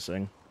the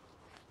ginseng.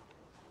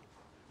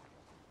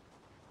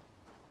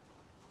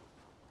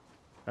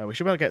 We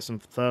should be able to get some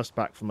thirst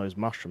back from those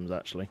mushrooms,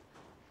 actually.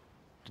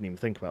 Didn't even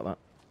think about that.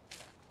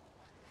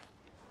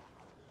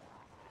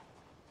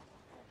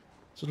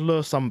 So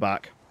lure some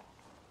back.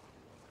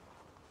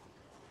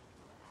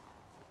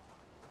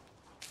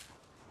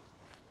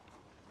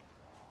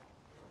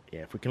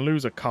 Yeah, if we can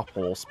lose a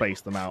couple or space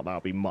them out,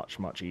 that'll be much,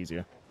 much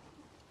easier.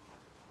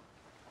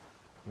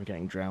 We're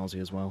getting drowsy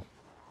as well.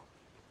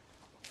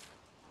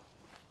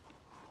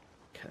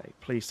 Okay,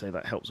 please say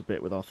that helps a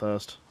bit with our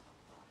thirst.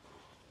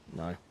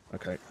 No.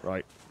 Okay,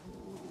 right.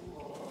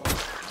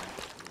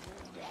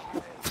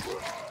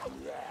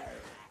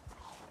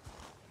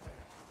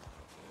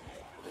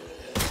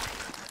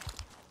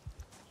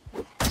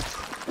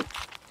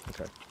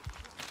 Okay.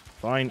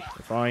 Fine,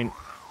 fine.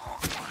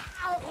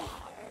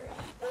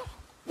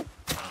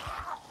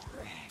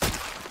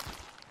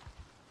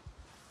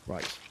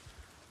 Right.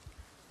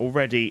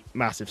 Already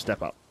massive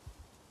step up.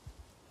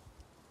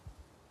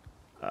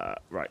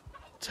 Right.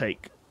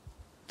 Take.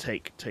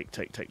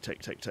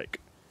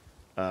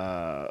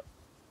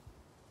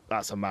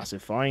 That's a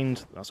massive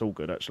find. That's all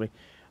good, actually.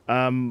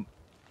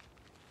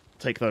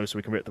 Take those so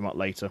we can rip them up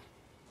later.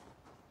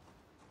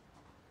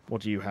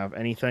 What do you have?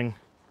 Anything?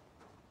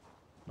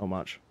 Not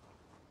much.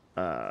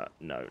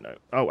 No.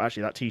 Oh,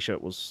 actually, that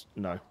t-shirt was...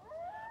 No.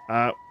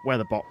 Wear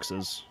the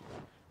boxers.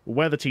 We'll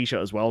wear the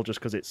t-shirt as well, just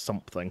because it's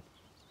something.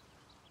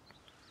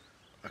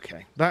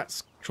 Okay,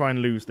 let's try and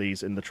lose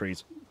these in the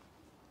trees.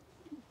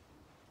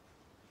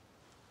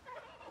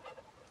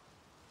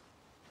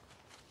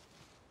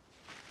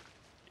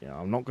 Yeah,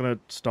 I'm not going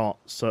to start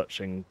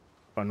searching.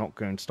 I'm not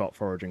going to start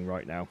foraging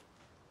right now.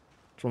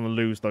 Just want to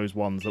lose those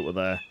ones that were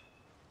there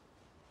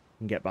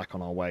and get back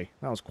on our way.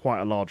 That was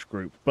quite a large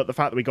group. But the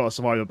fact that we got a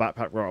survivor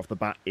backpack right off the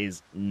bat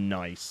is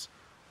nice.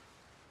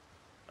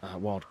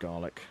 Wild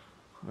garlic.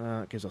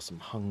 It gives us some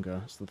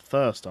hunger. It's the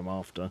thirst I'm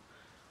after.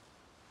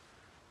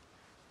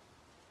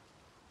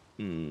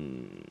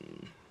 No.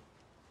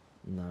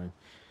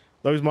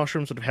 Those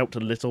mushrooms would have helped a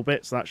little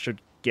bit, so that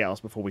should get us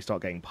before we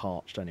start getting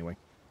parched anyway.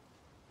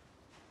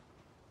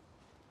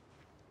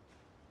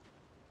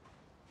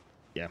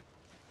 Yeah.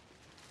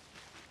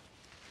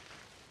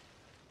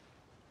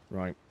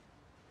 Right.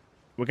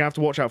 We're going to have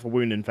to watch out for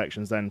wound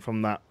infections then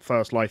from that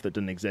first life that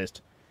didn't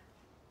exist.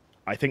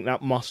 I think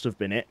that must have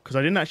been it, because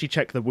I didn't actually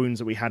check the wounds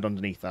that we had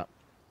underneath that.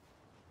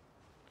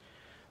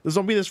 The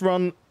zombies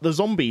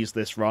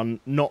this run,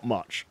 not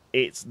much.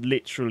 It's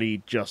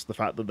literally just the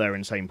fact that they're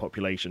insane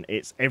population.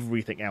 It's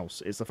everything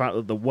else. It's the fact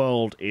that the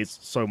world is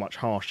so much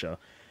harsher.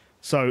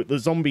 So the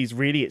zombies,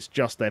 really, it's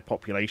just their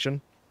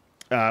population.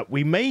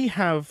 We may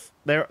have...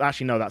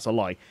 Actually, no, that's a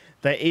lie.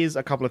 There is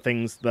a couple of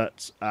things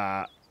that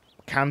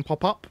can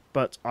pop up,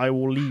 but I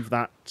will leave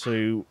that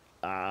to...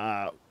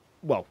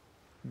 well,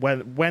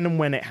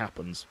 when it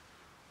happens.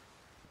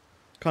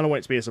 Kind of want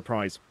it to be a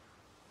surprise.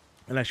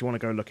 Unless you want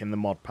to go look in the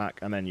mod pack,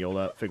 and then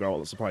you'll figure out what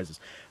the surprise is.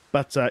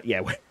 But,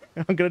 yeah,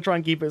 I'm going to try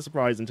and keep it a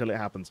surprise until it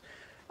happens.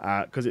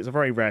 Because it's a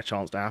very rare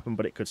chance to happen,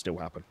 but it could still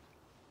happen.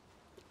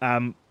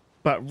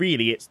 But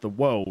really, it's the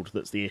world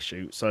that's the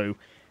issue. So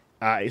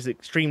it's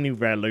extremely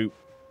rare loot.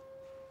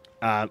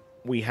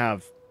 We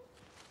have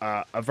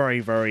a very,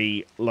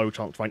 very low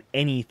chance to find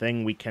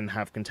anything. We can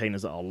have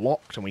containers that are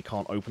locked, and we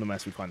can't open them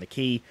unless we find the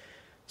key.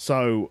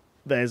 So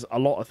there's a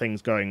lot of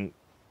things going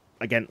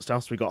against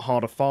us. We got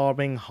harder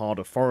farming,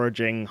 harder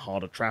foraging,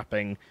 harder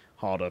trapping,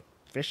 harder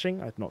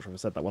fishing. I'm not sure if I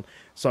said that one.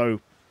 So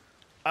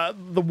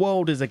the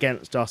world is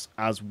against us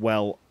as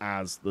well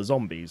as the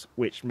zombies,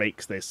 which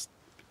makes this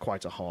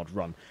quite a hard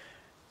run.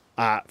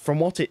 From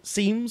what it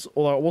seems,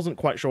 although I wasn't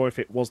quite sure if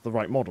it was the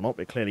right mod or not,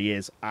 but it clearly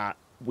is,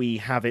 we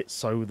have it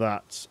so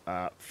that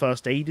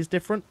first aid is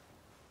different.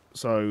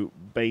 So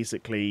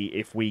basically,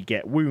 if we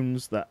get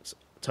wounds that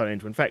turn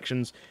into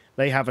infections,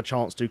 they have a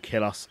chance to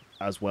kill us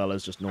as well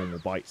as just normal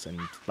bites and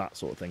that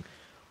sort of thing.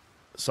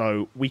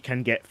 So we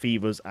can get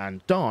fevers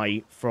and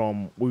die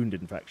from wound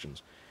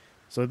infections.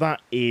 So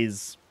that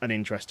is an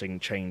interesting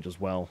change as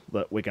well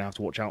that we're going to have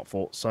to watch out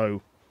for.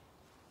 So,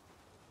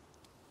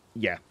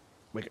 yeah.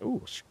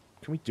 Ooh,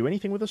 can we do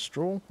anything with a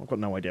straw? I've got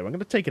no idea. I'm going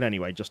to take it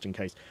anyway, just in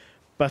case.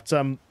 But,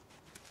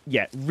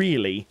 yeah,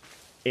 really,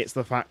 it's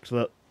the fact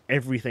that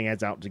everything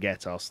heads out to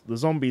get us. The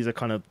zombies are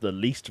kind of the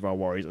least of our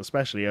worries,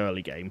 especially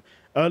early game.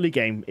 Early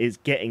game is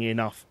getting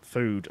enough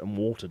food and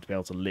water to be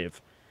able to live.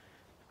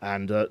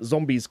 And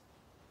zombies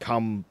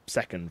come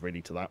second,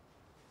 really, to that.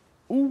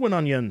 Ooh, an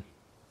onion.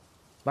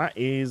 That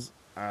is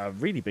a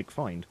really big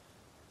find.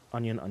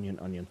 Onion, onion,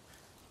 onion.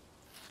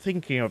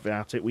 Thinking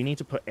about it, we need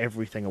to put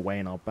everything away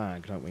in our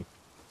bag, don't we?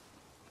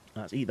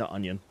 Let's eat that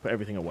onion. Put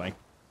everything away.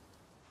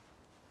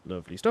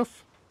 Lovely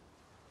stuff.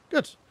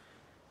 Good.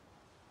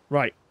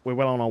 Right, we're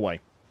well on our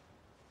way.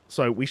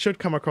 So we should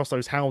come across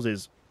those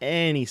houses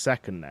any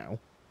second now.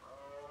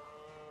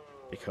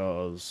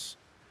 Because,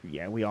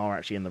 yeah, we are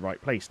actually in the right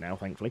place now,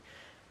 thankfully.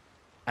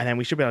 And then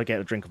we should be able to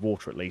get a drink of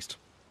water at least.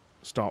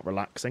 Start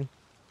relaxing.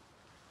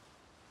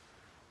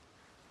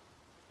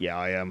 Yeah,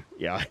 I am.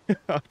 Yeah,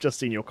 I've just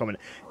seen your comment.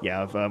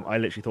 Yeah, I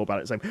literally thought about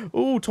it saying,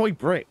 "Ooh, toy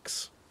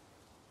bricks.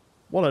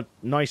 What a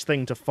nice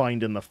thing to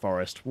find in the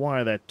forest.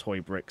 Why are there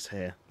toy bricks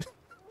here?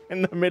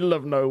 In the middle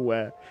of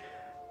nowhere."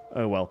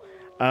 Oh, well.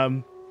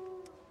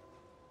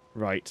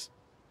 Right.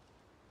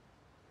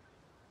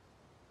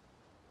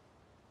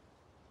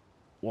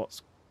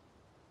 What's...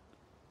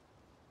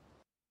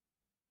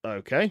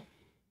 Okay.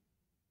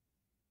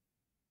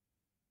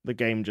 The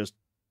game just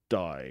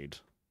died.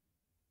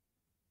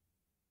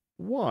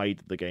 Why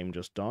did the game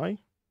just die?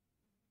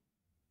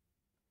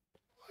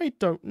 I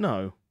don't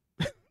know.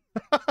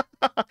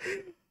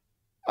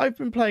 I've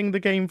been playing the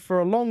game for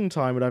a long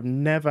time and I've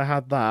never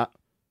had that.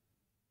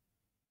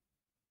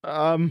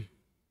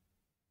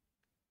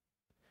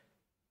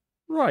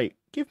 Right,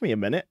 give me a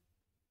minute.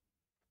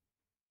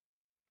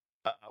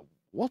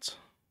 What?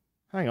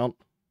 Hang on.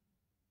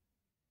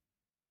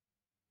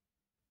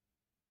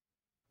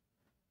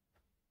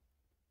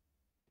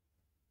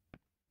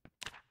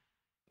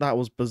 That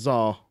was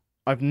bizarre.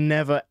 I've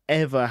never,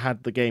 ever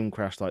had the game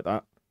crash like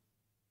that.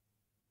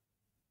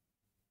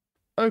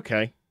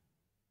 Okay.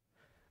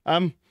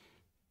 That's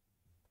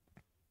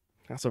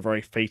a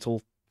very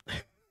fatal...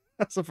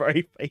 That's a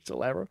very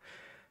fatal error.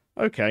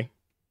 Okay.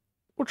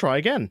 We'll try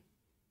again.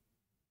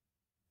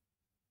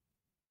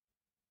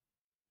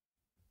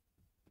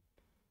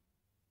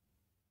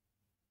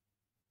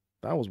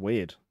 That was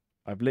weird.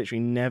 I've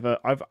literally never...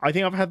 I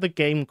think I've had the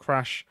game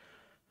crash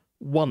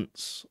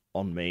once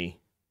on me.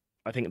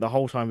 I think the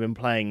whole time I've been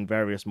playing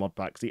various mod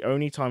packs. The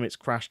only time it's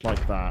crashed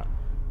like that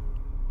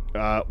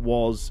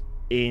was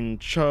in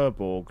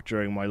Cherbourg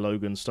during my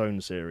Logan Stone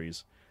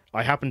series.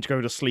 I happened to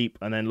go to sleep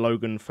and then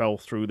Logan fell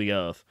through the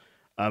earth.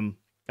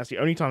 That's the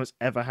only time it's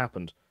ever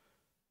happened.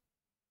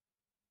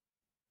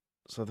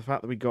 So the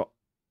fact that we got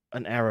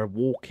an error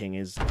walking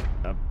is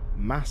a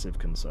massive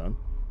concern.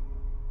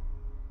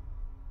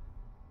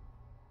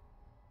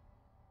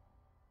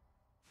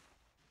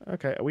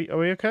 Okay, are we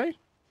okay?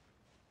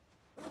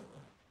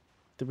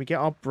 Did we get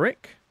our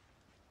brick?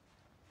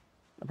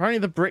 Apparently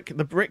the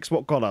brick's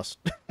what got us.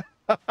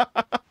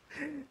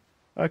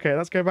 Okay,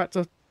 let's go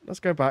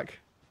back.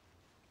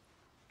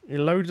 It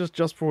loaded us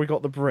just before we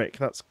got the brick.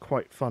 That's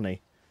quite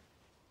funny.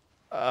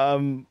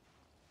 That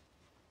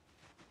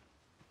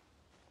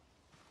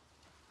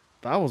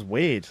was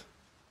weird.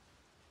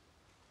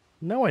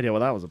 No idea what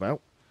that was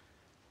about.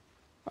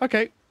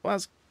 Okay, well,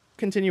 let's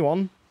continue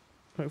on.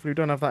 Hopefully we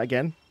don't have that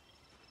again.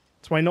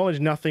 To my knowledge,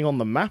 nothing on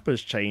the map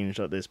has changed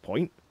at this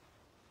point.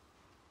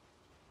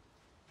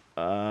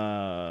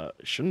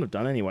 Shouldn't have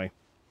done anyway.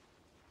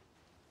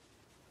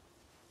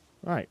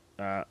 Right,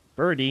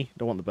 birdie.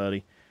 Don't want the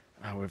birdie.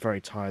 Oh, we're very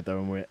tired though,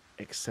 and we're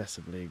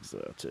excessively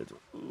exerted.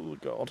 Oh,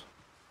 God.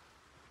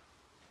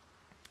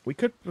 We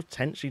could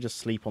potentially just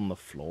sleep on the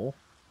floor.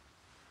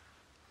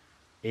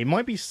 It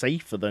might be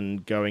safer than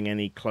going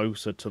any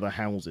closer to the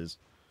houses.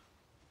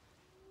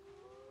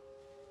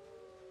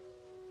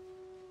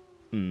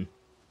 May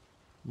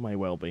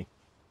well be.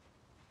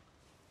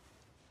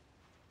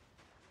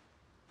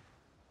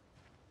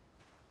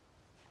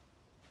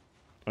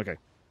 Okay.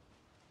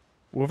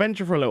 We'll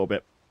venture for a little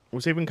bit.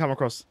 We'll see if we can come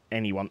across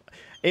anyone.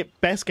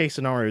 Best case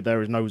scenario,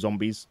 there is no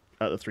zombies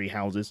at the 3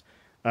 houses.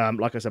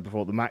 Like I said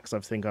before, the max I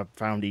think I've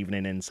found even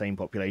in insane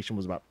population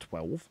was about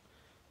 12.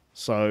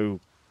 So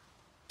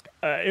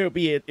it would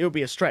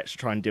be a stretch to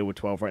try and deal with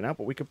 12 right now,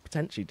 but we could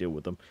potentially deal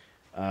with them.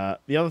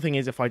 The other thing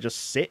is if I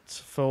just sit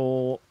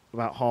for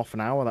about half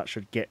an hour, that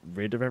should get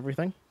rid of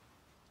everything.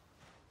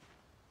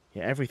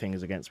 Yeah, everything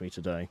is against me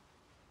today.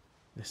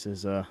 This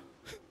is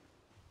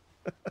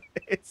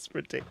it's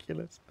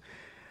ridiculous.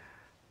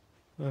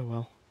 Oh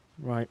well.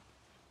 Right.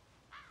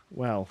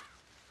 Well.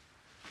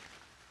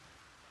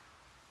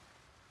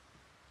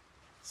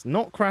 It's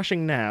not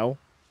crashing now.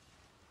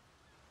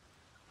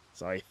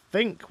 So I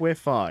think we're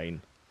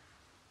fine.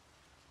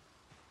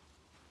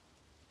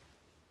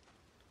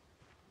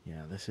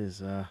 Yeah, this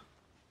is oh,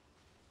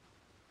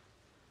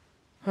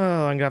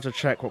 I'm gonna have to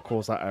check what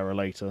caused that error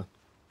later,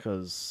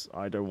 because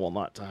I don't want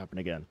that to happen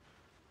again.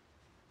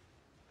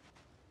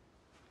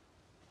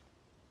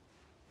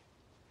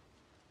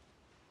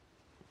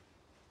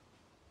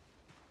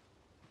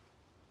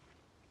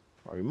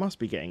 Right, we must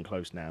be getting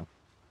close now.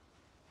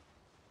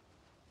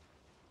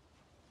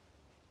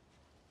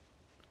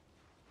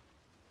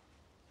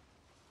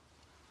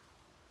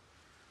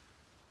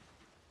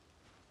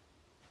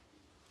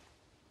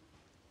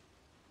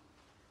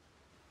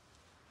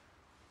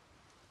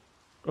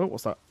 Oh,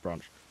 what's that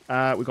branch?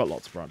 We've got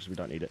lots of branches. We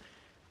don't need it.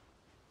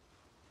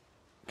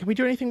 Can we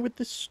do anything with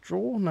this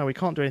straw? No, we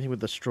can't do anything with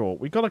the straw.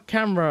 We've got a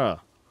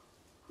camera.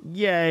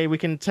 Yay, we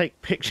can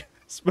take pictures.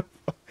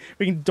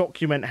 We can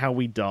document how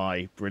we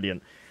die.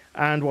 Brilliant.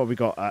 And what have we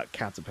got?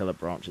 Caterpillar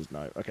branches.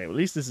 No. Okay, well, at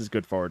least this is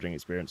good foraging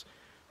experience.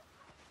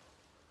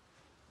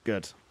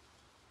 Good.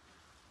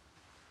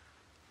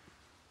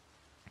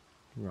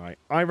 Right.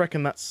 I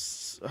reckon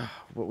that's...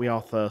 but we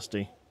are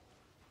thirsty.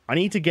 I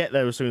need to get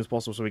there as soon as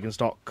possible so we can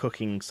start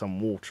cooking some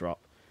water up.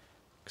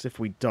 Because if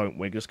we don't,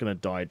 we're just going to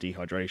die of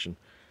dehydration.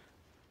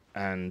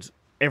 And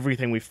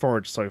everything we've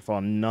foraged so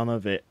far, none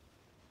of it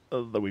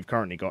that we've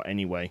currently got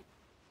anyway,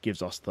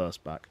 gives us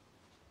thirst back.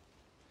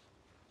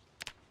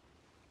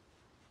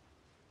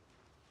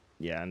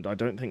 Yeah, and I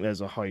don't think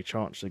there's a high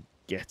chance of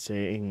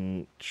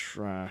getting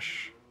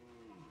trash.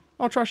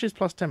 Oh, trash is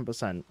plus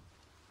 10%.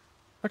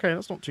 Okay,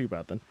 that's not too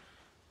bad then.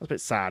 That's a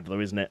bit sad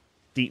though, isn't it?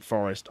 Deep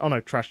forest. Oh no,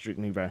 trash is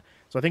strictly rare.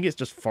 So I think it's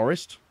just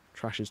forest.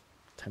 Trash is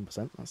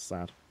 10%. That's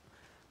sad.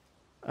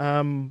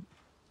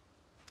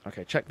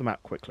 Okay, check the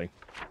map quickly.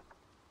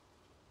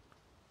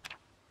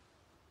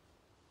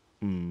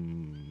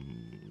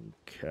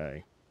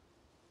 Okay.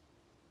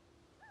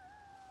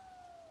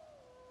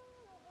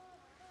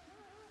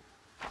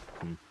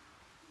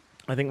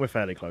 I think we're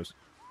fairly close.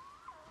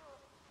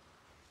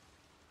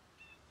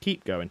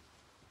 Keep going.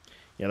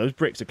 Yeah, those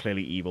bricks are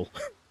clearly evil.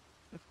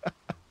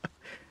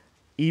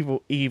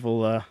 evil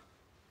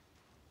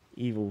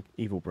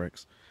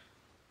bricks.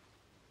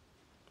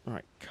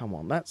 Alright, come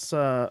on. That's,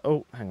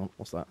 oh, hang on.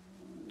 What's that?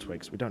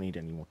 Twigs. We don't need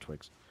any more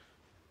twigs.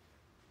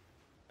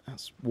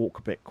 Let's walk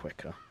a bit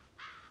quicker.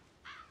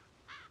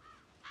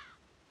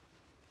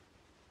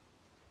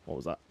 What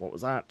was that? What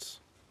was that?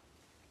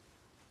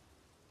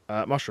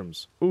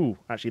 Mushrooms. Ooh,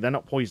 actually, they're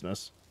not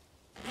poisonous.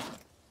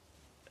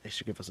 They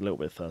should give us a little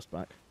bit of thirst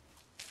back.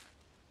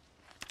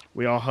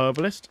 We are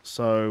herbalist,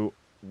 so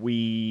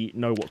we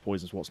know what's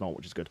poisonous, what's not,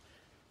 which is good.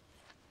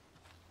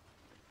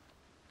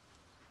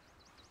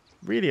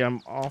 Really,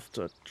 I'm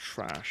after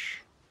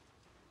trash.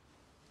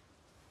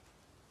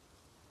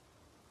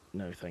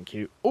 No, thank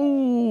you.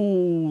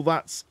 Ooh,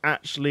 that's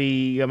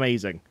actually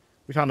amazing.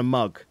 We found a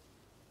mug.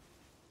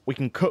 We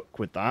can cook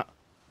with that.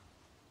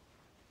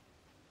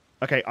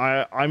 Okay,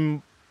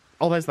 I'm...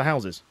 Oh, there's the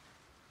houses.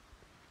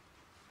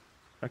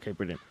 Okay,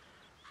 brilliant.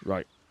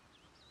 Right.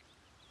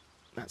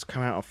 Let's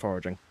come out of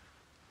foraging.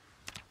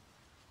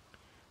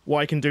 What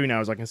I can do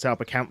now is I can set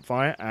up a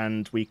campfire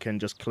and we can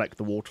just collect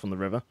the water from the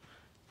river.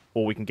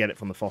 Or we can get it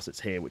from the faucets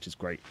here, which is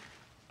great.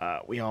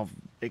 We are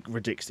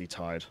ridiculously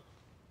tired.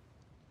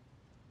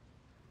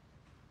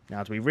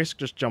 Now, do we risk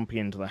just jumping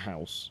into the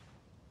house?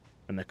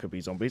 And there could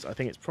be zombies. I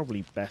think it's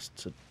probably best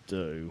to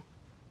do...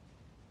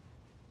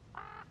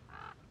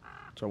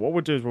 So what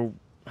we'll do is we'll...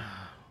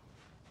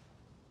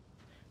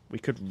 We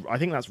could... I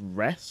think that's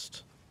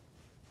rest.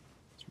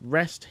 Let's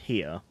rest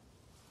here.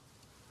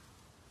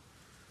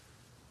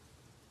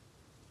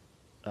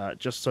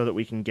 Just so that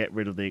we can get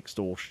rid of the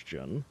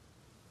exhaustion.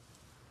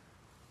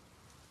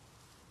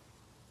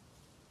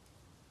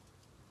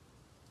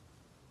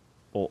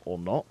 Or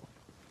not.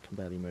 Can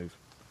barely move.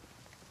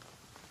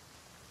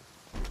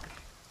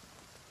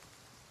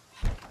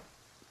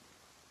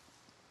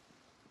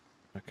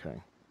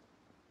 Okay.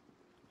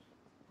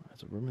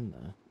 There's a room in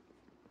there.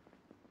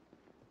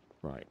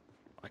 Right.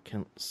 I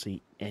can't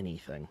see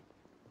anything.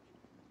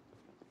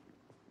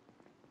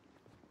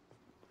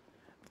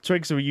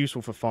 Twigs are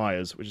useful for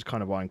fires, which is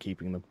kind of why I'm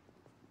keeping them.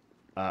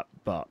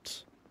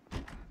 But...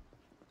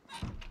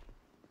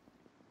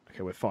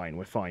 Okay, we're fine,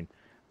 we're fine.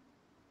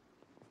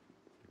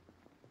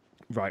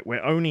 Right,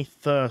 we're only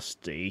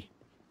thirsty,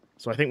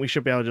 so I think we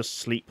should be able to just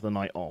sleep the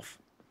night off.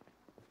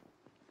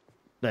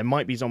 There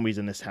might be zombies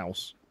in this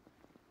house.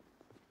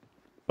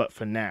 But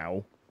for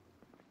now,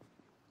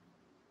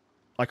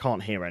 I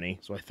can't hear any,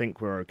 so I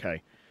think we're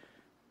okay.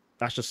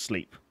 That's just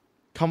sleep.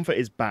 Comfort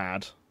is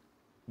bad.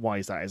 Why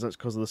is that? Is that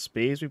because of the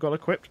spears we've got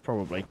equipped?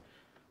 Probably.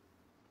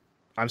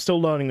 I'm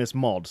still learning this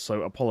mod,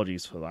 so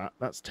apologies for that.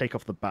 Let's take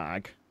off the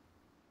bag.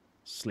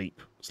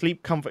 Sleep.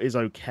 Sleep comfort is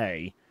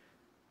okay.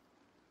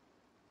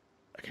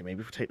 Okay,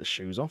 maybe if we take the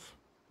shoes off.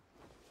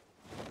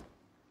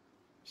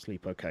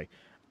 Sleep, okay.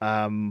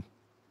 That's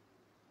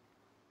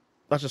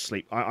just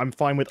sleep. I'm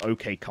fine with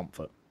okay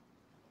comfort.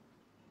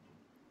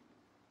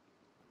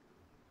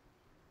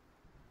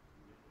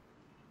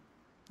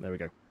 There we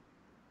go.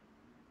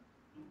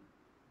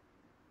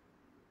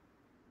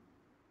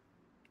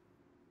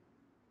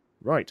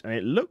 Right, and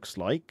it looks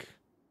like...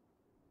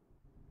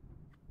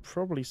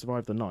 probably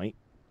survived the night.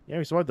 Yeah,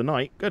 we survived the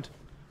night. Good.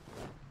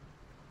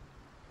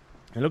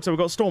 It looks like we've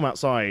got a storm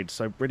outside,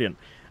 so brilliant.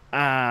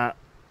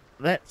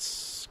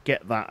 Let's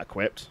get that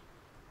equipped.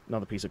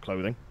 Another piece of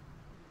clothing.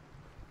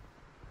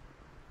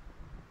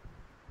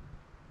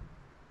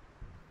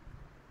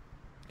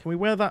 Can we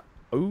wear that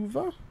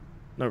over?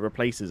 No, it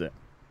replaces it.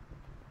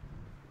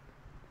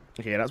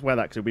 Okay, let's wear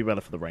that because it'll be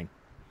better for the rain.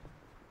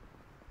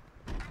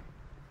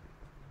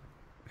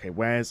 Okay,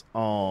 where's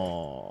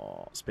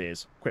our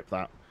spears? Equip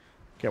that.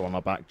 Get one on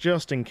our back,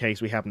 just in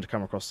case we happen to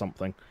come across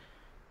something.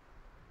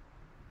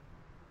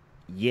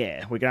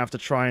 Yeah, we're going to have to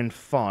try and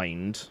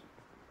find...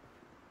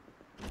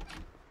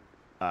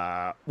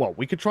 well,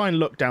 we could try and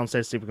look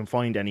downstairs to see if we can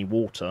find any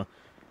water.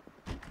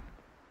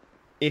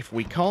 If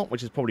we can't,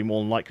 which is probably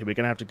more than likely, we're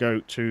going to have to go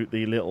to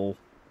the little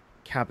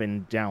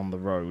cabin down the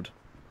road.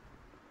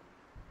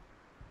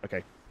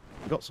 Okay,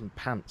 we got some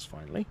pants,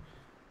 finally.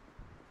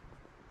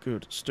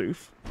 Good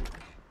stoof.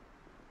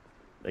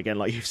 Again,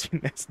 like you've seen,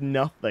 there's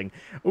nothing.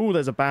 Ooh,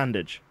 there's a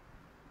bandage.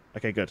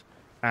 Okay, good.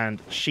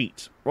 And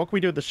sheet. What can we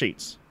do with the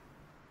sheets?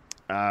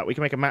 We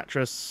can make a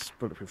mattress,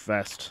 bulletproof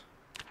vest.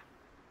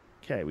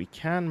 Okay, we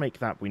can make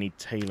that. We need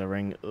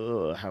tailoring.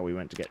 Ugh, how we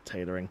went to get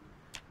tailoring.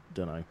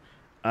 Dunno.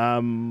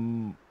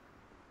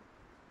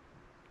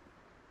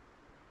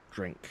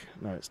 Drink.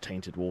 No, it's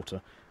tainted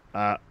water.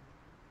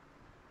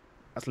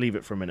 Let's leave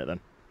it for a minute then.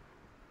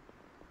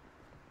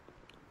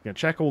 We're going to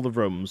check all the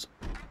rooms,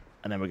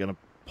 and then we're going to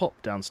pop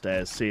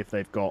downstairs, see if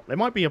they've got... There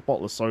might be a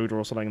bottle of soda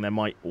or something, and there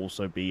might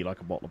also be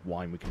like a bottle of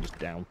wine we can just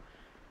down.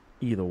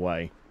 Either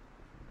way.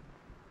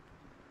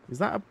 Is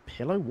that a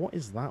pillow? What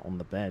is that on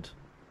the bed?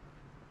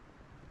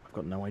 I've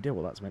got no idea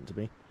what that's meant to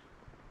be.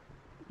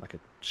 Like a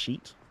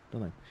sheet?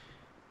 Don't know.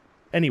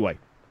 Anyway.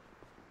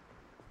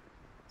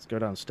 Let's go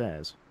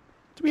downstairs.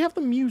 Do we have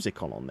the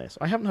music on this?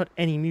 I haven't heard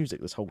any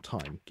music this whole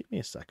time. Give me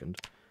a second.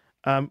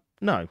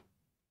 No.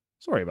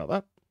 Sorry about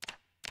that.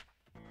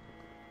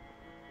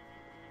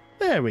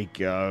 There we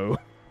go.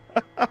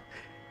 It's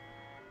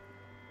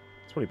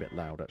probably a bit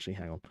loud, actually.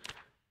 Hang on.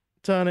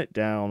 Turn it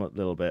down a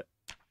little bit.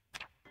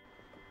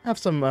 Have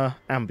some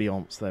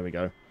ambience. There we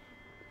go.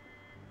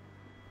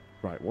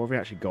 Right, what have we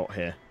actually got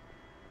here?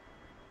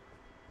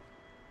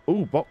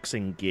 Ooh,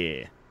 boxing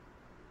gear.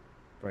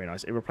 Very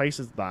nice. It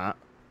replaces that.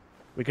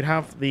 We could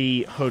have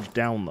the hood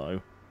down,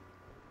 though.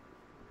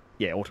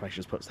 Yeah, automation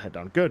just puts the head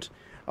down. Good.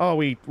 Oh,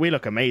 we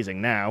look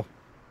amazing now.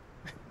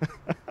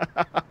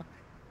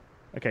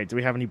 Okay, do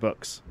we have any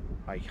books?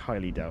 I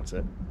highly doubt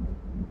it.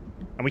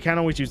 And we can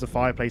always use the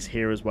fireplace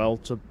here as well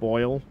to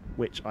boil,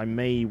 which I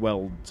may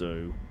well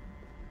do.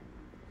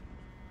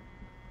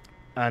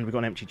 And we've got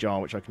an empty jar,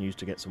 which I can use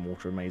to get some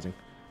water. Amazing.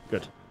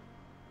 Good.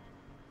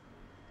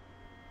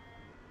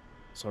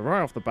 So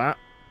right off the bat,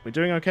 we're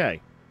doing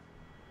okay.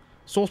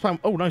 Saucepan...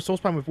 Oh, no,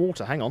 saucepan with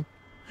water. Hang on.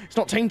 It's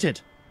not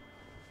tainted.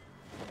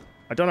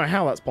 I don't know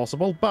how that's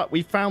possible, but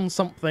we found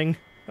something.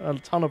 A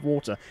ton of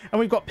water. And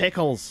we've got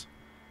pickles.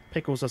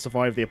 Pickles have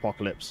survived the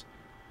apocalypse.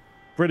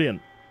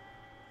 Brilliant.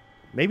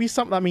 Maybe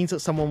that means that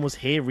someone was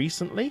here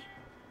recently?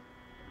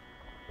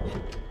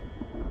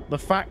 The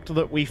fact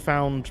that we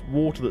found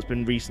water that's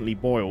been recently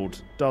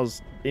boiled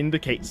does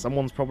indicate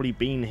someone's probably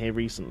been here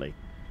recently.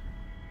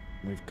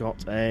 We've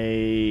got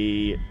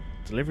a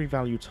delivery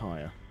value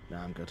tire.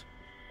 Nah, I'm good.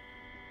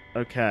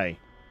 Okay.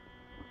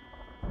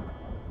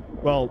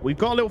 Well, we've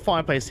got a little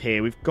fireplace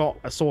here. We've got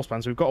a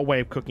saucepan, so we've got a way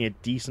of cooking a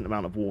decent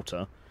amount of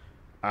water.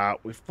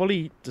 We've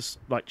fully just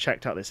like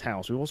checked out this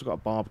house. We've also got a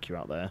barbecue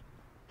out there.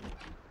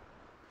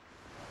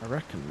 I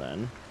reckon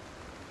then.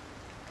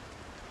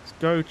 Let's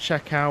go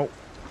check out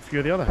a few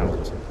of the other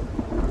houses.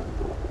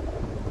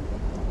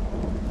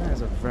 That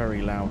is a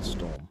very loud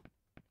storm.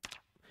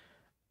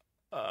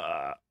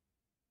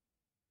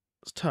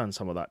 Let's turn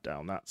some of that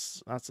down.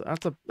 That's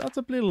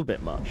a little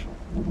bit much.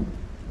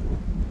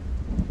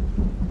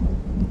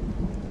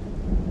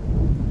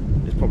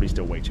 It's probably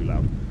still way too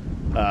loud.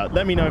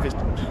 Let me know if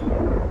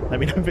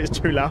it's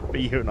too loud for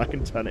you, and I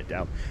can turn it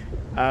down.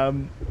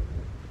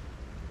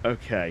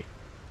 Okay.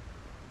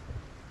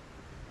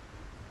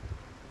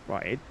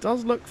 Right, it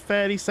does look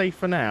fairly safe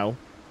for now.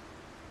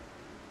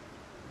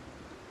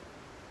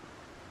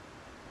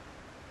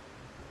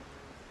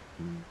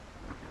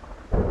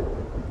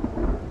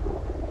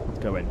 Let's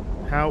go in.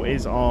 How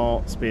is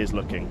our spears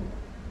looking?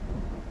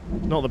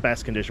 Not the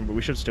best condition, but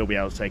we should still be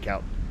able to take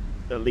out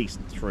at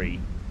least 3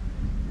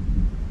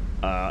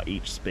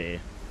 each spear.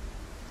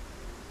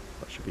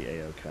 That should be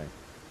a-okay.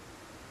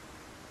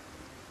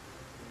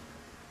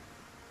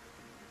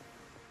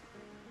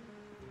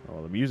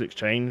 Oh, the music's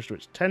changed,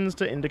 which tends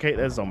to indicate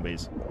there's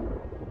zombies.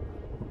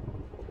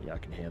 Yeah, I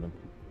can hear them.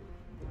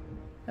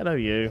 Hello,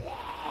 you.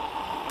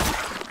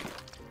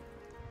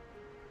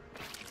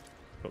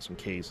 Got some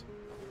keys.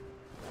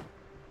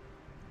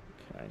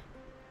 Okay.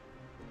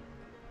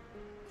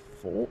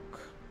 Fork.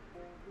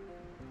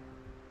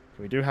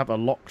 We do have a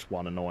locked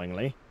one,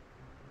 annoyingly.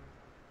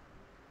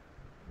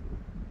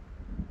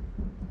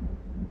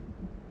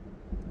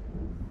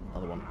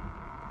 Other one.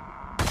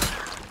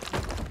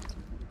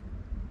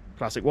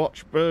 Classic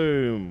watch.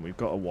 Boom! We've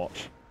got a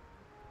watch.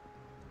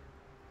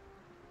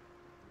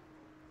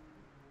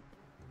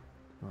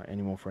 Right,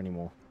 any more for any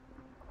more.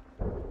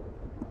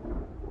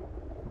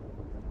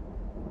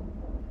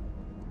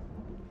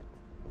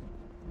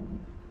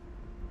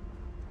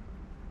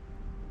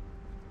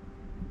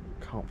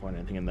 Can't find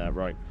anything in there.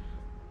 Right.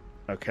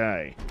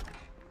 Okay.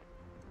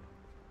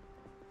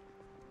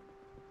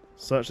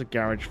 Search the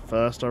garage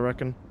first, I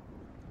reckon.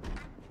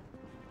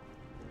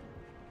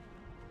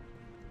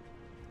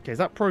 Okay, is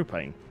that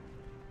propane?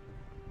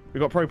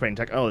 We've got propane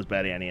tank. Oh, there's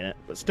barely any in it,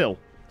 but still,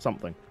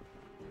 something.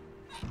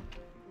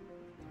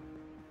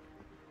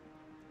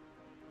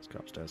 Let's go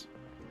upstairs.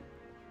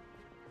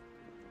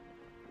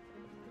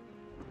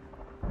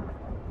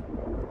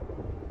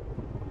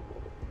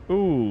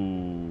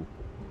 Ooh.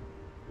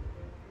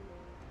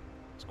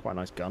 It's quite a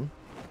nice gun.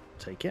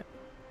 Take it.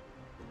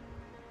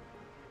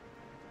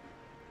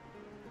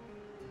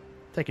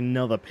 Take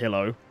another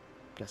pillow.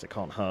 Guess it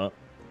can't hurt.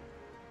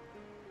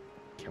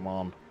 Come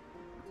on.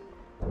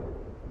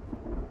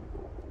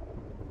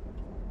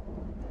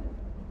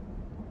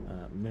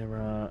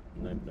 Mirror.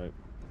 Nope, nope.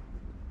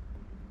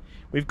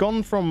 We've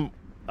gone from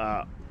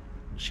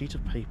sheet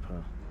of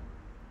paper.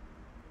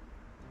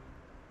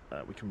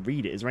 We can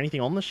read it. Is there anything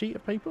on the sheet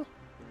of paper?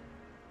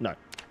 No.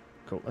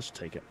 Cool, let's just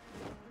take it.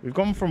 We've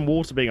gone from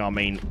water being our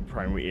main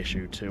primary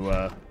issue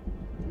to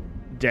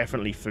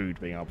definitely food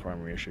being our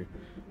primary issue.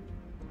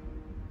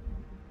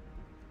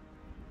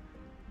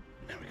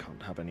 No, we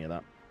can't have any of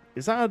that.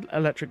 Is that an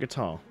electric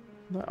guitar?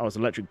 No, oh, it's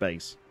electric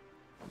bass.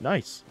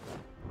 Nice.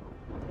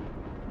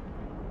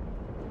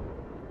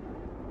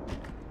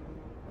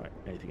 Right,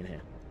 anything in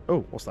here?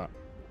 Oh, what's that?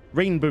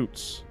 Rain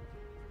boots.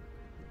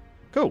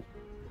 Cool.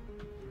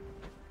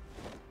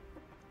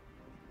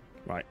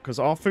 Right, because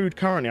our food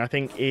currently, I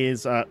think,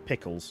 is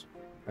pickles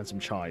and some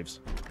chives.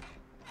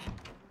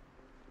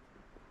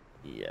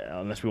 Yeah,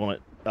 unless we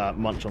want to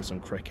munch on some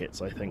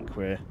crickets, I think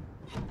we're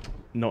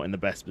not in the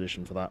best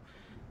position for that.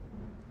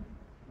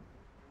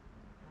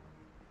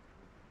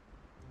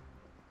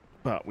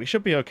 But we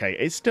should be okay.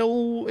 It's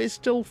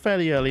still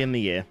fairly early in the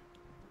year.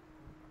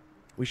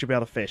 We should be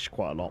able to fish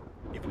quite a lot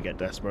if we get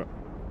desperate.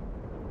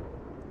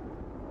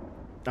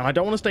 And I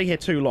don't want to stay here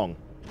too long.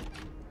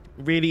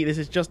 Really, this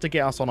is just to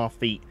get us on our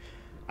feet,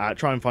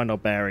 try and find our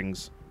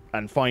bearings,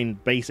 and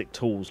find basic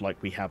tools like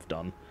we have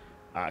done.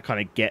 Kind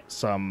of get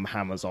some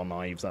hammers or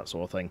knives, that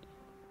sort of thing.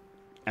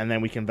 And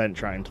then we can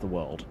venture out into the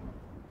world.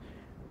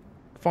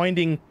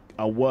 Finding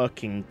a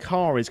working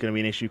car is going to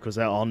be an issue because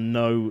there are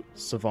no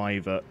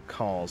survivor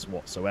cars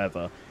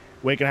whatsoever.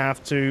 We're going to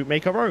have to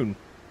make our own.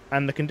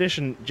 And the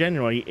condition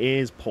generally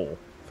is poor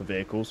for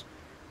vehicles.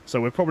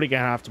 So we're probably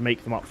going to have to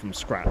make them up from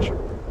scratch.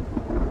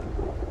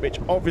 Which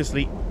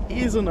obviously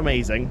isn't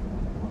amazing.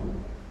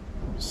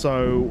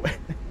 So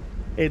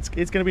it's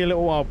going to be a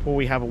little while before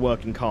we have a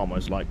working car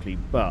most likely.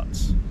 But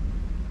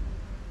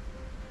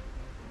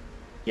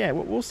yeah,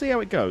 we'll see how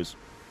it goes.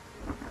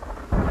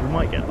 We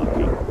might get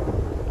lucky.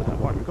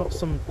 Right, we've got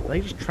some... Are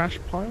they just trash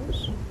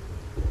piles?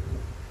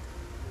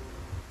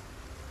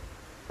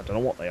 I don't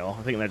know what they are.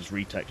 I think they're just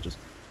retextures.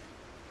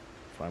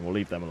 Fine, we'll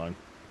leave them alone.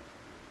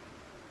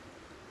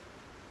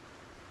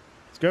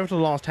 Let's go over to the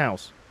last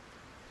house.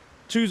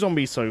 2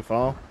 zombies so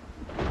far.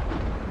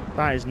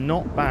 That is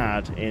not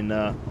bad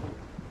in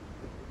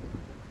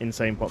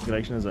insane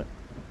population, is it?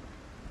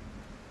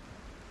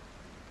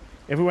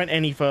 If we went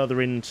any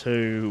further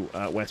into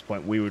West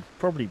Point, we would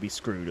probably be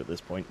screwed at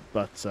this point.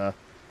 But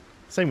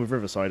same with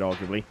Riverside,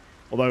 arguably.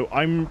 Although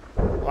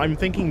I'm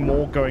thinking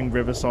more going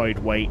Riverside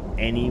way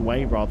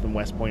anyway, rather than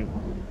West Point,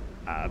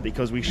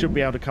 because we should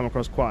be able to come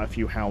across quite a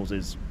few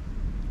houses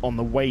on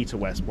the way to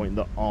West Point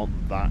that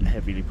aren't that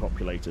heavily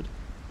populated.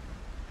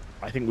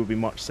 I think we'll be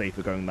much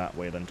safer going that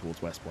way than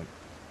towards West Point.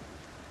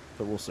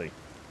 But we'll see.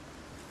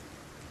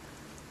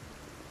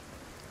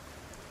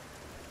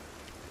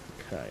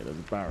 Okay, there's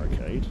a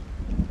barricade.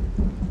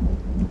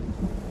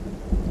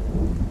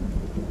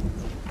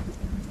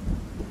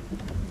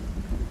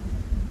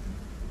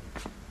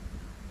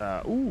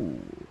 Ooh,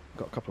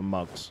 got a couple of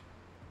mugs.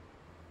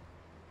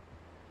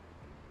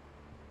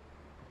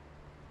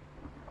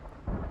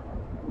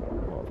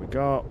 What have we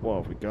got? What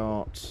have we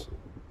got?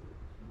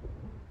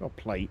 Got a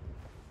plate.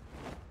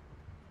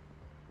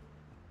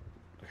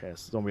 Okay,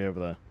 there's a zombie over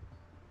there.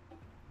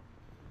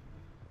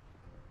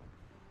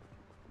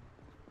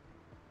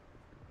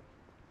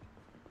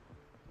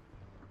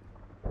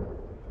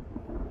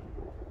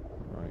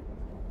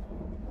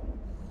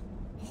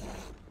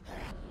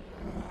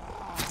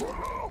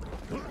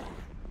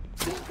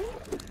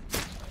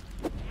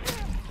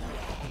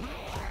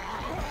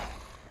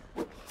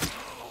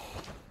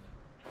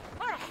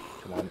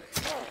 Come on.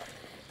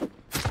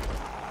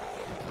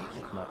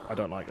 No, I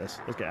don't like this.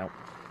 Let's get out.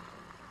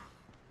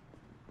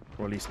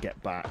 Or at least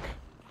get back.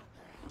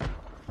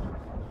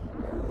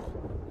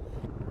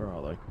 Where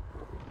are they?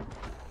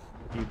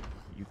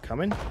 You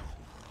coming?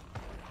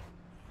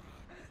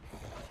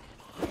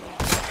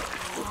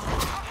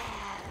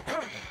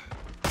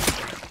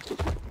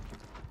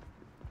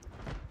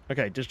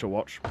 Okay, digital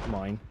watch.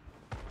 Mine.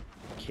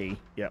 Key.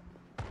 Yep.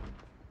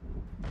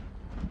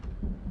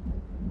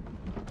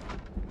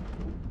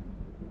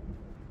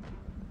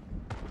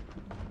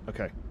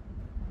 Okay.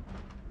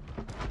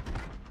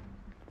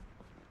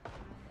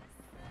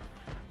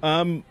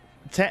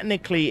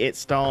 Technically it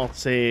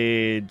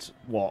started,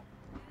 what?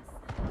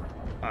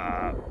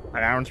 An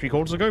hour and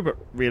 3/4 ago, but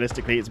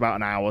realistically it's about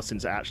an hour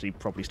since it actually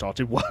probably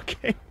started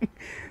working.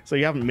 So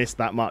you haven't missed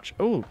that much.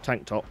 Oh,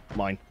 tank top.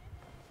 Mine.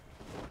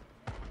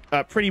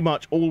 Pretty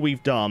much all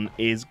we've done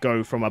is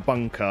go from a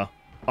bunker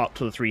up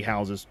to the 3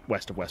 houses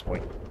west of West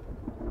Point.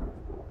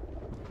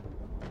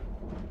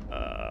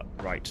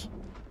 Right.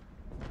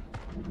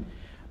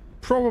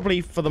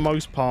 Probably for the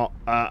most part,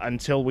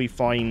 until we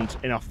find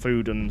enough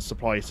food and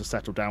supplies to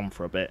settle down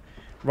for a bit.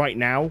 Right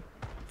now,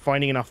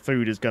 finding enough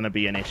food is going to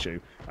be an issue.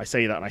 I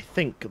say that, and I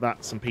think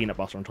that's some peanut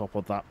butter on top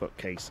of that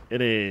bookcase.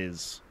 It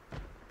is.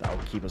 That'll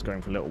keep us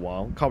going for a little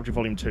while. Carpentry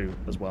Volume 2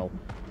 as well.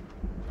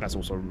 That's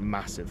also a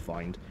massive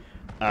find.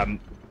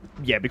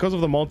 Yeah, because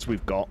of the mods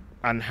we've got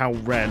and how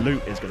rare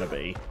loot is going to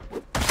be,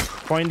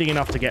 finding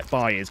enough to get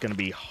by is going to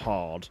be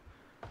hard.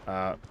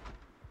 Yeah,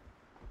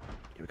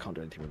 we can't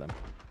do anything with them.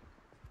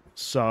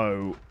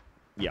 So,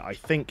 yeah, I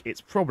think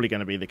it's probably going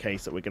to be the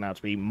case that we're going to have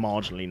to be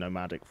marginally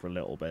nomadic for a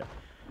little bit.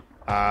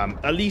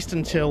 At least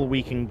until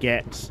we can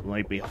get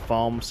maybe a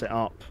farm set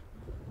up.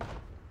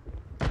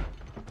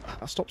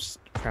 I'll stop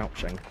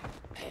crouching.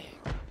 Okay,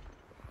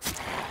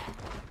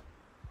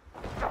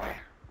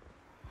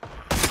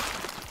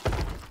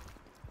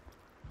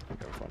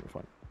 we're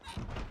fine.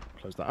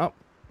 Close that up.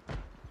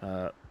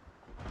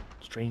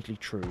 Strangely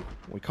true.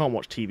 We can't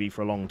watch TV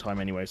for a long time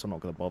anyway, so I'm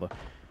not going to bother.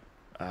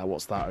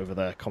 What's that over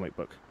there? Comic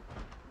book.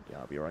 Yeah,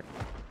 I'll be right.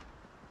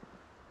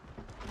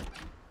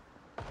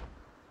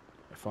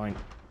 Fine.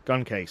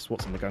 Gun case.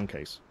 What's in the gun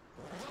case?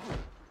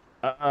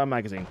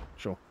 Magazine.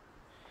 Sure.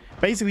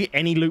 Basically,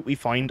 any loot we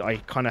find, I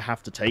kind of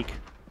have to take.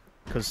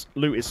 Because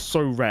loot is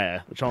so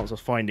rare, the chance of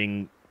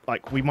finding...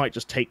 Like, we might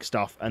just take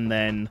stuff, and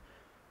then...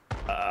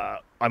 I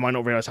might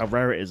not realise how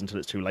rare it is until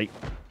it's too late.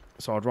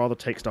 So I'd rather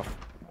take stuff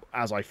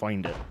as I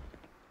find it.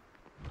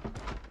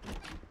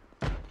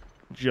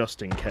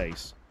 Just in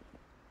case.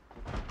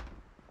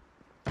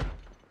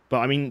 But,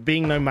 I mean,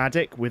 being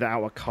nomadic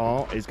without a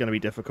car is going to be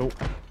difficult.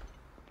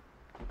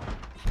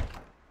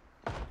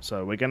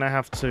 So we're going to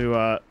have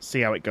to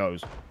see how it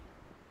goes.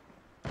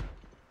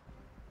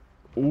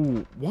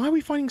 Ooh, why are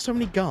we finding so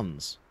many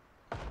guns?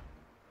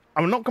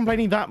 I'm not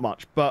complaining that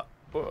much, but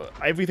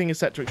everything is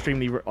set to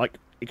extremely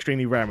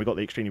rare, and we got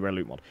the extremely rare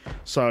loot mod.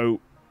 So,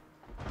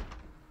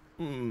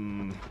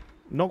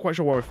 not quite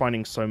sure why we're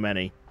finding so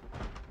many.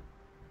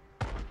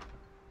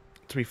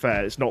 To be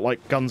fair, it's not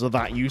like guns are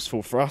that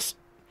useful for us.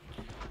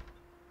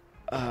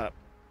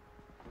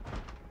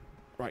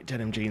 Right,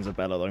 denim jeans are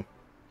better, though.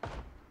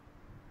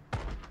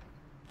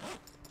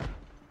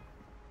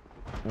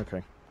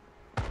 Okay.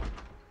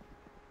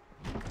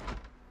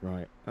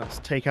 Right, let's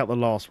take out the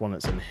last one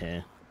that's in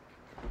here.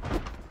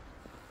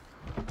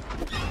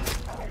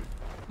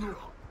 There you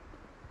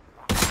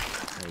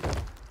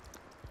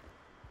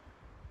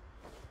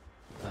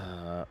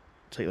go.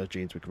 Take those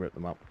jeans, we can rip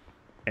them up.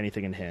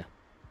 Anything in here?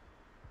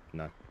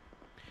 No.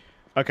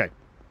 Okay.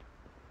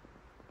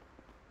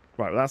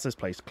 Right, well, that's this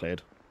place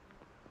cleared.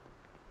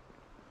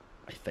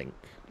 I think.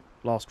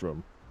 Last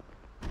room.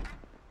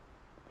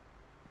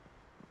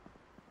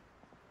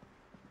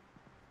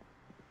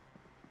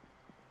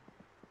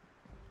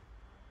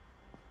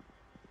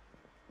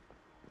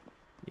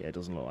 Yeah, it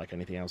doesn't look like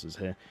anything else is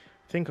here.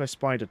 I think I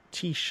spied a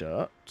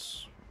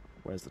t-shirt.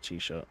 Where's the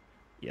t-shirt?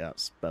 Yeah,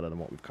 it's better than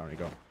what we've currently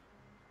got.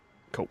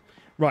 Cool.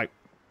 Right.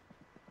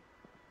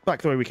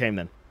 Back the way we came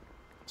then.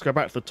 Let's go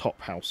back to the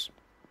top house.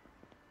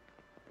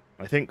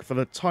 I think for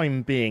the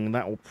time being,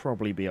 that will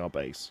probably be our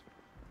base.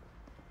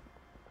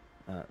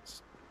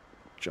 Let's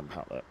jump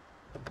out there.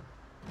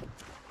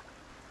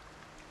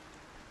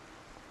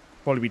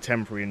 Probably be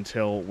temporary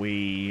until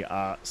we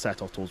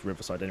set off towards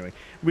Riverside anyway.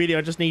 Really,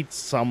 I just need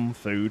some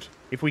food.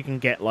 If we can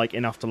get like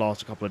enough to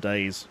last a couple of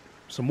days,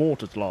 some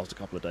water to last a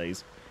couple of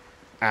days,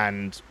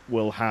 and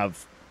we'll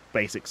have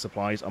basic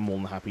supplies, I'm more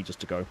than happy just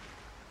to go.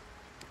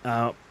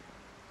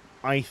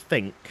 I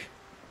think,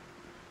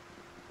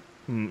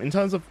 in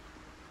terms of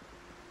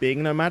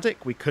being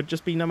nomadic, we could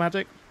just be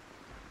nomadic.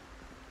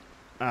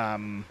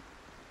 And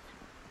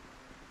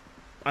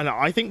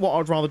I think what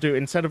I'd rather do,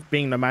 instead of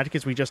being nomadic,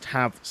 is we just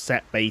have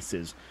set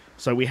bases.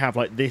 So we have,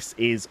 like, this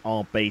is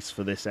our base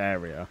for this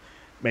area.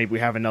 Maybe we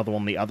have another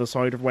one on the other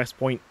side of West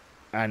Point,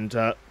 and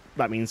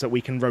that means that we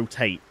can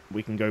rotate.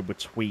 We can go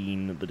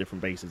between the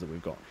different bases that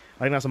we've got.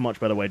 I think that's a much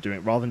better way of doing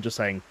it, rather than just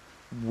saying,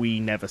 we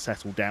never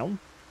settle down.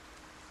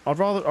 I'd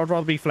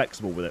rather be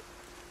flexible with it.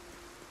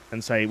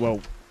 and say, well,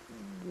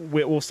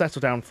 we'll settle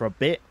down for a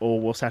bit, or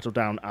we'll settle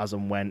down as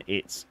and when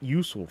it's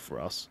useful for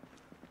us.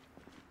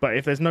 But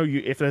if there's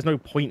no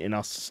point in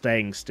us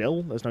staying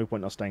still, there's no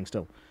point in us staying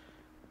still.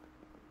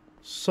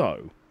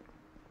 So,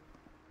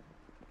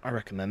 I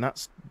reckon then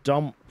that's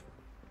dump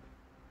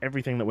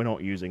everything that we're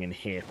not using in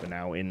here for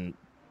now.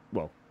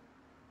 Well,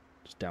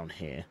 just down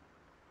here.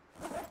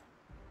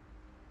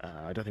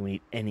 I don't think we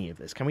need any of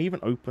this. Can we even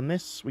open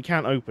this? We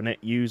can't open it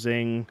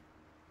using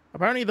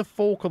apparently the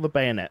fork or the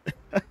bayonet.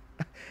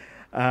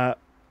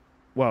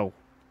 Well,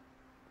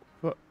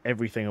 put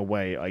everything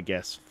away, I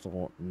guess,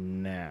 for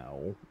now.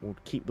 We'll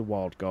keep the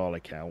wild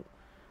garlic out,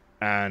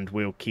 and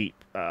we'll keep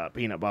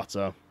peanut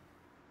butter.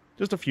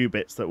 Just a few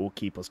bits that will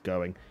keep us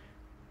going,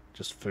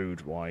 just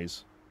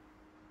food-wise.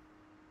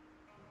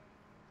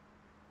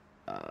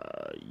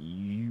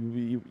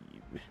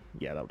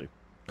 Yeah, that'll do.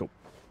 Cool.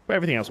 Put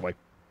everything else away.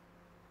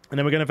 And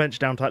then we're going to venture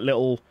down to that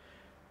little,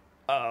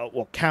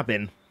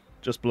 cabin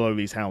just below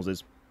these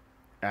houses.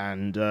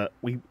 And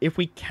if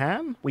we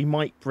can, we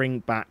might bring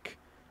back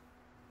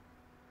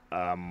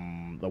the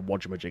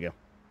whatchamajigger,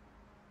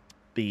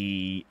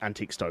 the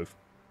antique stove.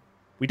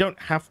 We don't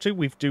have to.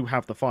 We do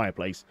have the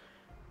fireplace,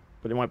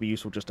 but it might be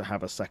useful just to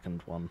have a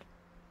second one.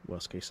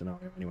 Worst case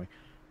scenario, anyway.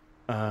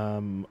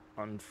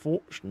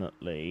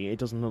 Unfortunately, it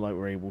doesn't look like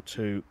we're able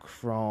to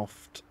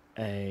craft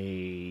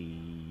a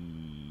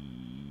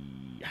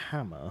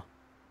hammer.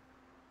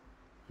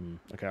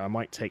 Okay, I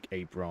might take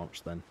a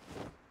branch then.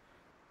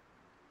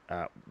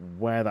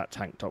 Where that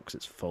tank docks,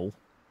 it's full.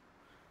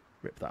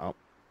 Rip that up.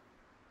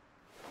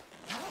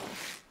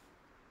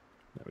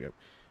 There we go.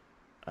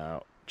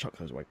 Chuck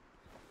those away.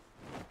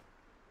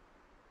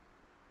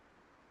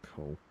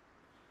 Cool.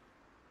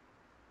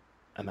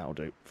 And that'll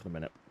do for the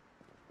minute.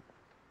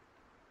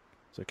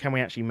 So can we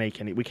actually make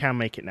any... We can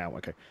make it now.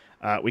 Okay.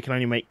 We can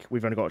only make...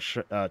 We've only got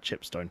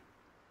chipstone.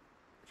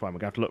 Fine, we're going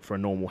to have to look for a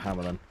normal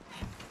hammer then.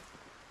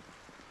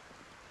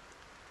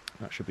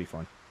 That should be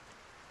fine.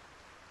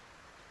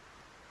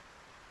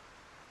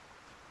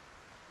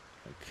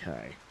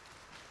 Okay.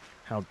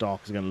 How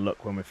dark is it going to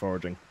look when we're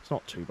foraging? It's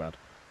not too bad.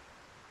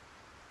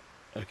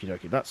 Okie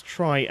dokie. Let's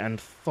try and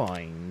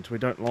find... We're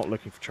not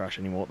looking for trash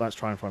anymore. Let's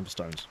try and find for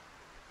stones.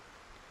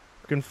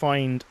 We can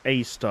find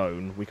a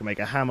stone. We can make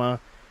a hammer.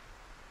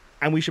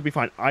 And we should be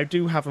fine. I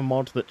do have a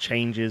mod that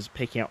changes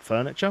picking up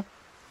furniture.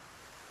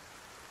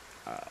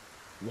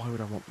 Why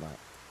would I want that?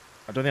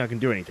 I don't think I can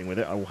do anything with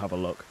it. I will have a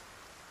look.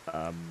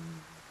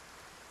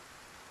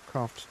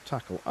 Craft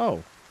tackle.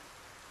 Oh.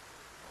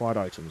 Acquired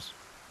items.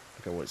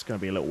 Okay, well, it's going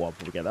to be a little while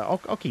before we get that.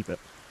 I'll keep it.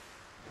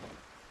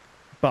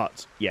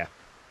 But, yeah.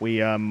 I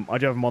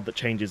do have a mod that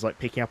changes, like,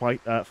 picking up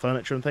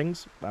furniture and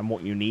things, and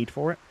what you need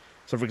for it.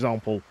 So, for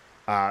example,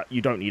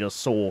 you don't need a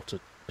saw to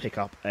pick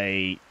up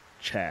a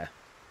chair.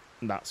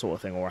 That sort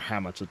of thing, or a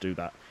hammer to do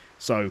that.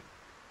 So,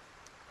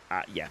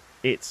 yeah,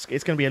 it's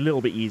going to be a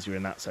little bit easier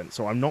in that sense.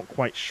 So I'm not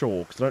quite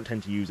sure, because I don't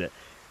tend to use it,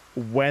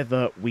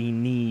 whether we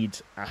need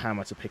a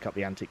hammer to pick up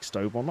the antique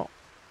stove or not.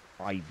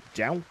 I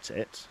doubt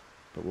it,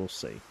 but we'll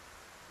see.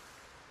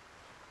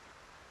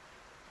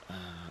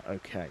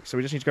 Okay, so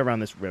we just need to go around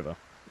this river,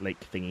 lake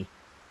thingy.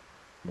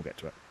 We'll get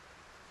to it.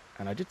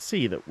 And I did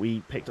see that we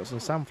picked up some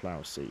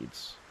sunflower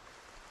seeds.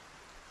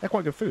 They're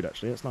quite good food,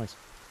 actually. That's nice.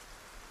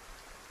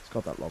 Let's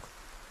got that log.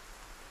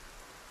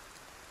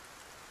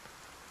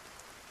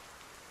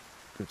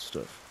 Good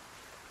stuff.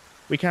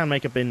 We can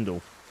make a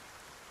bindle.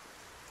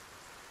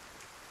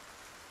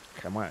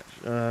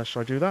 Okay, should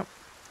I do that?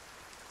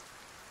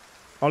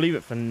 I'll leave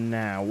it for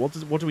now.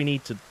 What do we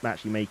need to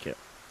actually make it?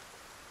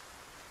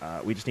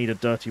 We just need a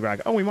dirty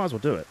rag. Oh, we might as well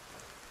do it.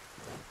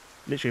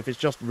 Literally, if it's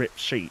just ripped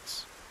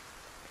sheets.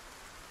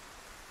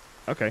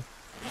 Okay.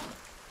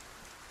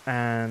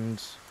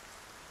 And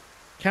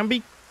can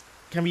be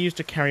used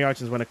to carry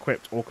items when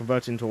equipped or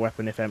converted into a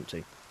weapon if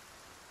empty.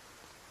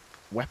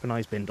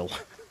 Weaponized bindle.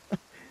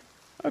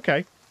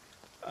 Okay.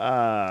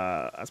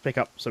 Let's pick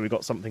up so we've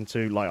got something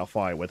to light our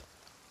fire with.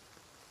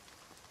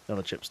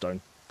 Another chipstone.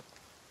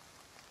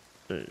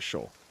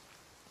 Sure.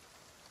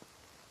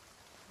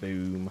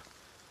 Boom.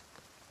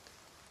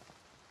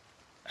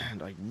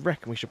 And I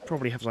reckon we should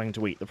probably have something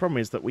to eat. The problem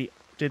is that we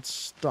did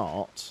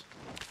start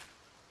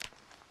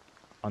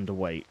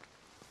underweight.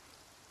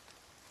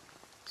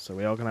 So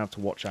we are going to have to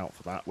watch out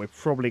for that. We're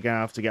probably going to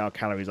have to get our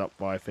calories up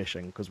via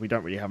fishing, because we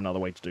don't really have another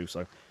way to do so.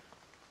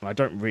 And I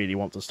don't really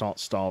want to start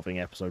starving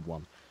episode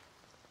 1.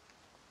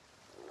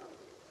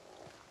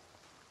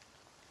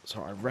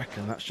 So I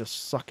reckon let's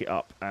just suck it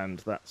up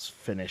and let's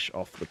finish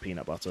off the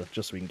peanut butter,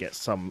 just so we can get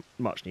some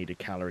much needed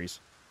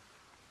calories.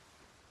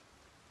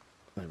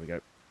 There we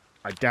go.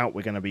 I doubt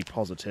we're going to be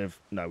positive.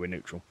 No, we're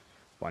neutral.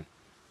 Fine.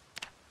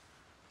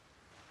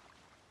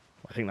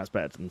 I think that's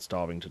better than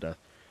starving to death.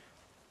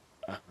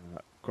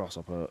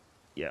 Grasshopper.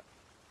 Yeah.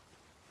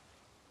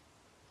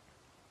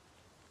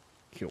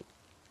 Cool.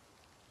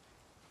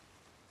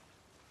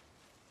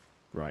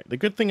 Right. The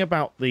good thing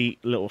about the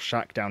little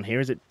shack down here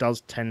is it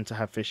does tend to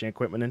have fishing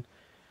equipment in.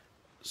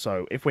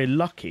 So if we're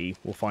lucky,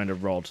 we'll find a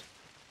rod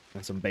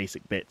and some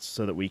basic bits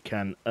so that we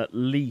can at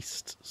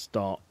least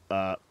start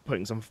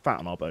putting some fat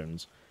on our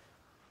bones.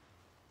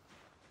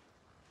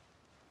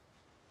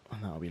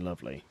 And that'll be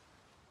lovely.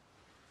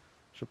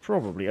 Should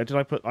probably... I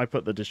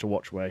put the digital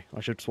watch away.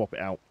 I should swap it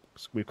out.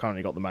 We've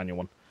currently got the manual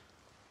one.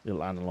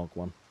 Little analog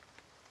one.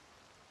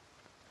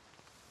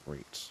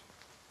 Great.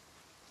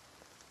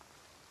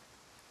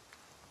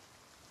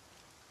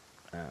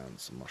 And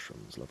some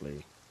mushrooms.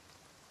 Lovely.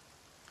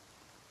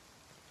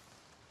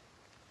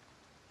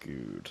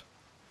 Good.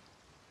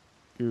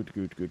 Good.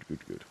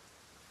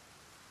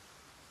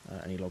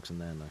 Any logs in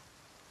there? No.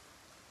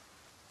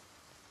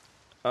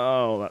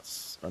 Oh,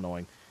 that's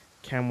annoying.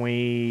 Can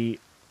we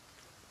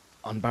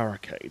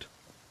unbarricade?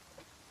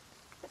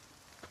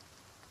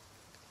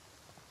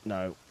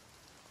 No.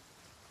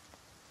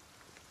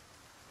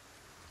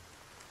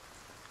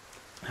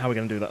 How are we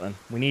going to do that then?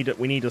 We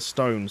need a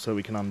stone so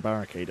we can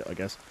unbarricade it, I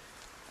guess.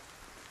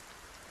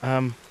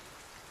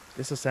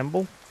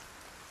 Disassemble?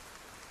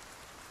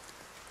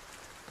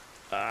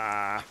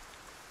 Ah.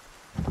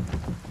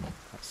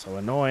 That's so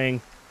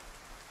annoying.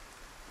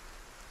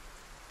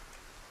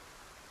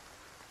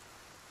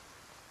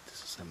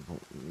 Disassemble.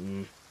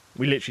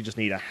 We literally just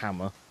need a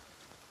hammer.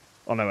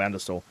 Oh no, and a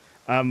saw.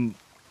 A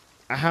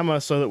hammer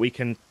so that we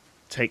can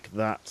take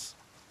that...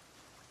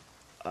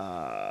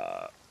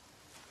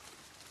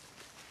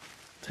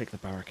 take the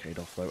barricade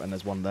off, though, and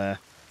there's one there.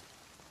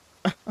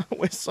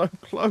 We're so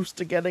close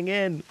to getting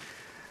in.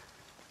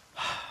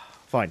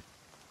 Fine.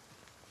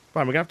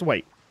 Fine, we're going to have to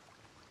wait.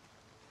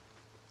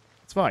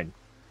 It's fine.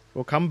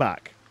 We'll come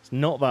back. It's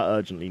not that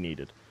urgently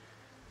needed.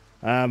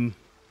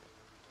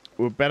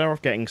 We're better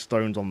off getting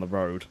stones on the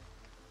road.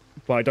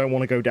 But I don't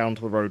want to go down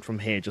to the road from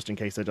here just in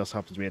case there just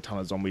happens to be a ton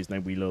of zombies and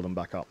then we lure them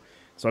back up.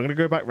 So I'm going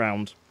to go back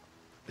round.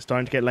 It's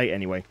starting to get late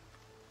anyway.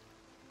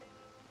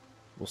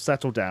 We'll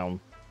settle down.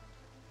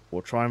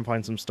 We'll try and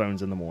find some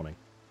stones in the morning.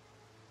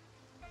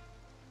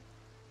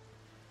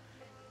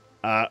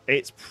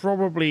 It's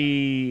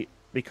probably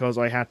because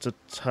I had to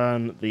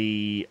turn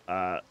the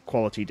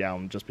quality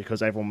down just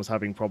because everyone was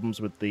having problems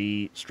with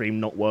the stream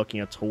not working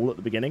at all at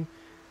the beginning.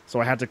 So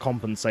I had to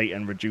compensate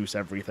and reduce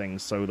everything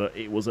so that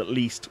it was at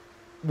least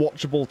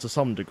watchable to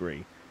some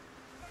degree.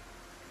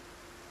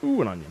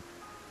 Ooh, an onion.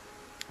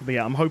 But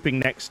yeah, I'm hoping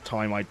next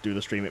time I do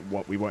the stream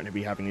we won't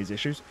be having these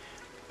issues.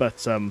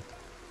 But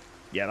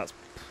yeah, that's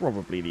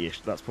probably the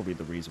issue. That's probably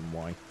the reason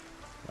why.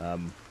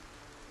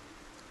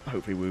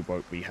 Hopefully we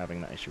won't be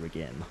having that issue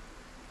again.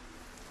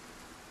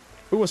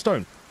 Ooh, a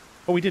stone.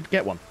 Oh, we did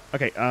get one.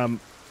 Okay,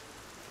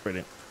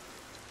 brilliant.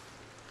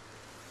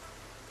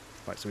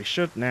 Right, so we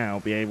should now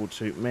be able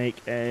to make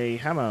a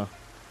hammer.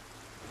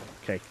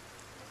 Okay.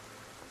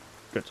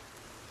 Good.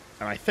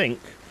 And I think,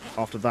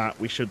 after that,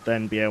 we should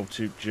then be able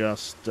to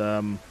just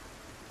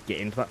get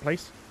into that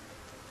place.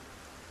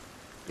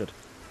 Good.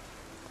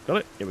 Got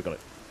it? Yeah, we got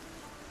it.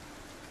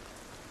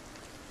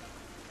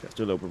 Okay, let's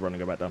do a little bit of run and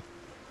go back down.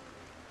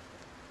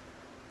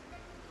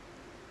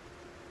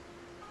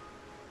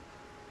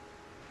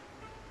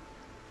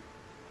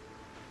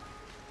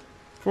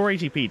 Four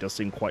ATP does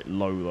seem quite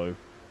low, though.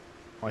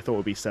 I thought it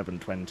would be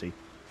 720.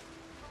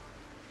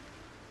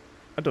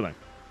 I don't know.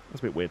 That's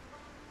a bit weird.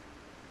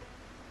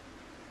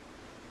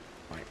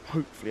 Right,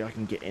 hopefully I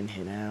can get in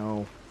here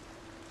now.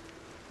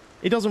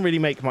 It doesn't really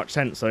make much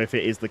sense, though, if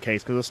it is the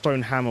case, because a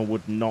stone hammer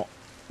would not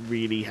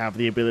really have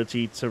the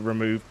ability to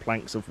remove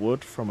planks of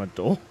wood from a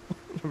door.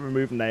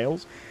 Remove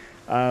nails.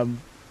 But,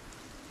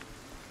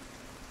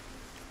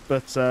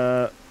 let's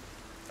have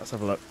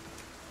a look.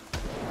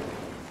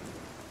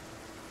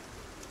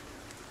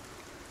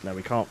 No,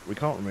 we can't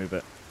remove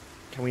it.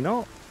 Can we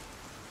not?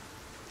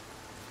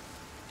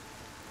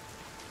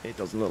 It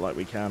doesn't look like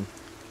we can.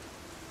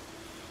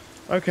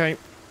 Okay.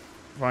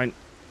 Fine.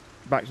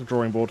 Back to the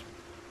drawing board.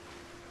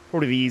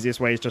 Probably the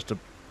easiest way is just to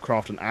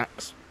craft an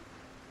axe.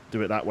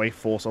 Do it that way,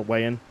 force our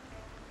way in.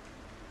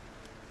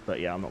 But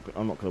yeah, I'm not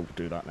going to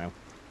do that now.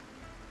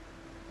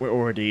 We're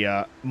already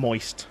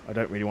moist. I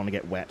don't really want to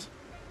get wet.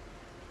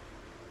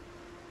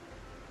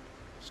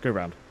 Let's go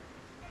around.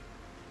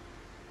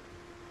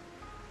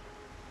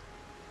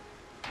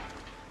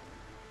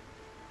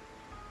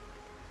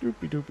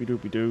 Doopy doopy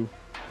doopy doo.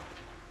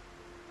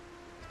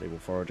 Stable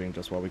foraging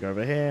just while we go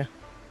over here.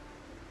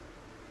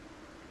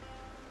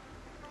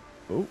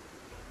 Oh.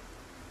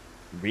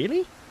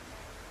 Really?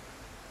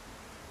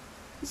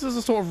 This is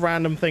the sort of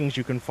random things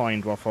you can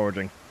find while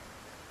foraging.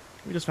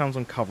 We just found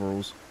some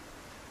coveralls.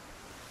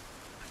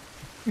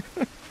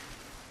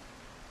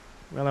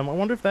 Well, I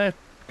wonder if they're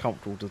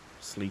comfortable to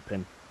sleep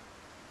in.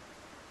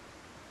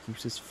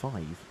 Use is 5. I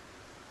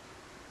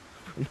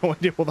have no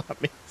idea what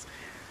that means.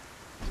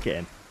 Let's get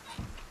in.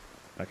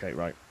 Okay,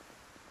 right.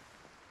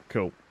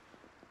 Cool.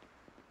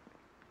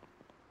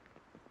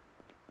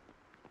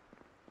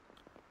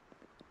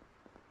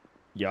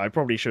 Yeah, I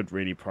probably should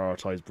really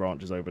prioritize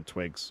branches over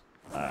twigs.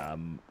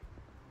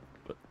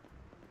 But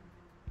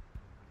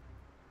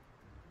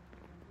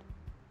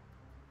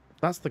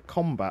that's the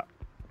combat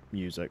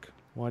music.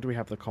 Why do we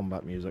have the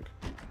combat music?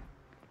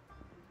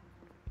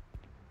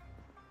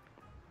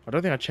 I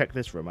don't think I checked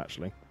this room,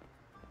 actually.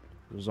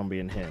 There's a zombie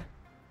in here.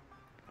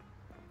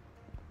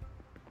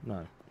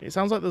 No. It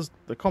sounds like there's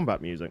the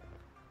combat music.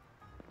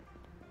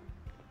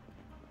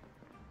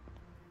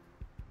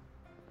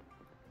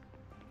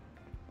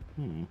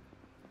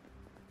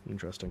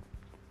 Interesting.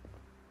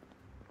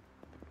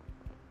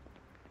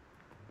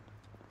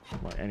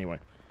 Right, anyway.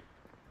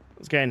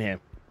 Let's get in here.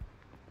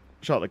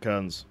 Shut the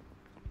curtains.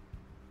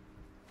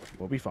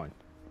 We'll be fine.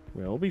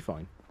 We'll be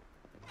fine.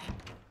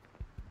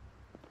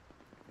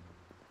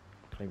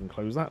 Can I even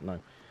close that? No.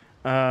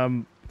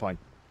 Fine.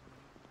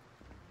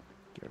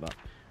 Get rid of that.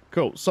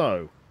 Cool.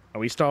 So, are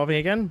we starving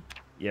again?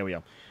 Yeah, we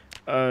are.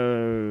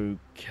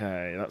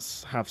 Okay,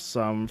 let's have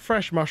some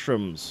fresh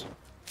mushrooms.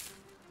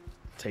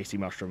 Tasty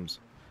mushrooms.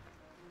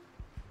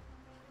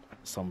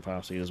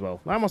 Sunflower seed as well.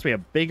 That must be a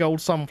big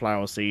old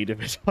sunflower seed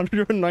if it's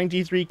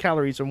 193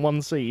 calories from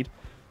one seed.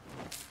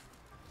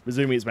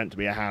 Presumably it's meant to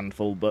be a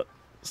handful, but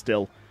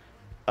still.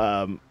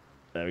 There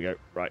we go.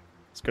 Right,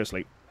 let's go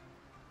sleep.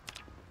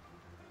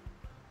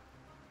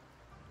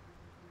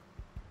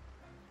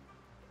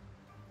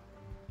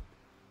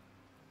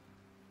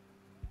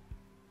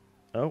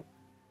 Oh.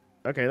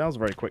 Okay, that was a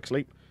very quick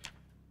sleep.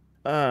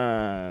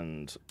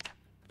 And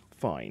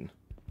fine.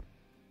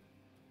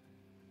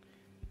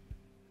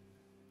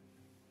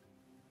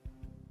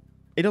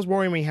 It does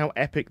worry me how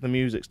epic the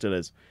music still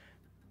is.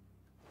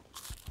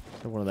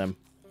 So one of them.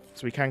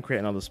 So we can create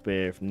another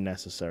spear if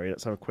necessary.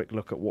 Let's have a quick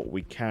look at what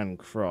we can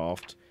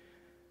craft.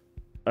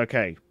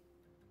 Okay.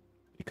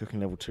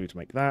 Cooking level 2 to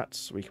make that.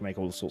 We can make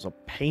all sorts of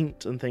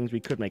paint and things. We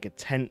could make a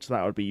tent.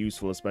 That would be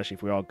useful, especially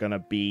if we are going to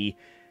be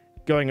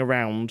going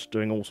around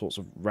doing all sorts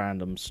of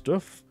random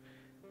stuff.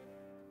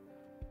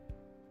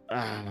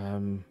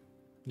 Not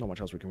much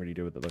else we can really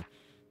do with it,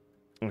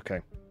 though. Okay.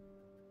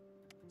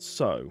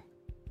 So...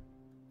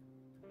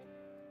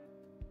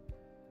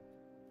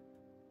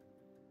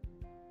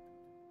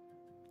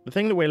 the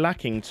thing that we're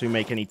lacking to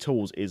make any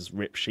tools is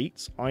rip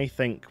sheets. I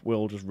think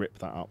we'll just rip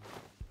that up.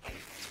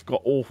 It's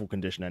got awful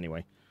condition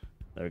anyway.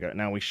 There we go.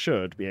 Now we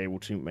should be able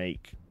to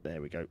make...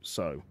 there we go.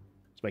 So,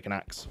 let's make an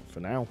axe for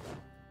now.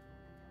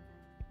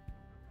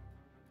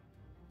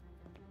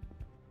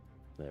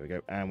 There we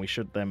go. And we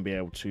should then be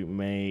able to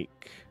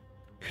make...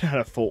 add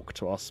a fork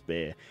to our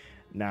spear.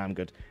 Now I'm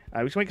good.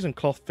 We can make some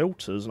cloth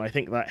filters, and I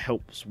think that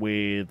helps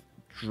with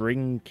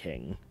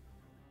drinking.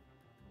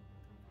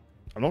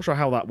 I'm not sure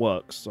how that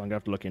works, so I'm going to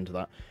have to look into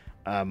that.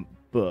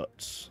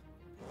 But...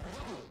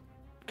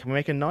 can we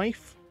make a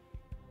knife?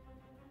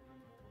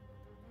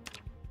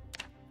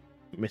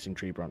 Missing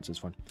tree branches,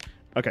 fine.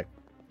 Okay.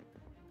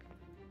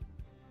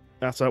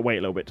 That's wait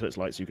a little bit till it's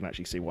light so you can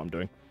actually see what I'm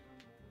doing.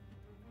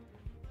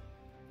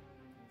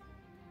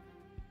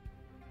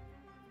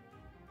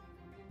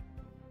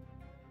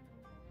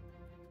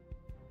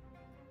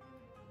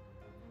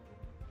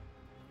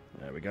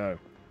 There we go.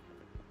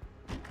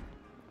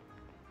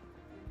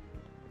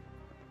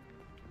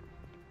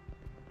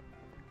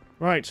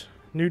 Right,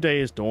 new day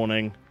is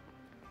dawning.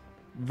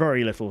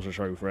 Very little to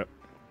show for it.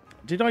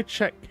 Did I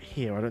check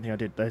here? I don't think I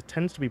did. There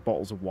tends to be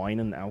bottles of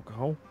wine and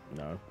alcohol.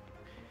 No.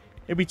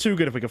 It'd be too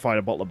good if we could find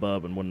a bottle of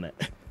bourbon, wouldn't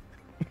it?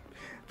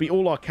 Be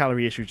all our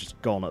calorie issues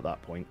just gone at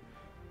that point.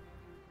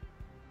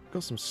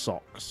 Got some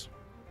socks.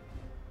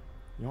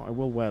 You know what? I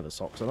will wear the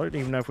socks. I don't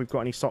even know if we've got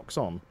any socks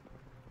on.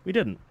 We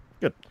didn't.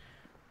 Good.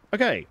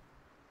 Okay.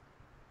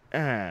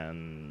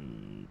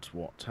 And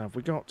what have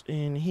we got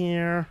in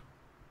here?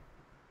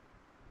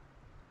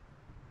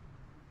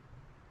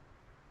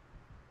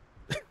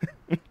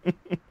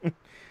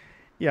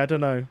 Yeah, I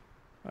don't know.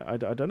 I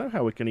don't know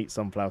how we can eat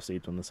sunflower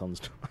seeds when the sun's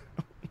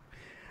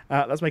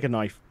let's make a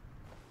knife.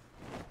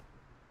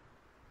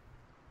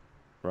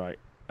 Right,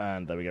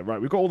 and there we go. Right,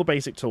 we've got all the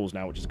basic tools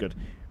now, which is good.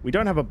 We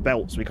don't have a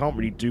belt, so we can't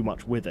really do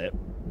much with it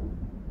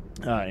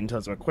in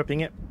terms of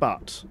equipping it,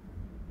 but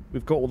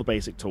we've got all the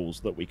basic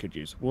tools that we could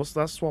use. Well,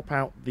 let's swap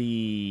out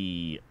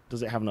the...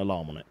 does it have an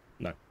alarm on it?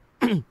 No.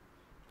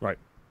 Right.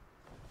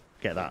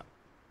 Get that.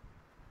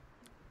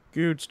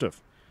 Good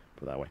stuff.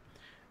 Put it that way.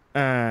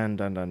 And.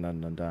 I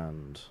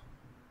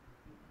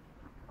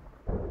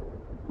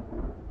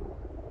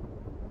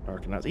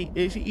reckon that's...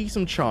 eat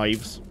some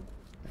chives.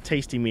 A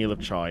tasty meal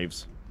of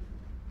chives.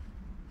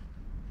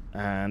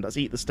 And let's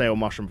eat the stale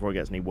mushroom before it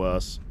gets any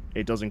worse.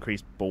 It does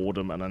increase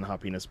boredom and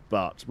unhappiness,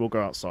 but we'll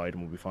go outside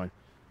and we'll be fine.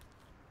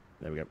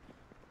 There we go.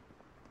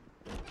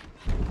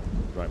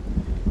 Right.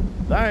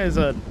 That is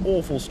an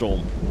awful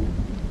storm.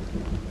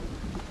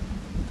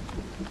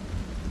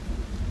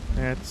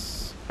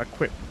 Let's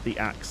equip the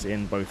axe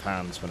in both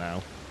hands for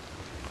now.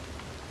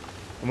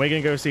 And we're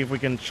going to go see if we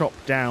can chop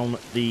down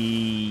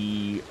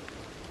the...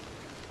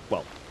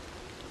 well,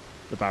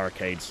 the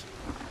barricades.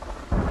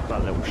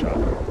 That little shack.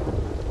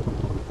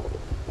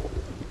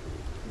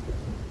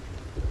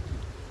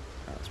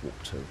 Let's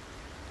walk too.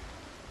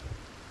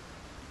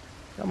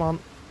 Come on.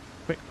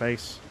 Quick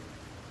pace.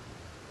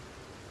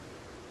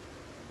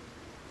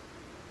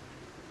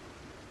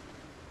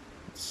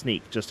 Let's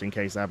sneak just in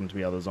case there happen to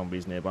be other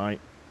zombies nearby.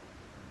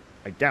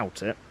 I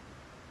doubt it.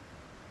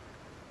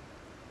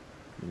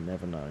 You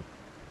never know.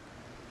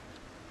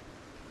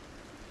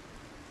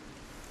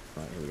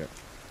 Right, here we go.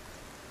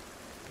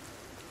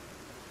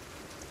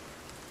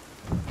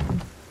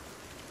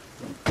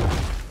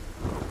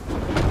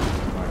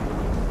 Right,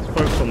 let's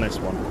focus on this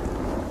one.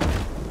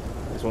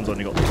 This one's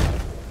only got...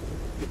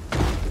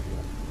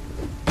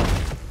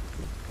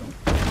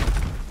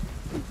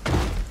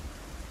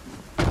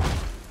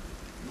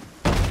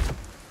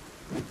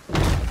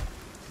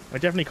 I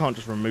definitely can't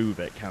just remove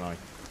it, can I?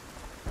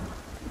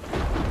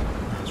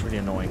 It's really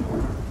annoying.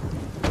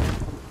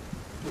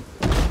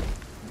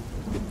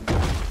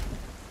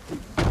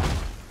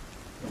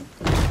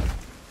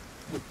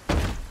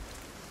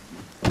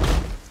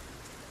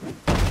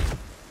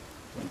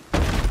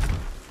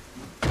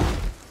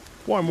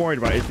 What I'm worried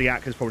about is the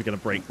axe is probably going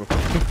to break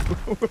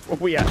before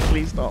we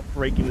actually start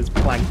breaking this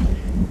plank.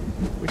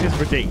 Which is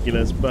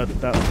ridiculous, but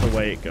that's the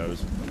way it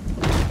goes.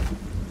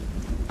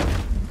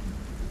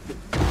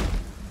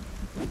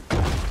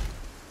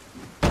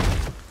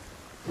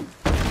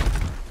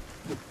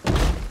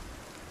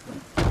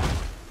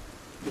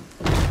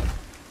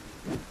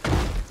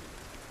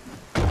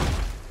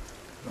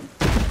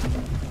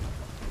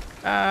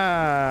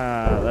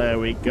 Ah, there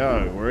we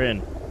go. We're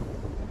in.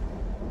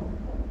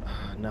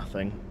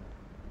 Nothing.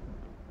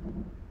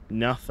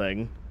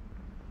 Nothing.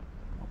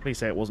 Please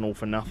say it wasn't all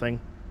for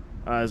nothing.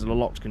 There's a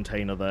locked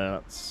container there.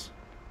 That's...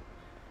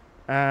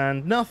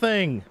 And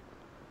nothing!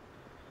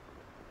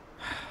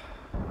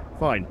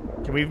 Fine.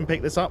 Can we even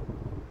pick this up?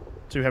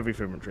 Too heavy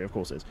for inventory, of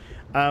course it is.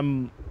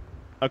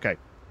 Okay.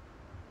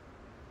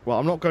 Well,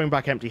 I'm not going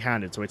back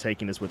empty-handed, so we're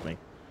taking this with me.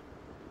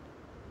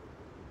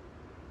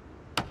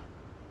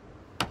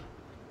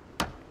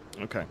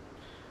 Okay.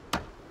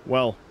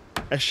 Well,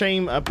 a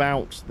shame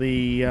about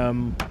the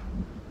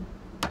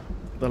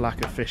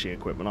lack of fishing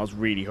equipment. I was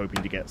really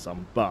hoping to get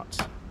some,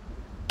 but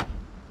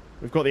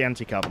we've got the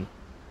anti-cabin.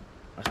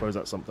 I suppose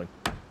that's something.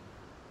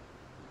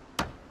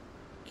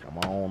 Come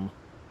on.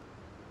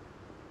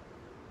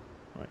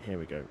 Right, here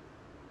we go.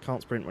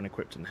 Can't sprint when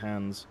equipped in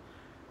hands.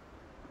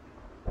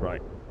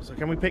 Right, so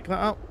can we pick that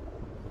up?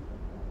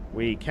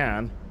 We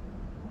can.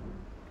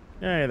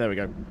 Yeah, there we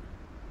go.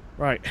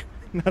 Right,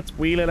 let's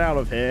wheel it out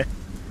of here.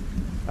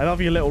 I love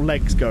your little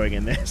legs going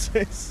in this.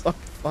 It's so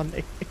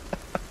funny.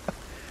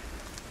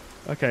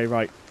 Okay,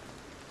 right.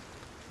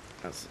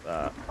 Let's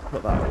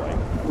put that away.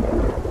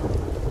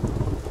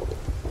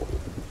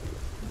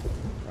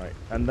 Right,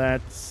 and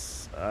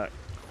let's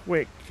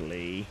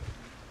quickly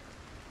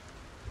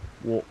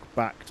walk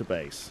back to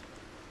base.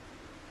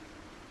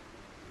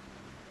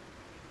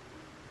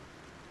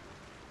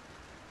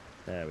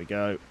 There we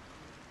go.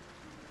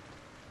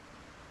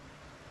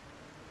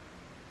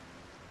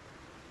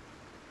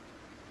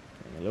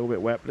 Getting a little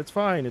bit wet, but it's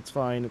fine, it's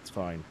fine, it's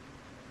fine.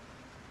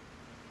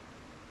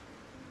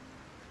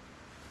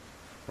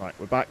 Right,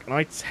 we're back, and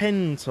I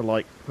tend to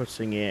like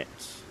putting it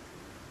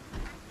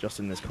just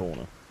in this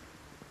corner.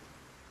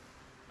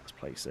 Let's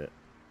place it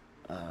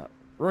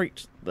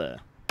right there.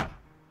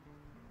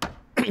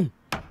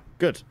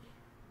 Good.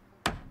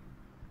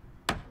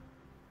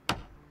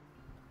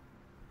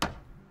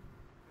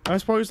 I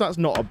suppose that's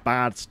not a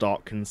bad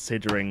start,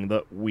 considering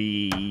that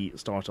we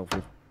start off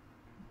with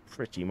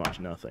pretty much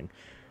nothing.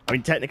 I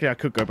mean, technically, I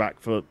could go back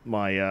for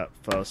my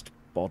first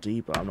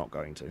body, but I'm not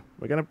going to.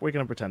 We're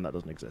gonna pretend that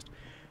doesn't exist.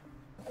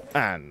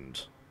 And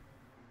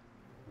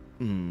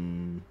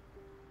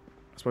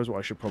I suppose what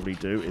I should probably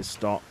do is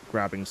start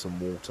grabbing some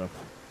water.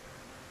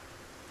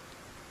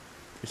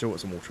 We still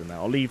got some water in there.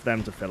 I'll leave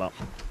them to fill up.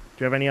 Do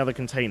you have any other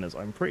containers?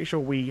 I'm pretty sure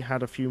we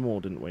had a few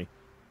more, didn't we?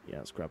 Yeah,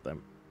 let's grab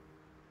them.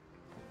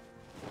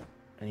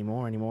 Any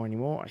more? Any more? Any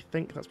more? I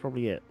think that's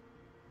probably it.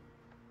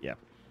 Yeah.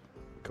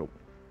 Cool.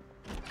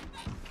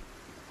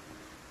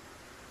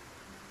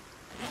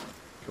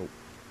 Cool.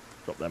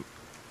 Drop them.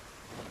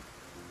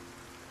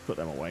 Put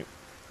them away.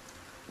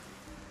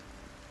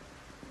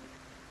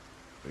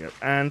 There we go.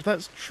 And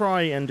let's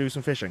try and do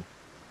some fishing.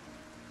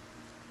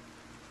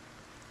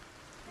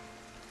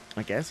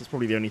 I guess it's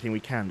probably the only thing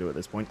we can do at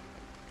this point.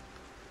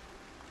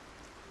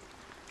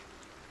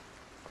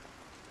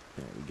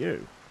 There we go.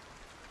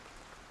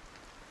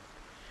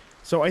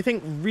 So I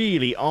think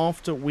really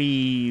after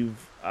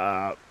we've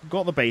got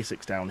the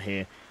basics down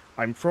here,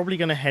 I'm probably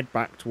going to head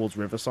back towards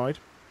Riverside.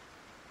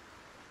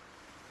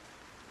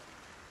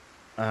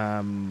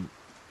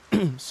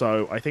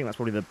 So I think that's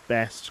probably the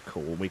best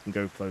call. We can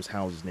go for those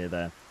houses near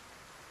there.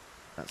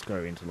 Let's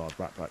go into large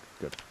backpack.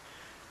 Good.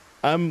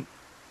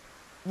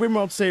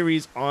 Rimworld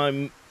series,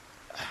 I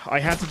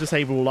had to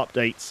disable all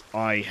updates.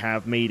 I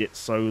have made it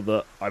so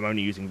that I'm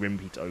only using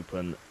Rimpy to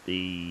open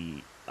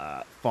the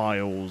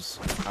files,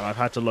 and I've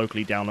had to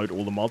locally download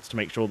all the mods to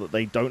make sure that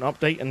they don't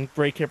update and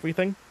break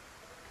everything.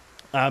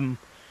 I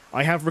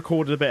have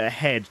recorded a bit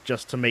ahead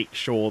just to make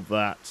sure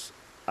that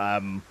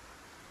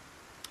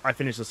I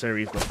finish the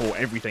series before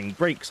everything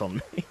breaks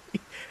on me.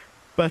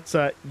 But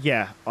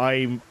yeah,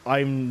 I'm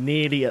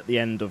nearly at the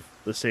end of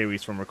the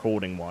series from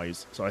recording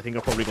wise, so I think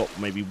I've probably got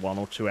maybe 1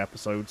 or 2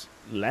 episodes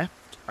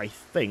left, I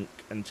think,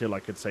 until I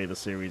could say the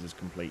series is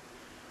complete.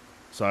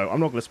 So I'm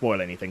not going to spoil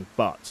anything,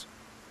 but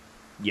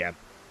yeah,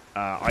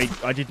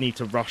 I did need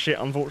to rush it,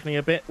 unfortunately,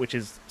 a bit, which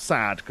is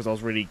sad, because I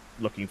was really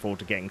looking forward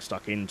to getting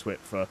stuck into it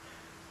for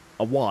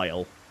a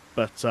while.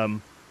 But,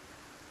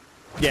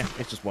 yeah,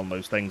 it's just one of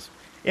those things.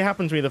 It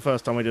happened to me the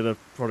first time I did a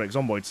Project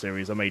Zomboid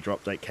series. A major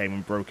update came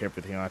and broke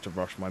everything. I had to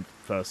rush my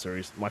first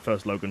series. My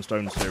first Logan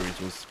Stone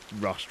series was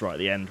rushed right at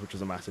the end, which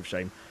was a massive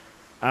shame.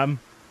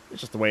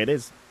 It's just the way it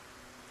is.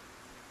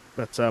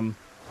 But,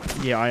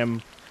 yeah,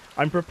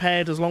 I'm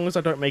prepared as long as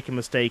I don't make a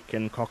mistake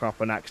and cock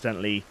up and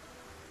accidentally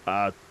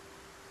allow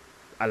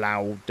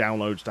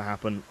downloads to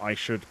happen. I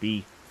should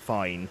be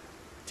fine,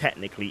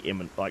 technically,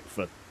 like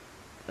for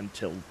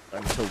until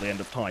the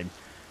end of time.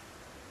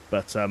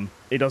 But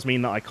it does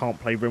mean that I can't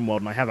play RimWorld,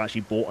 and I have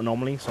actually bought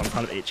Anomaly, so I'm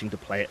kind of itching to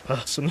play it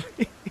personally.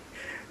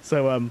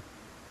 So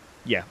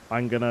yeah,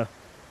 I'm gonna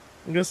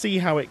see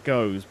how it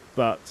goes,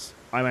 but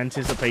I'm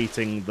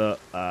anticipating that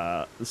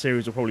the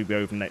series will probably be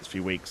over the next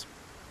few weeks,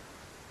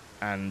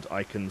 and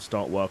I can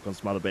start work on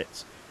some other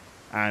bits.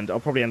 And I'll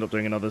probably end up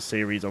doing another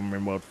series on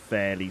RimWorld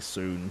fairly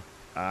soon,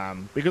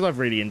 because I've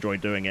really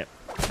enjoyed doing it,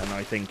 and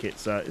I think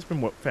it's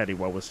been fairly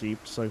well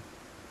received. So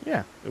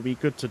yeah, it'll be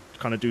good to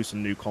kind of do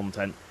some new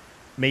content.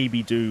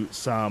 Maybe do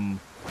some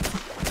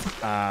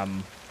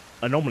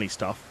Anomaly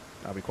stuff.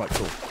 That'd be quite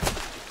cool.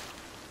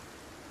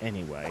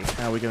 Anyway,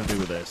 how are we going to do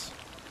with this?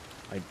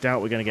 I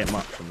doubt we're going to get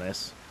much from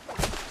this,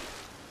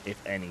 if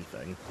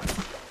anything.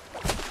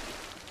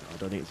 I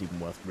don't think it's even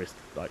worth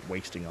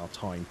wasting our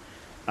time.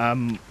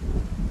 Our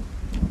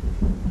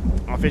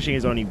fishing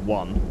is only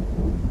 1,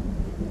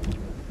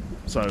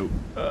 so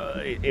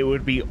it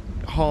would be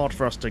hard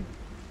for us to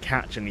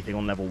catch anything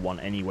on level 1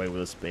 anyway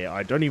with a spear.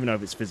 I don't even know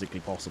if it's physically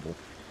possible.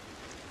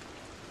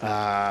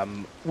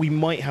 We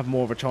might have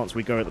more of a chance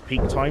we go at the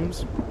peak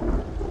times,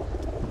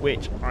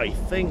 which I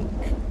think,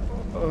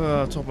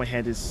 top of my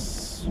head,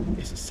 is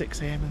it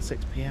 6 AM and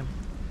 6 PM?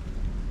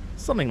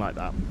 Something like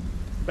that.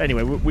 But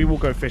anyway, we will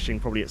go fishing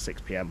probably at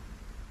 6 PM,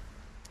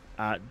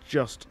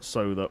 just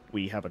so that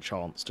we have a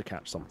chance to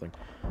catch something.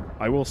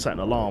 I will set an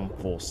alarm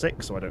for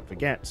 6 so I don't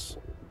forget.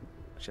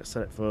 Actually, I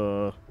set it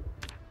for...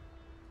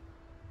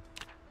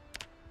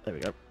 There we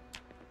go.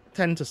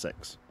 10 to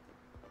 6.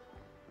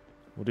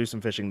 We'll do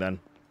some fishing then.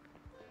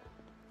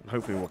 And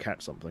hopefully we'll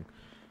catch something.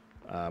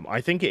 I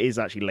think it is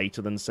actually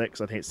later than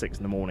 6. I think it's 6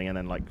 in the morning and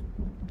then like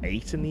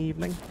 8 in the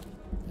evening.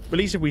 But at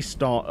least if we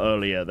start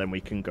earlier, then we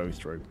can go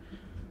through.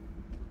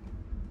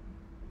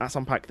 Let's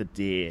unpack the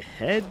deer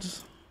head.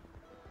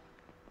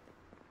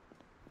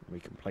 We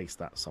can place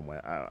that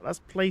somewhere. Let's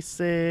place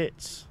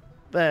it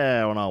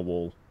there on our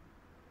wall.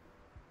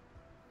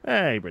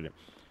 Hey, brilliant.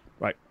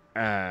 Right,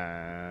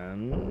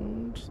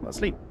 and let's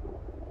sleep.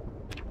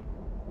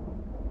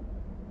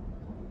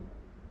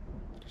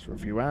 Just for a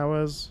few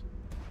hours.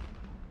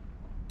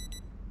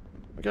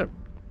 There we go.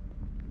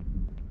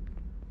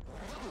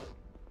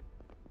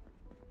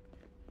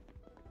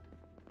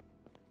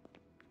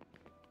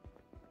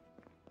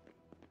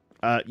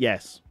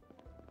 Yes.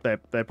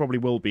 There probably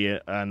will be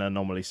an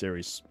Anomaly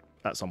series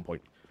at some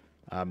point.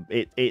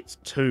 It's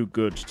too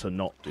good to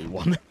not do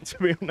one, to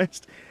be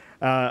honest.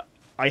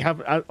 I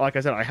have, like I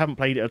said, I haven't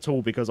played it at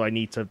all because I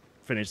need to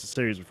finish the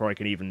series before I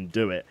can even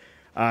do it.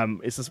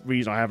 It's the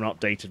reason I haven't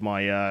updated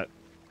my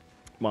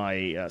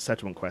my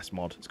Settlement Quest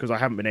mod. It's because I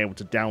haven't been able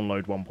to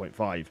download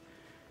 1.5.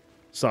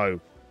 So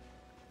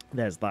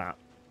there's that.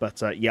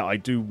 But yeah, I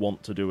do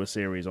want to do a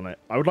series on it.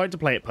 I would like to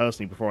play it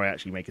personally before I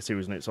actually make a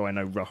series on it, so I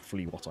know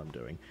roughly what I'm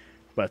doing.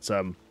 But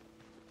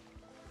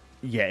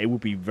yeah, it would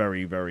be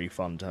very, very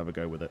fun to have a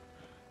go with it.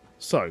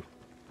 So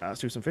let's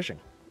do some fishing.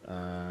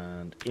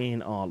 And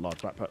in our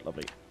large backpack,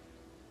 lovely.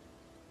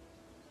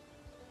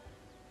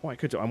 What I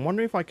could do, I'm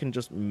wondering if I can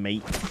just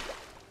make...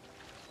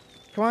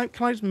 Can I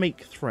just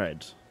make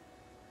thread?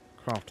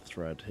 Craft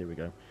thread, here we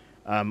go.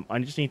 I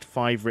just need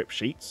 5 rip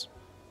sheets.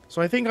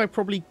 So I think I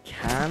probably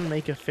can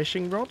make a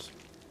fishing rod.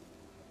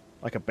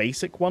 Like a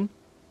basic one.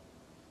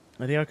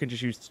 I think I can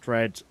just use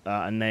thread,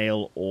 a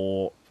nail,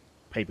 or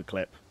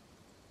paperclip.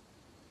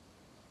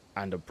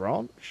 And a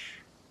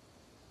branch.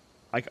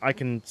 I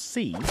can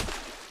see...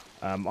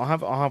 I'll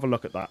have a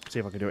look at that, see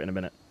if I can do it in a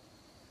minute.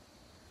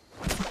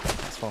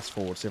 Let's fast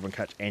forward, see if I can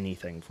catch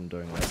anything from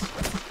doing this.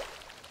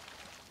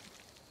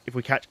 If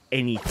we catch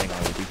anything,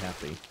 I will be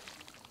happy.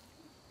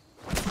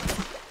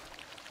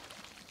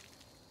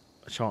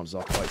 The chances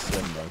are quite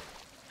slim, though.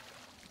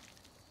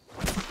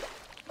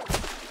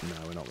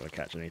 No, we're not going to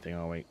catch anything,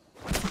 are we?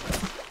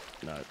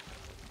 No.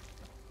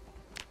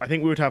 I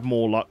think we would have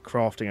more luck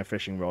crafting a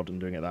fishing rod and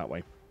doing it that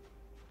way.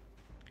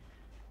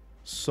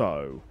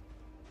 So...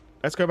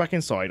 let's go back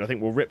inside. I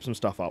think we'll rip some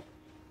stuff up.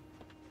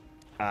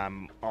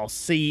 I'll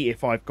see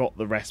if I've got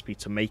the recipe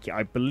to make it.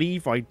 I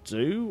believe I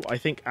do. I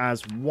think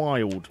as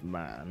Wild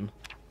Man,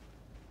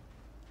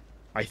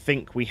 I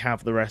think we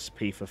have the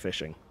recipe for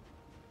fishing.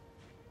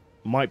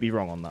 Might be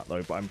wrong on that,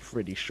 though, but I'm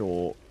pretty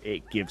sure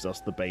it gives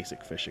us the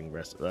basic fishing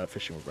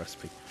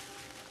recipe.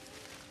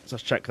 So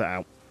let's check that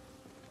out.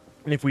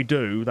 And if we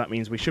do, that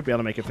means we should be able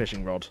to make a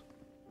fishing rod.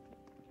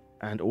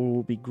 And all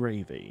will be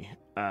gravy.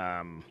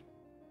 Doobie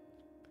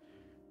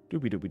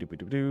doobie doobie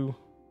doobie doo.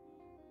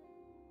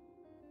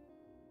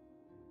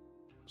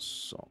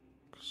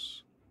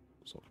 Socks.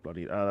 Socks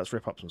bloody... let's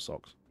rip up some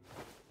socks.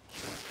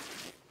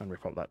 And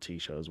rip up that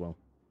t-shirt as well.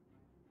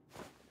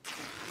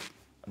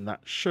 And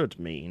that should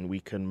mean we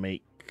can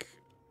make...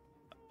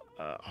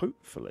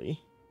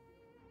 hopefully...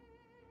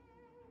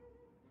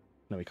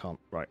 No, we can't.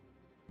 Right.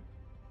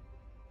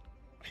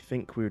 I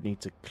think we would need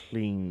to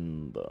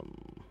clean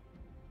them.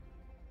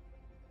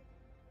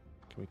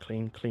 Can we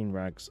clean? Clean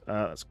rags.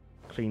 Let's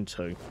clean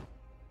 2.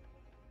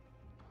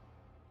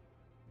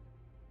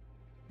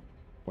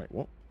 Wait,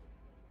 what?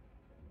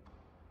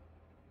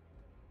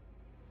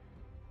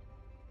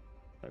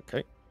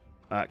 Okay.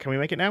 Can we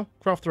make it now?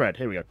 Craft thread.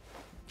 Here we go.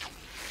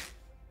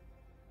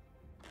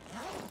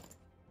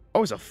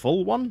 Oh, it's a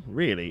full one?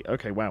 Really?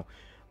 Okay, wow.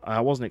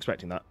 I wasn't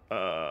expecting that.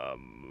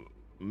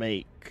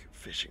 Make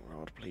fishing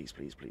rod. Please,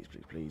 please, please,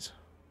 please, please.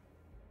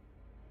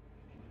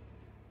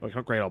 Oh, we can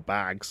upgrade our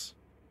bags.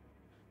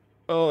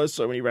 Oh, there's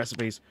so many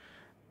recipes.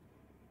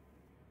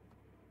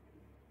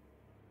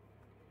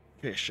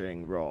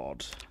 Fishing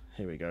rod.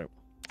 Here we go.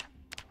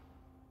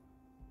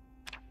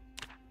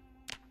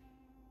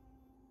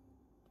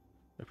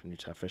 Open new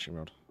tab, fishing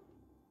rod.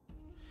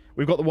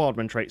 We've got the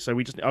wildman trait, so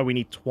we just... Oh, we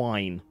need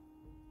twine.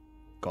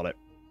 Got it.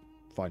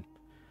 Fine.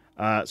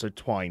 So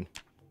twine.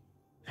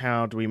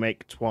 How do we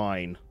make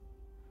twine?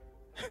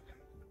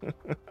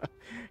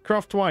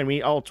 Craft twine. We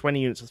need 20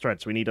 units of thread,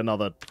 so we need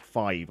another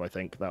 5, I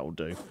think. That will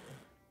do.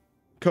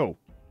 Cool.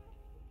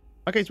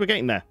 Okay, so we're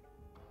getting there.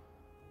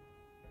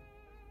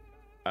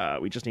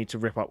 We just need to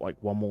rip up, like,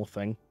 one more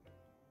thing.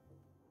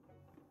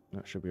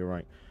 That should be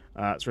alright.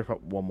 Let's rip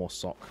up one more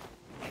sock.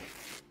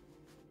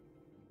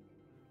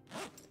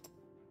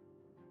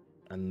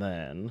 And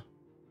then...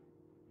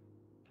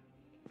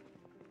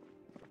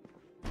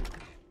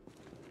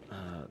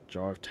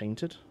 jar of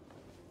tainted.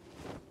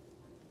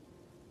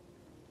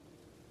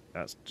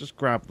 Let's just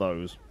grab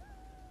those.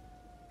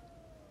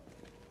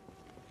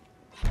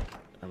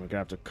 And we're going to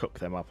have to cook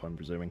them up, I'm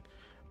presuming.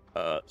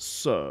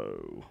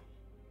 So...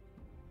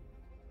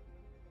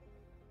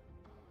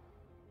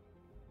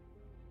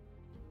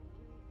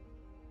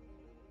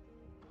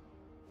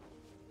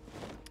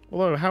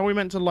 Although, how are we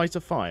meant to light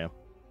a fire?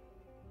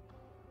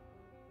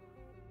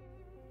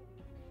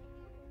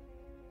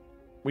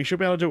 We should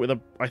be able to do it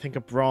with, I think,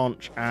 a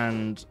branch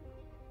and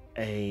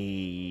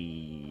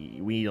a...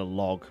 We need a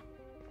log.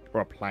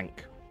 Or a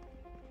plank.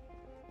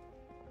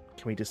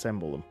 Can we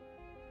disassemble them?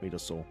 We need a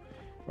saw.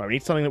 Right, we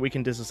need something that we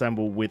can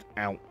disassemble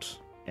without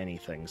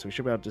anything. So we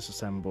should be able to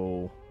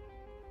disassemble...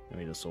 We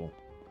need a saw.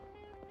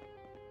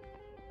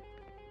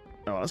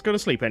 Oh, let's go to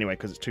sleep anyway,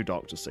 because it's too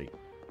dark to see.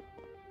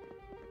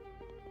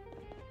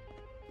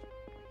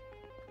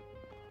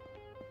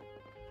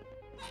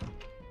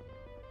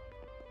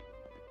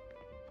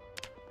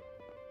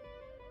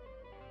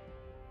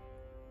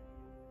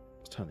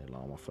 Let's turn the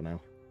alarm off for now.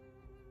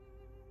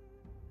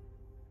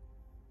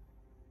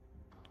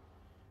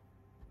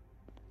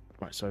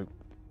 Right, so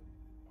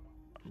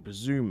I'm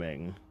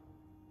presuming...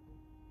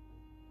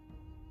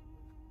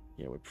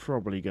 Yeah, we're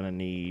probably going to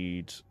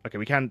need... Okay,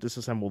 we can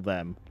disassemble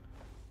them.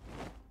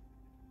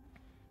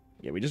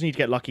 Yeah, we just need to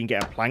get lucky and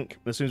get a plank.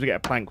 As soon as we get a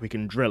plank, we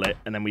can drill it,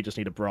 and then we just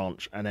need a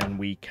branch, and then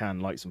we can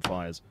light some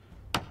fires.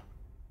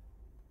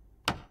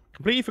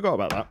 Completely forgot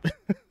about that.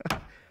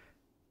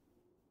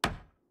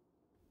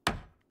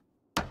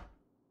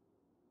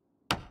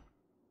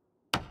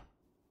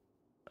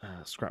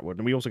 Scrap wood.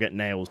 And we also get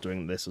nails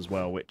doing this as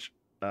well, which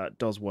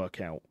does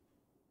work out.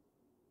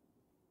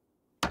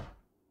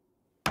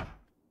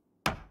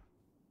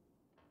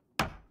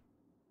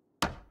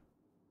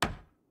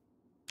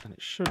 And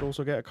it should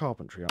also get a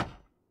carpentry up.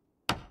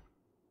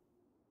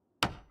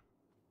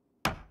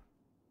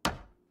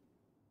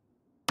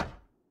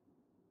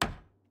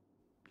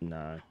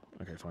 No.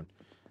 Okay, fine.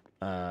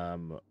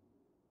 No,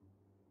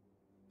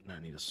 I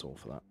need a saw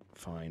for that.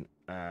 Fine.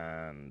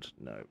 And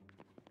no.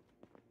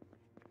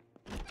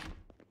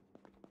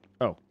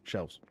 Oh,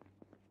 shelves.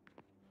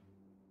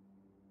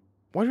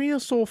 Why do we need a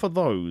saw for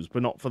those,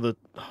 but not for the...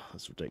 Oh,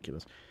 that's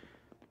ridiculous.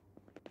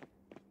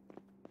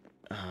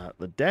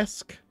 The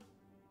desk?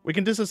 We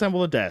can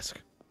disassemble the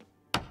desk.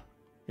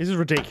 This is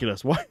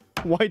ridiculous. Why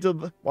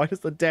does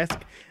the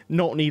desk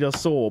not need a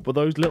saw, but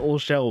those little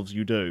shelves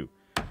you do?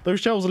 Those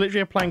shelves are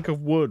literally a plank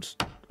of wood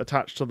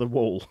attached to the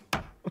wall.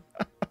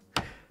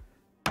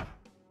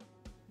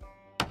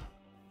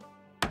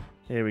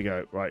 Here we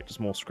go. Right, just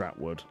more scrap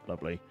wood.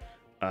 Lovely.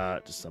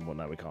 Disassemble.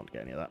 No, we can't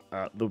get any of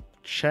that. The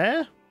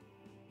chair?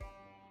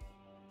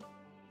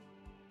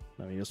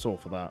 No, we need a saw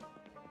for that.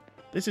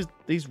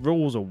 These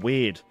rules are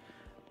weird.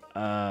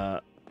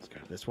 Let's go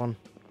to this one.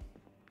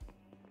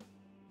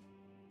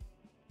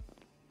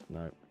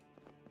 No.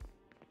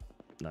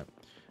 No.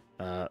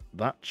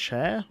 That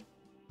chair?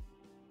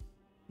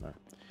 No.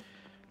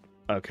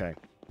 Okay.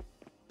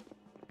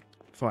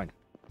 Fine.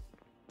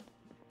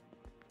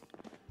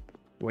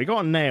 We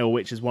got a nail,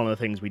 which is one of the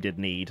things we did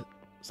need.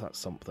 So that's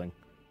something.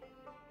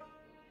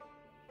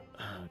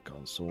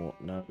 Gun saw.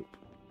 Nope.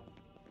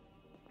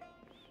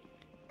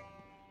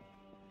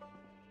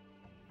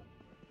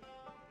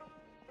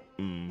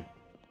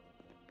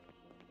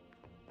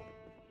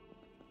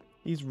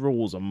 These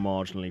rules are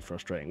marginally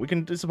frustrating. We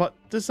can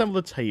disassemble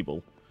the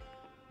table.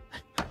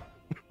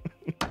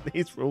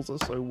 These rules are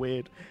so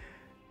weird.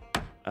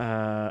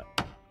 Okay,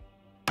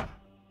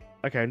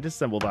 and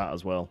disassemble that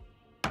as well.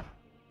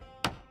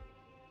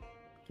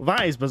 Well,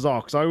 that is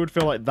bizarre, because I would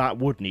feel like that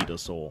would need a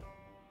saw.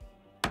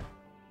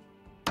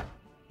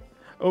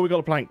 Oh, we got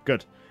a plank.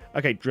 Good.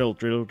 Okay, drill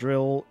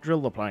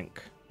the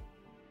plank.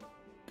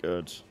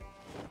 Good.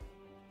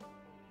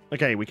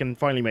 Okay, we can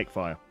finally make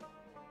fire.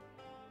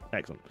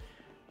 Excellent.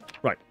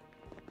 Right.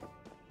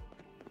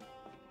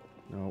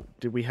 Now,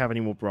 did we have any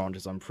more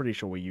branches? I'm pretty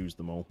sure we used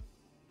them all.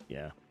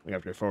 Yeah, we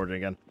have to go forward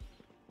again.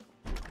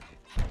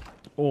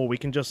 Or we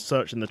can just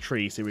search in the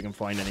tree, see if we can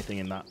find anything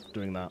in that,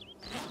 doing that.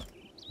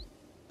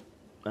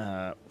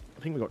 I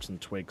think we got some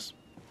twigs.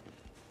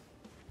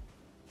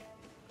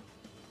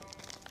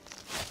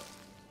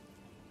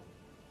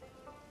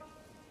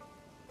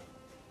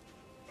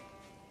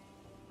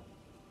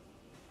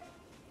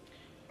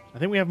 I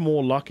think we have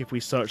more luck if we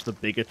search the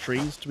bigger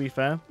trees, to be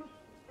fair.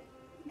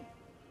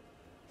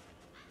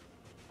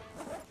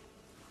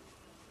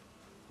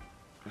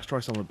 Let's try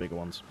some of the bigger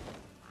ones.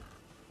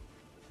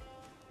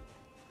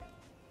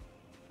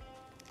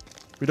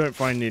 If we don't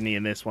find any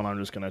in this one, I'm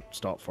just going to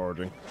start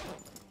foraging.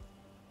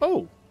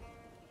 Oh!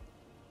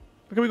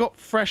 Okay, we got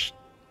fresh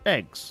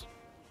eggs.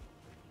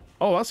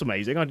 Oh, that's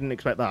amazing. I didn't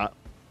expect that.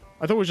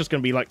 I thought it was just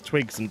going to be like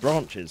twigs and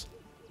branches.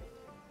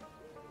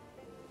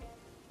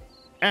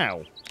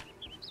 Ow.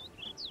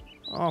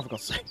 Oh, for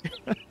God's sake.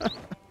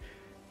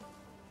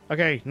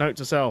 Okay, note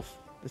to self.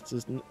 This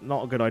is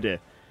not a good idea.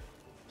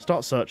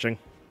 Start searching.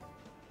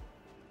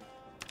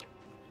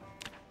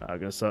 I'm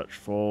going to search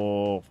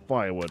for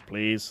firewood,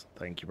 please.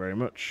 Thank you very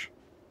much.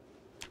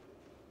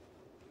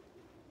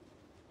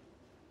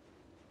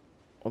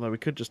 Although we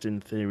could just,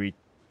 in theory,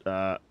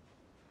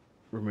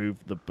 remove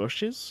the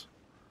bushes.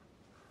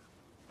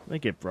 They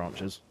give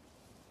branches.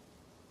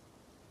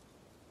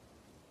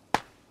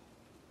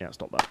 Yeah,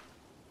 stop that.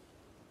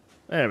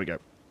 There we go.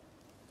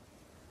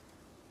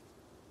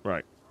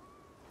 Right.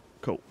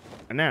 Cool.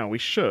 And now we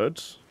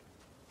should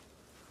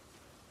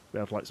be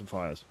able to light some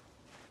fires.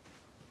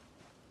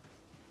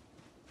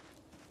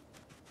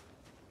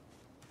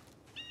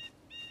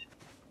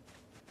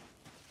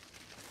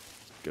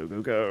 Go,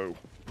 go, go.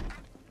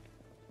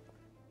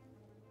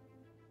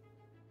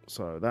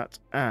 So that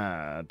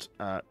add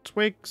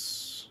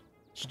twigs.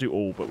 Just do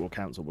all, but we'll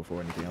cancel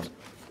before anything else.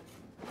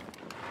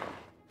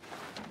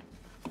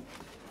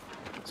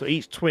 So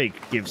each twig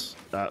gives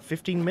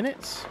 15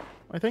 minutes,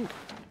 I think.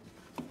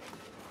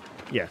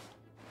 Yeah.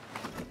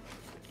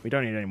 We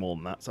don't need any more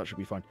than that, so that should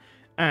be fine.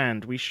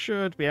 And we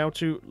should be able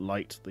to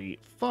light the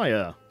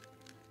fire.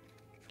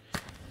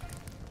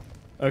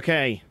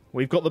 Okay,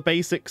 we've got the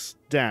basics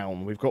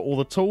down. We've got all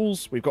the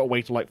tools. We've got a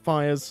way to light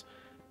fires.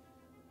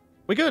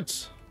 We're good.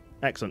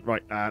 Excellent.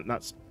 Right,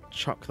 let's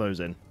chuck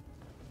those in.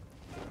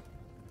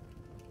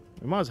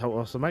 We might as well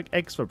also make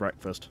eggs for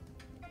breakfast.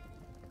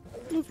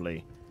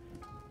 Lovely.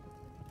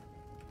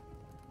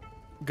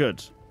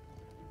 Good.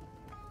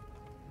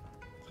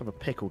 Let's have a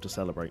pickle to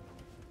celebrate.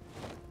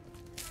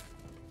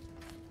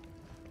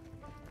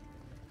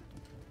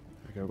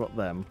 Okay, we've got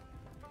them.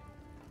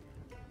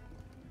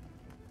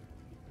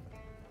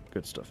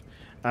 Good stuff.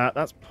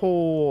 Let's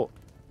pour...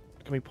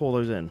 Can we pour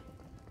those in?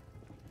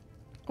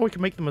 Oh, we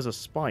can make them as a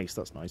spice.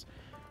 That's nice.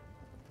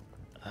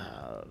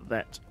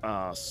 Let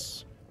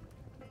us...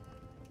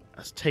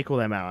 Let's take all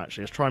them out,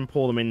 actually. Let's try and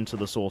pour them into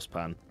the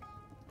saucepan.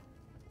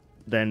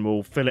 Then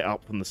we'll fill it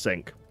up from the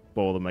sink.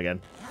 Boil them again.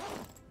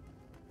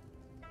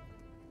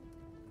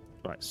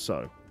 Right,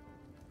 so.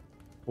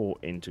 Pour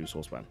into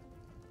saucepan.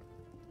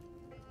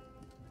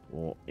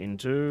 Pour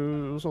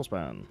into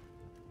saucepan.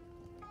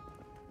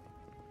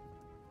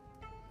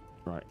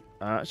 Right,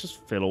 let's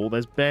just fill all.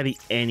 There's barely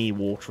any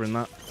water in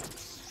that.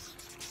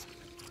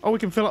 Oh, we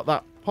can fill up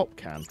that pop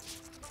can.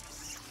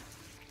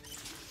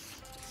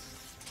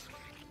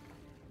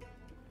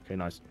 Okay,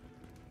 nice.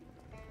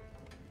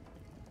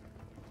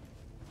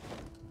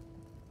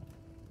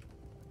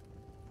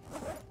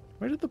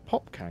 Where did the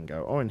pop can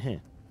go? Oh, in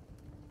here.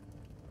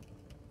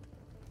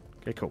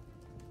 Okay, cool.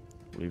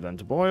 Leave them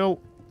to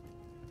boil.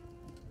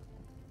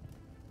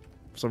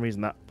 For some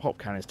reason, that pop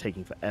can is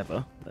taking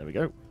forever. There we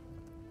go.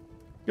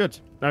 Good.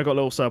 Now I've got a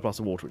little surplus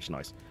of water, which is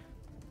nice.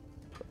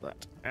 Put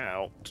that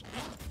out.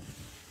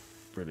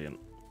 Brilliant.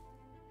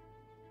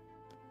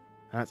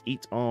 Let's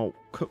eat our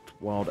cooked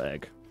wild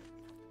egg.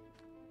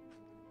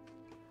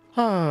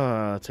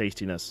 Ah,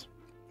 tastiness.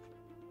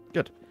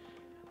 Good.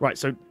 Right,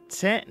 so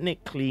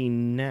technically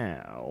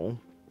now...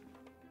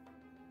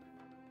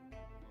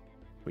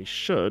 we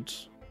should,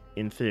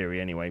 in theory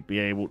anyway, be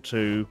able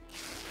to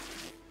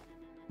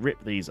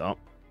rip these up.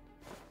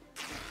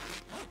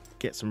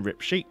 Get some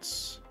rip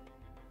sheets.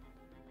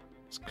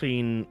 Let's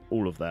clean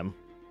all of them.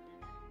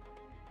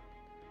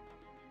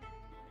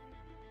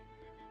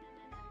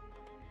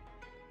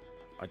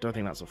 I don't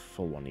think that's a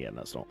full one yet.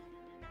 That's not.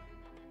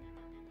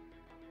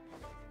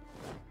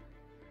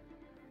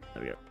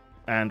 There we go.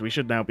 And we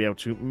should now be able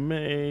to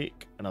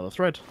make another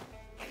thread.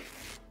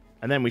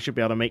 And then we should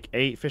be able to make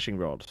a fishing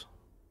rod.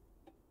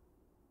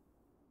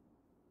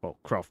 Well,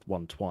 craft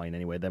 1 twine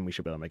anyway, then we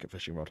should be able to make a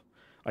fishing rod.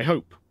 I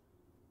hope.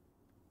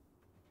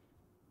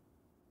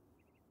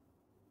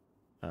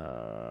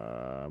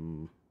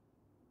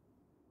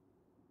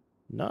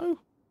 No?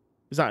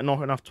 Is that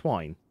not enough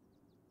twine?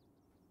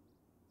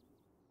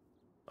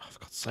 Oh, for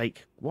God's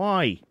sake.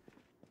 Why?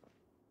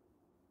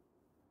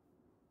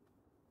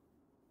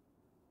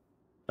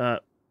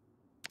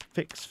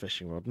 Fix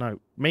fishing rod. No,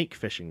 make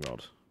fishing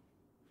rod.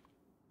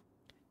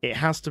 It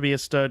has to be a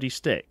sturdy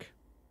stick.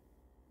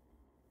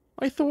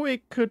 I thought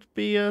it could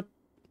be a...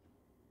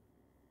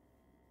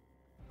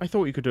 I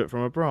thought you could do it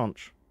from a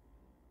branch.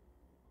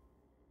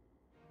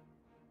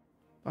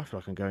 I feel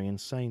like I'm going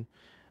insane.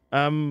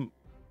 It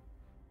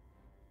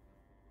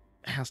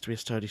has to be a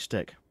sturdy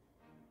stick.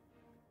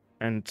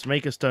 And to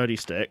make a sturdy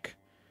stick,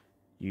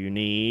 you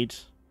need...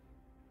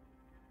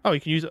 Oh, you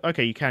can use...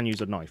 Okay, you can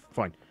use a knife.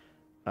 Fine.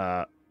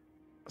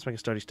 Let's make a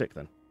sturdy stick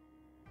then.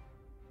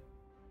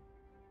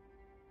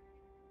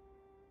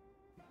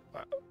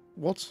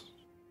 What?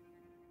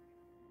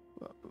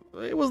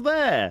 It was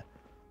there!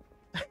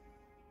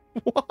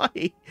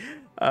 Why?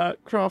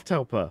 Craft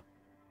helper.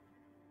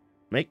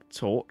 Make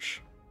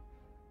torch.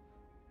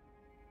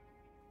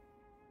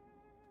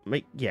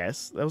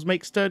 Yes, that was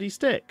make sturdy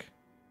stick.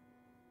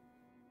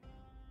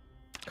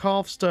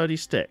 Carve sturdy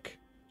stick.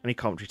 I need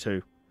carpentry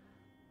too.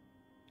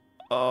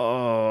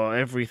 Oh,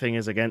 everything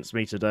is against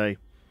me today.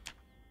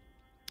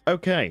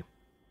 Okay.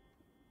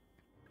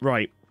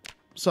 Right.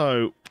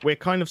 So, we're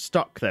kind of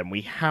stuck then.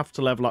 We have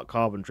to level up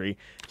carpentry.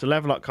 To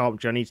level up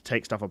carpentry, I need to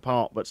take stuff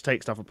apart. But to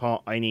take stuff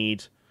apart, I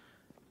need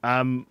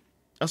a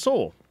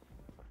saw.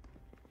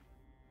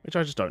 Which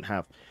I just don't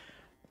have.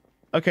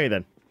 Okay,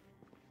 then.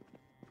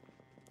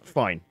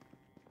 Fine.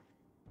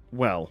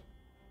 Well,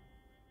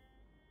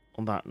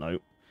 on that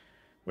note,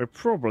 we're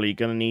probably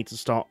going to need to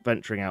start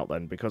venturing out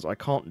then, because I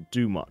can't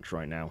do much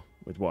right now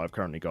with what I've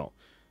currently got.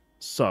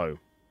 So,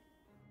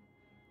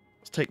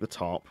 let's take the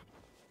tarp.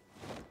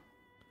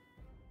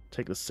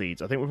 Take the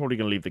seeds. I think we're probably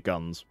going to leave the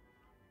guns,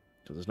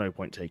 because there's no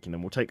point taking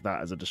them. We'll take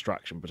that as a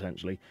distraction,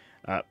 potentially.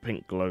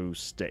 Pink glow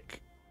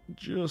stick,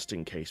 just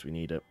in case we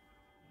need it.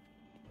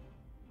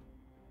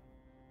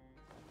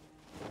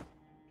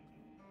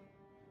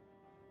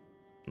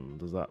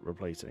 Does that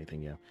replace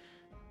anything? Yeah.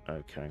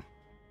 Okay.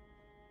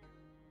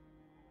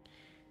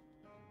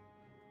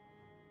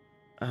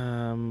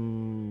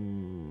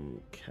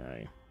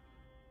 Okay.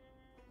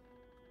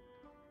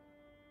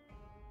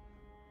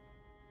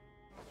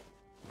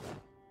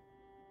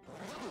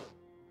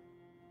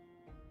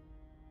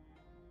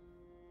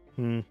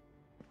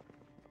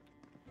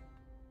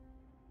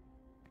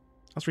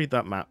 Let's read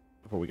that map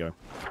before we go.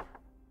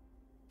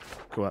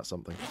 Cool, that's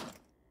something.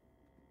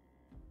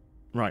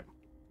 Right.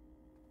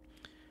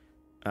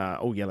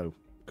 Oh, yellow.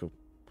 Cool.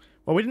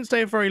 Well, we didn't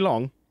stay very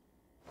long.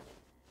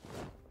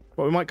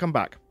 But we might come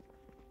back.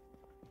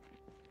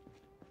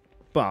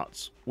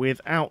 But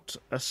without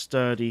a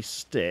sturdy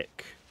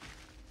stick,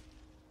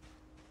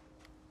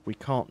 we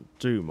can't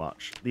do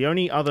much. The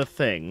only other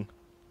thing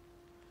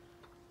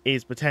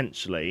is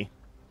potentially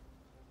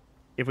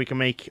if we can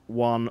make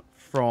one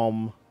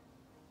from...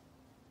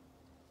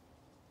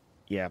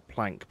 Yeah,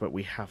 plank, but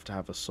we have to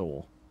have a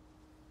saw.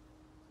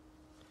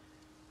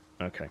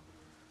 Okay.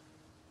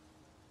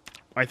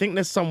 I think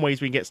there's some ways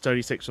we can get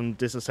sturdy sticks from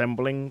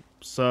disassembling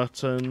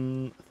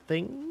certain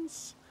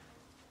things.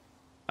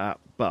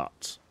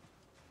 But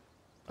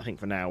I think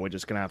for now we're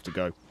just going to have to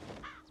go.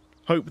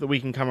 Hope that we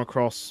can come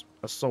across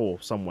a saw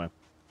somewhere.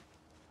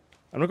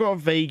 And I've got a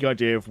vague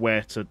idea of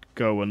where to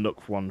go and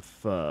look for one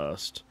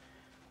first.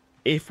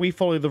 If we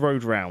follow the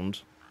road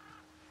round,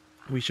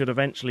 we should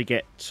eventually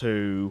get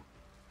to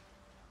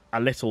a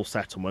little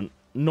settlement,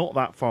 not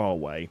that far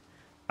away.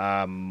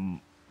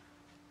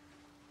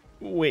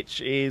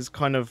 Which is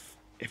kind of,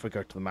 if we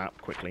go to the map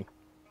quickly.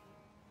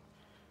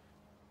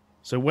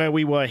 So where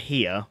we were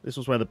here, this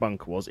was where the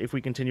bunker was. If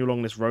we continue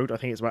along this road, I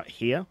think it's about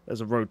here.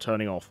 There's a road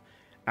turning off.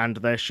 And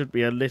there should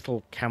be a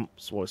little camp,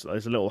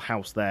 there's a little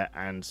house there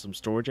and some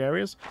storage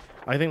areas.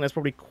 I think there's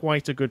probably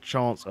quite a good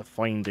chance of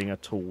finding a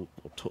tool,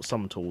 or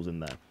some tools in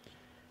there.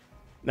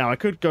 Now, I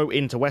could go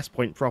into West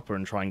Point proper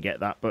and try and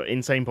get that, but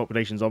insane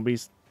population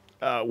zombies,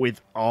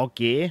 with our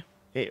gear,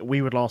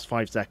 we would last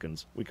 5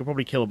 seconds. We could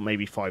probably kill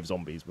maybe 5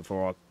 zombies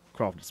before our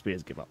crafted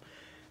spears give up.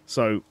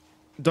 So,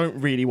 don't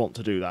really want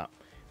to do that.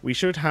 We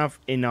should have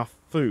enough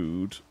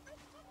food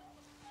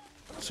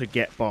to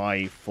get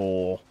by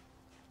for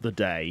the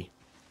day.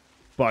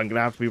 But I'm going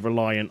to have to be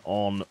reliant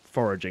on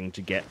foraging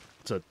to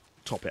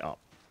top it up.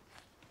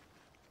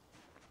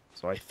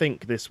 So I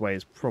think this way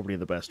is probably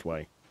the best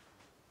way.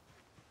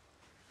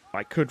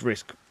 I could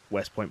risk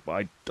West Point, but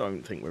I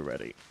don't think we're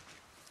ready.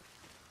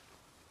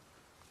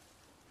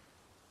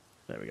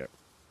 There we go.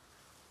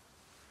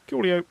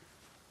 Coolio.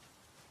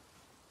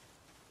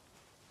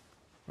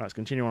 Right, let's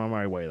continue on our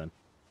merry way then.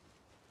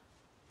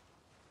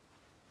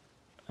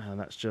 And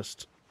let's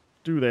just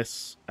do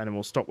this, and then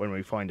we'll stop when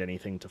we find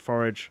anything to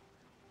forage.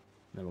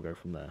 Then we'll go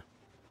from there.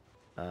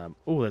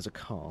 Oh, there's a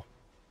car.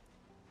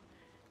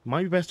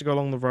 Might be best to go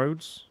along the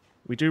roads.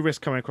 We do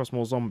risk coming across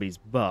more zombies,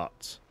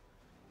 but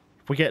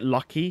if we get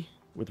lucky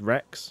with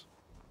Rex,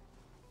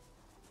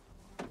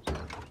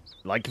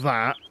 like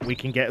that, we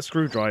can get a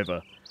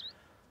screwdriver.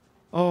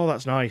 Oh,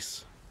 that's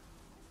nice.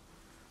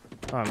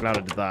 Oh, I'm glad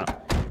I did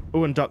that.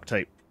 Oh, and duct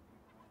tape.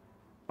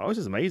 Oh, this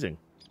is amazing.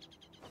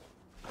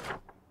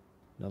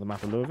 Another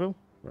map of Louisville.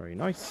 Very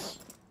nice.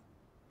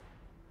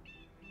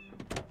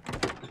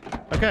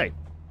 Okay.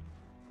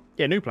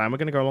 Yeah, new plan. We're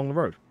going to go along the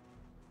road.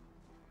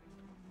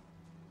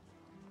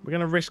 We're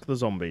going to risk the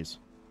zombies.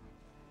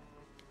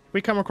 If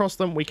we come across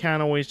them, we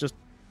can always just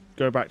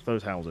go back to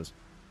those houses.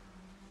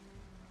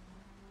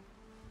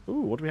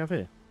 Ooh, what do we have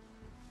here?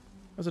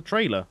 There's a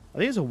trailer. I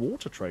think it's a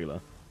water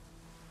trailer.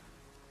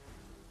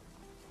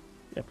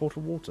 Yeah,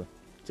 portable water.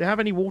 Does it have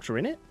any water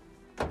in it?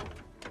 Let's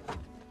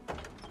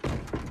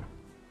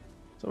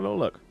have a little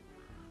look.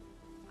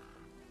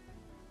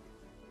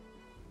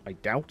 I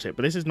doubt it,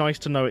 but this is nice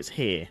to know it's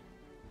here.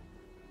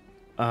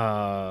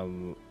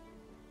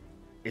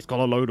 It's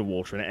got a load of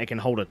water in it. It can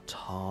hold a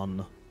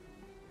ton.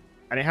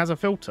 And it has a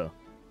filter.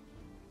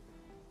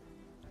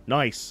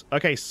 Nice.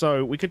 Okay,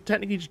 so we could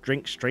technically just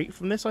drink straight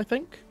from this, I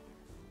think.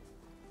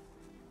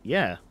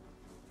 Yeah.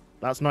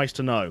 That's nice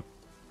to know.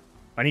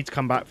 I need to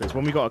come back for this.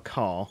 When we got a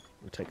car,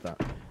 we'll take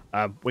that.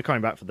 We're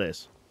coming back for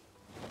this.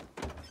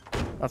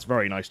 That's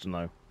very nice to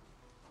know.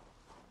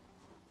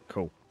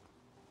 Cool.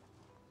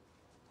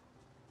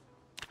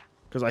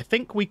 Because I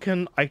think we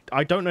can...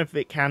 I don't know if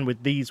it can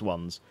with these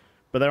ones,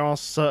 but there are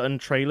certain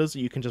trailers that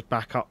you can just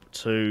back up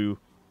to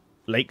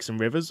lakes and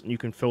rivers, and you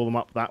can fill them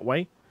up that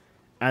way.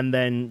 And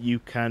then you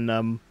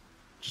can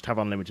just have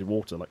unlimited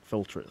water, like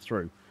filter it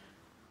through.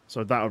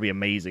 So that would be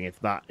amazing if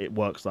it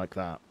works like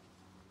that.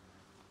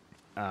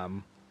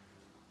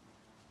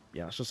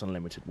 Yeah, it's just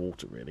unlimited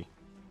water, really.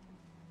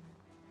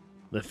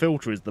 The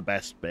filter is the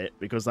best bit,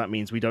 because that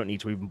means we don't need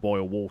to even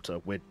boil water.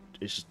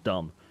 It's just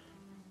done.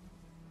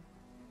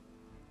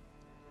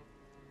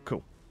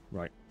 Cool.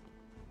 Right.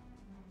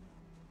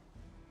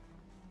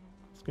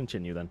 Let's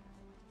continue then.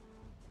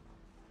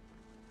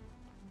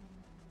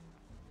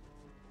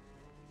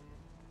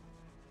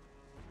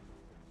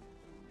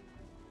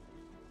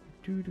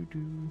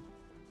 Doo-doo-doo.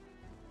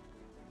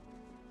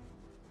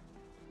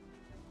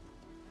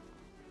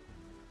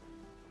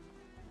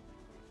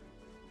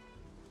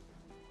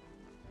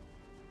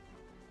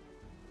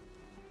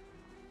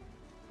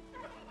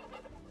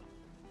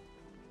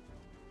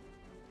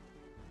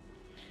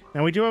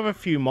 Now, we do have a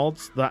few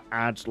mods that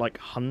add, like,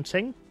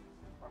 hunting.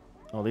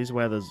 Oh, these are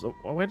where there's...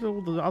 Oh, where did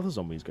all the other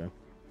zombies go?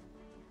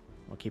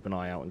 I'll keep an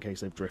eye out in case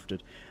they've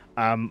drifted.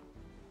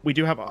 We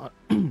do have a...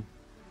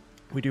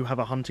 we do have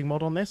a hunting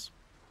mod on this.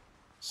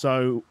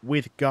 So,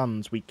 with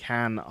guns, we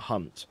can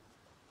hunt.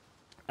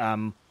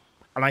 And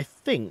I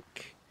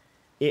think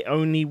it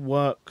only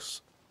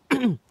works...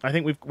 I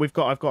think I've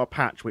got a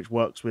patch which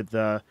works with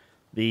the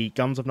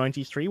Guns of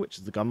 93, which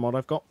is the gun mod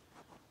I've got.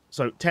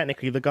 So,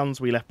 technically, the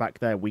guns we left back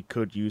there, we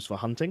could use for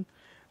hunting.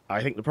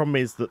 I think the problem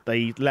is that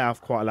they let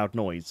off quite a loud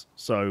noise.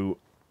 So,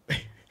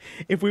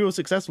 if we were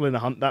successful in a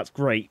hunt, that's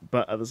great.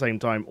 But at the same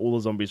time, all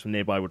the zombies from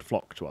nearby would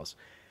flock to us.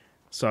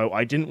 So,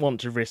 I didn't want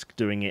to risk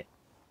doing it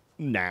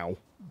now.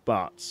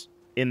 But,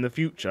 in the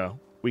future,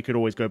 we could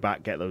always go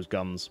back, get those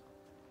guns,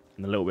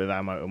 and a little bit of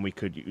ammo, and we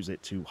could use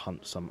it to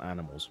hunt some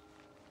animals.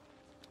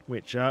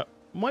 Which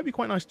might be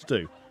quite nice to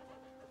do.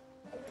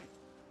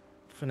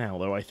 For now,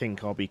 though, I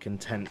think I'll be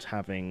content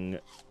having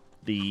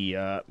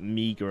the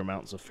meager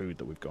amounts of food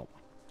that we've got.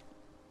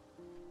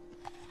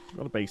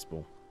 Got a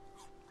baseball.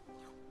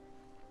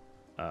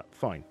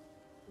 Fine.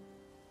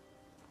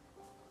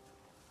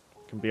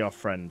 Can be our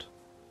friend.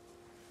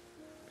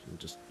 Can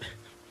just...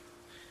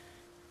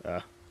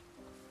 but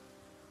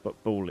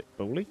bully.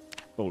 Bully.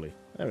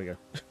 There we go.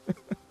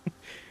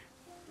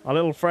 Our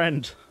little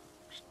friend.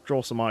 Just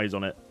draw some eyes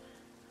on it.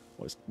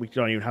 We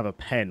don't even have a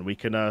pen. We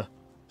can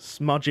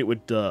smudge it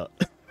with dirt.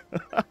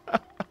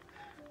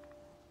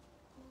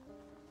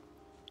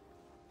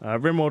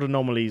 Rimworld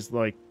Anomalies,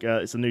 like,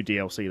 it's a new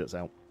DLC that's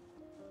out.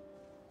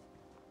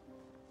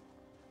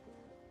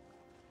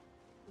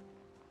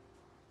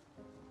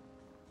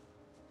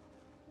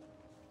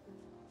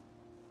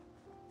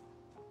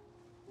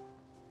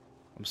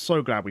 I'm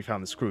so glad we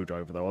found the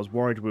screwdriver, though. I was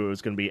worried it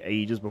was going to be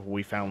ages before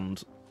we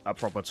found a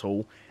proper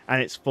tool,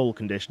 and it's full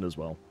condition as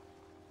well.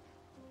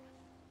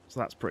 So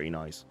that's pretty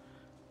nice.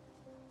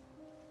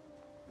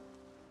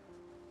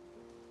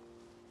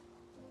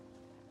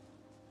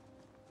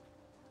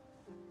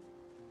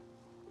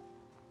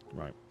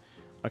 Right.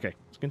 Okay,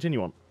 let's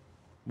continue on.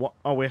 What?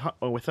 Oh,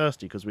 we're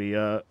thirsty because we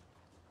don't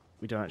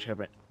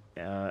actually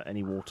have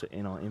any water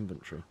in our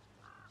inventory.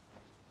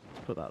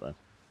 Let's put that there.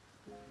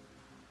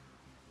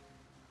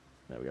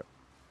 There we go.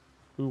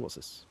 Ooh, what's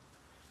this?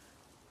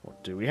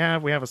 What do we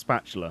have? We have a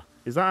spatula.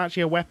 Is that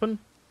actually a weapon?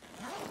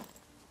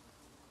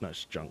 No,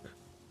 it's junk.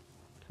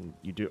 Can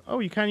you do? Oh,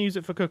 you can use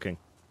it for cooking.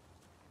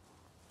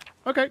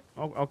 Okay,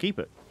 I'll keep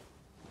it.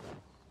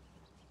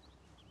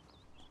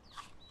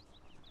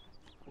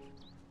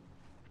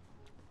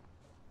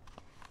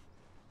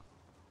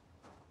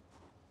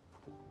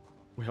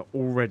 We are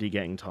already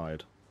getting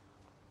tired.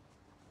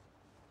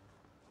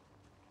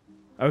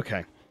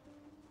 Okay.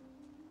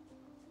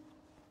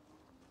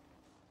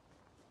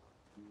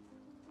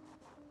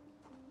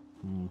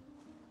 Hmm.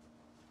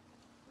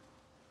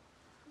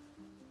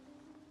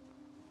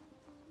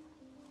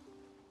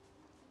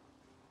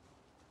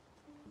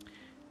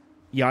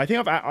 Yeah,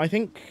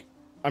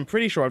 I'm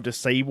pretty sure I've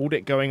disabled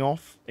it going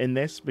off in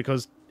this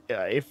because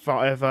if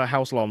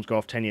house alarms go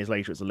off 10 years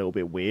later, it's a little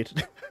bit weird.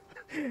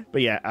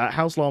 But yeah,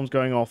 house alarms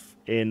going off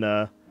in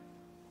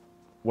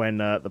when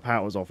the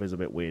power's off is a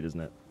bit weird, isn't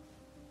it?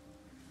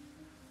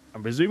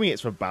 I'm presuming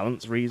it's for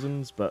balance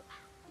reasons, but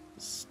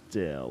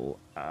still,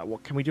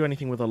 what can we do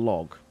anything with a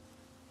log?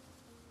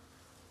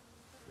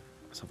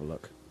 Let's have a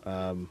look.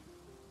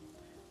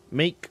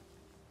 Make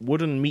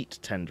wooden meat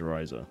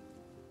tenderizer.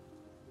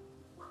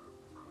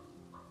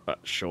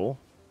 Sure.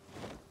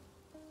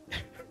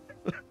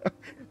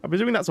 I'm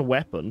presuming that's a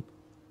weapon.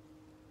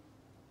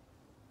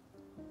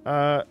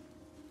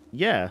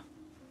 Yeah.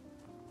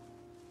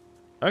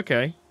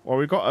 Okay. Well,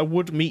 we've got a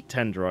wood meat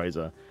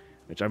tenderizer,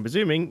 which I'm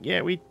presuming,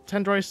 yeah, we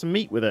tenderize some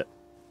meat with it.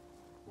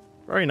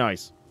 Very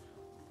nice.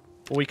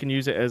 Or we can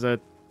use it as a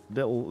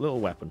little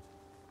weapon.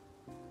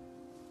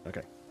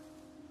 Okay.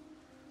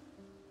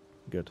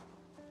 Good.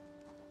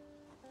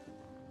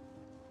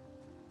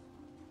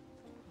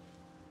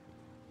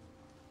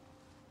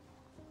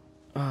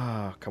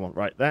 Ah, come on.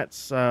 Right,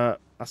 let's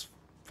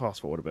fast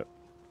forward a bit.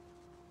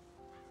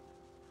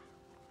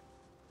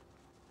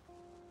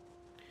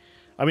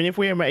 I mean, if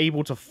we are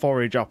able to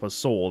forage up a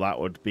saw, that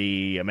would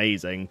be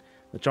amazing.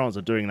 The chance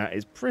of doing that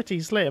is pretty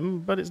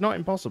slim, but it's not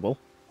impossible.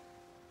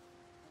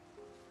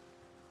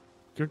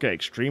 Could get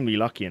extremely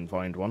lucky and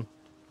find one.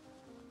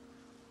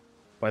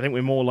 But I think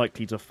we're more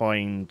likely to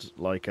find,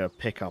 like, a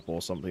pickup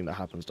or something that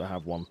happens to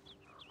have one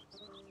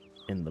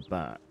in the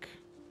back.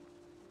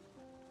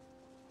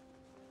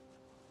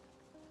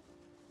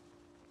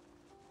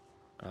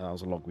 That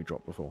was a log we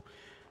dropped before.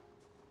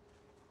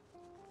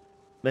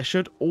 There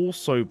should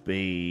also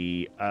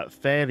be,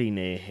 fairly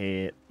near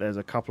here, there's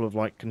a couple of,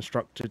 like,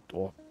 constructed,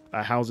 or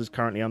houses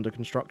currently under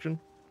construction.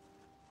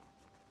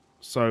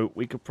 So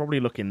we could probably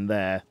look in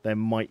there. There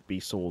might be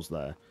saws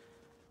there.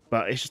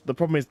 But it's just, the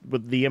problem is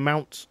with the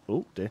amount...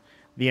 Oh, dear.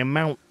 The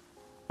amount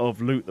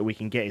of loot that we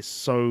can get is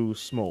so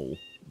small.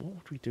 What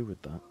would we do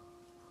with that?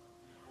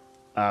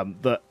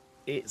 That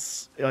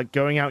it's, like,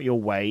 going out your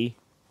way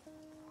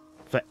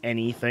for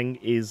anything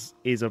is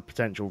a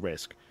potential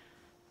risk.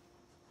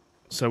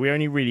 So we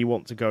only really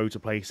want to go to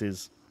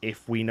places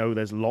if we know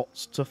there's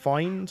lots to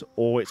find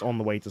or it's on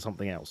the way to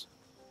something else.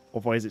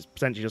 Otherwise, it's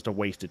potentially just a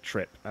wasted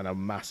trip and a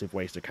massive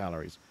waste of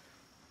calories.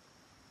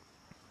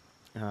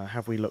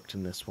 Have we looked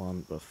in this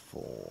one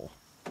before?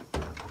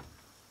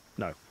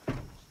 No.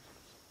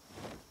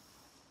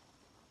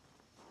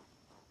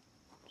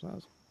 I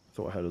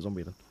thought I heard a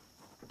zombie then.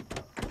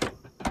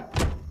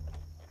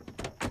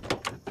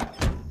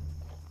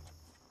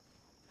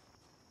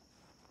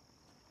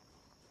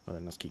 Well,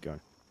 then let's keep going.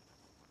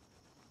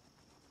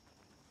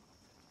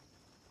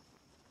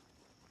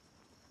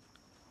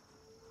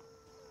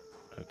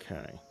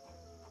 Okay.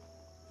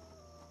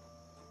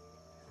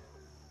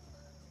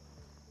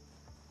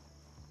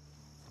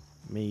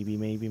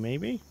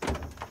 Maybe.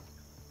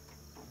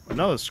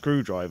 Another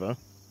screwdriver.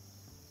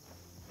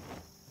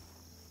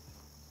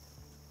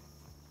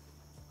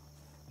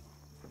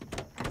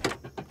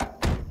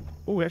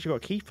 Oh, we actually got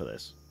a key for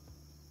this.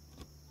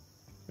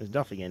 There's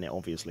nothing in it,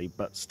 obviously,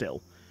 but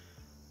still.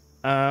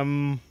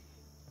 Okay,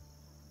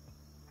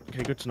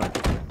 good to know.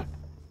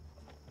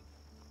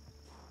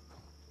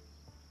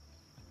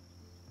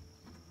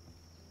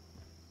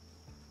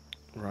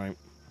 Right.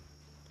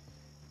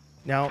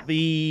 Now,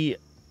 yeah,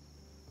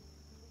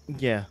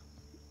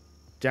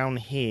 down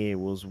here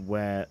was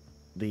where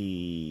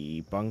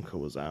the bunker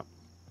was at.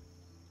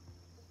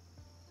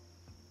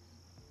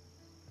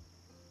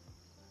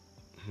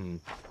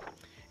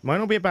 Might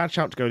not be a bad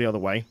shout to go the other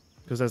way,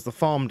 because there's the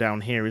farm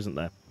down here, isn't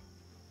there?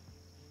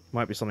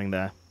 Might be something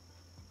there.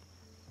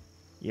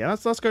 Yeah,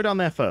 let's go down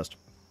there first.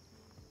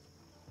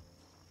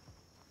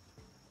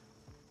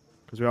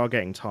 Because we are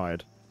getting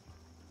tired.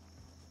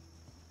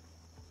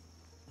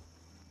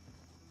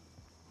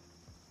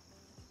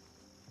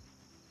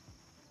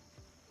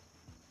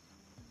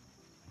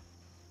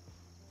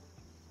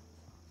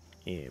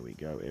 Here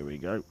we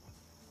go.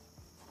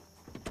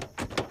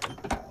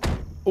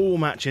 All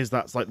matches,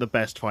 that's like the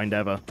best find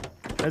ever.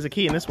 There's a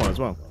key in this one as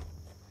well.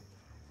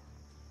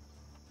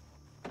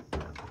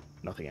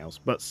 Nothing else,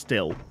 but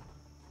still.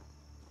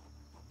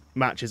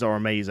 Matches are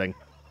amazing.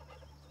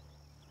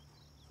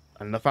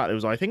 And the fact it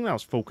was, I think that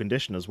was full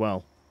condition as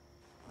well.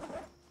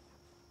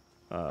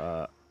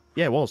 Yeah,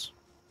 it was.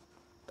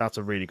 That's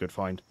a really good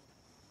find.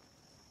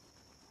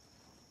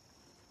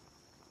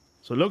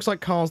 So it looks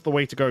like car's the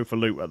way to go for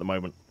loot at the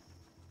moment.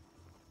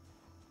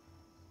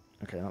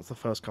 Okay, that's the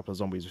first couple of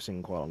zombies we've seen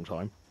in quite a long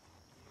time.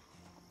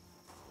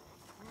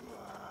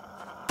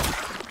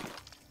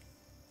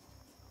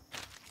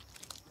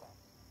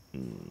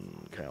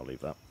 Okay, I'll leave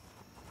that.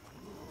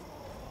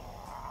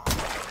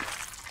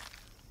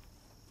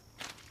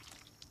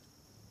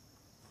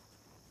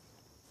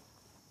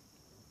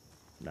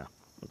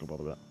 going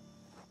to bother with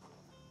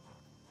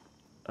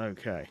that.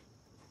 Okay.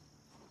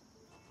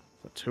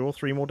 So 2 or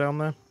 3 more down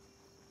there?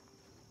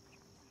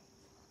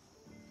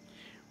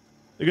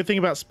 The good thing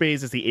about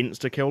spears is the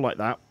insta-kill like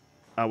that.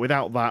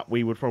 Without that,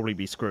 we would probably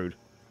be screwed.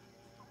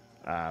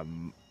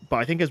 But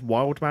I think as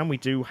Wildman, we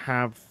do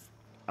have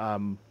a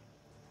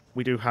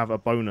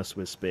bonus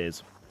with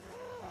spears,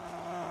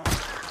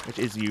 which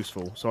is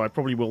useful. So I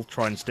probably will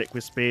try and stick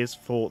with spears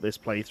for this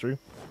playthrough,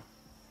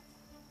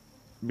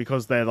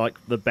 because they're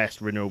like the best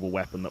renewable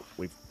weapon that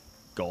we've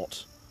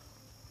got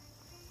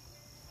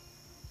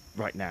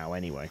right now.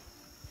 Anyway.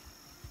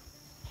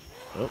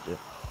 Oh dear.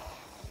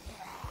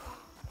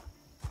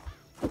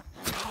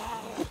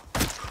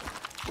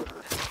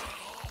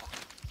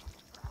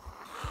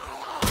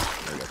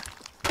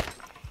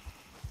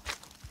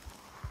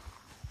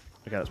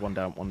 Okay, that's one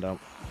down, one down.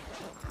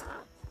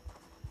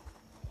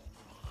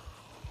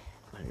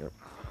 There you go.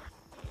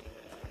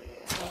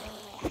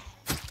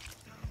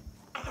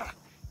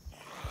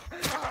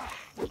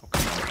 Oh,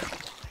 come on.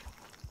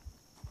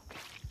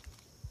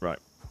 Right.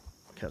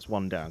 Okay, that's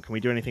one down. Can we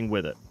do anything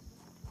with it?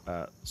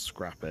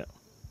 Scrap it.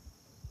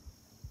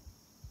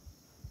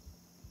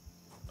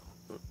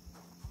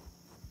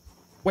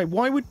 Wait,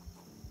 why would...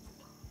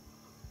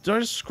 Did I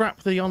just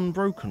scrap the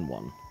unbroken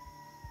one?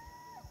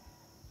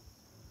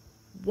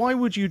 Why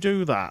would you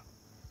do that?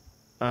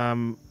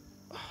 Oh,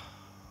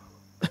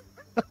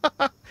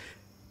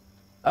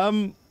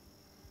 I'm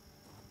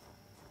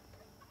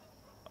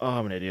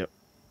an idiot.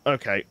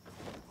 Okay.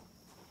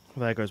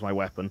 There goes my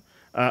weapon.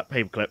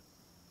 Paperclip.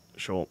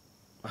 Sure.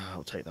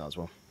 I'll take that as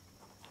well.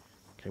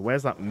 Okay,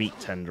 where's that meat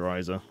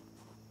tenderizer?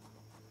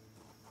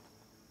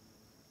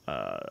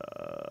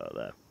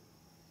 There.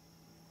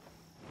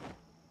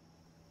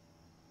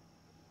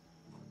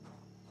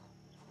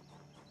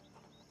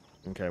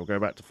 Okay, we'll go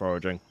back to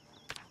foraging.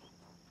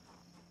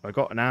 I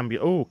got an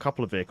oh, a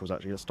couple of vehicles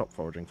actually. Let's stop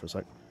foraging for a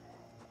sec.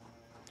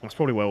 That's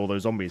probably where all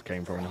those zombies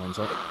came from in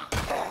hindsight.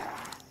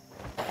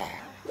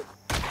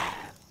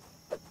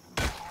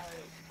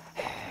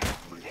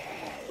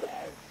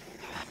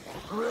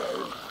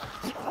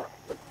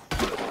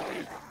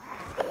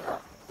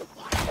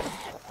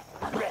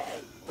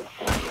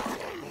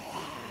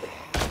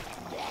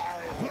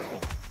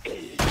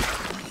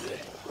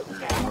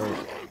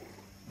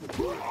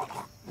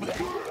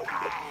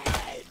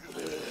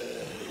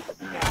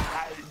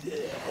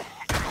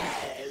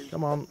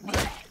 Come on.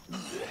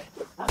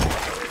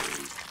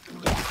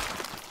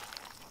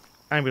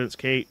 Ambulance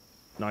key.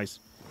 Nice.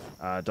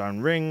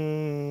 Down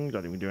ring.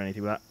 Don't think we can do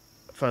anything with that.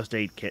 First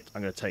aid kit.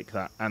 I'm going to take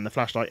that. And the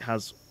flashlight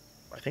has...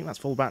 I think that's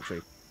full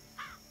battery.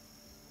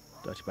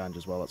 Dirty bandage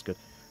as well. That's good.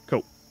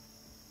 Cool.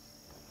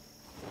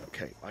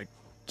 Okay. I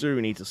do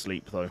need to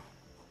sleep, though.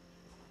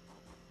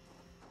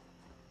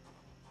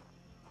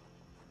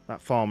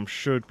 That farm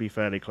should be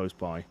fairly close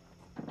by.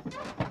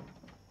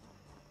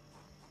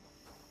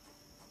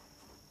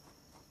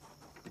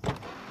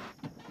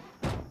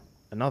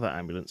 Another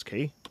ambulance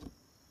key.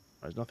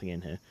 There's nothing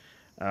in here.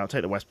 I'll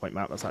take the West Point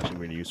map. That's actually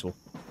really useful.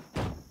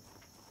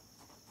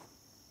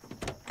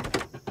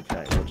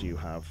 Okay, what do you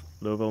have?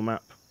 Louisville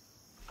map.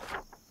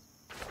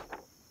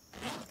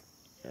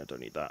 Yeah, don't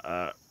need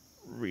that.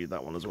 Read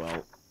that one as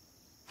well.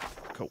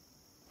 Cool.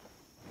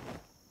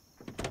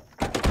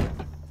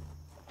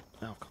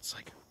 Oh, for God's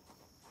sake.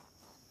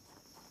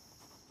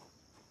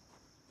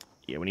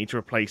 Yeah, we need to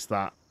replace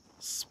that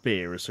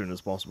spear as soon as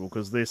possible,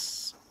 because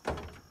this...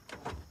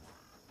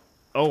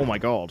 Oh my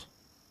god.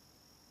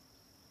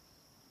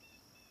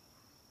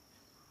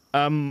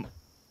 How much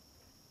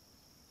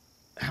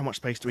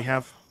space do we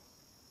have?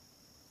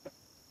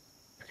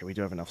 Okay, we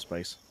do have enough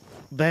space.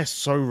 They're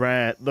so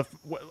rare. To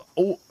put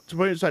it in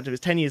perspective,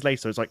 it's 10 years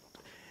later. It's like,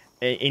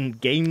 in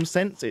game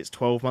sense, it's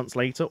 12 months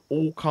later.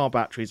 All car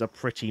batteries are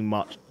pretty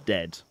much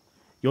dead.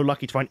 You're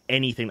lucky to find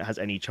anything that has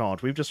any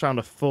charge. We've just found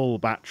a full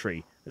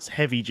battery that's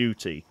heavy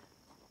duty.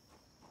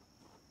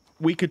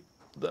 We could...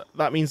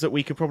 That means that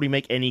we could probably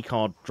make any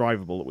car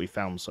drivable that we've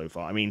found so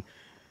far. I mean,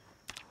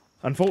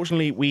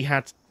 unfortunately, we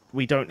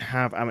don't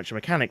have amateur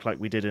mechanic like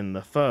we did in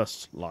the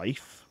first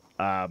life,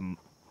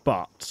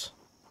 but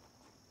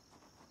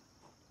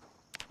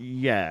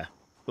yeah,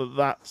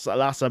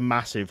 that's a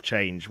massive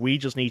change. We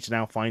just need to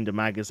now find a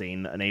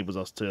magazine that enables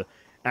us to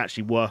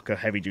actually work a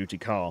heavy duty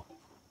car,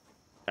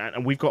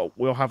 and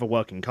we'll have a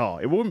working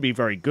car. It wouldn't be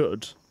very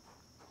good,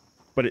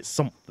 but it's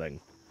something.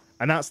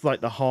 And that's like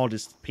the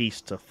hardest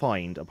piece to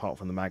find, apart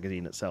from the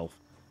magazine itself.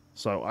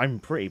 So I'm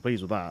pretty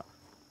pleased with that.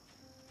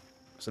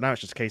 So now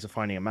it's just a case of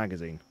finding a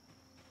magazine.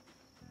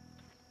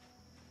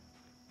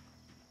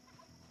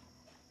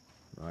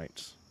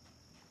 Right.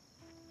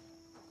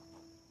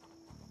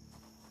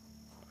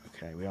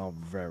 Okay, we are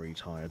very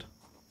tired.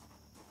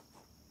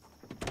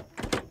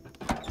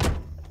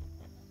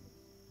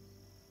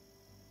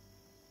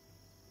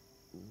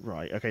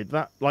 Right, okay,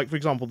 that... Like, for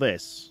example,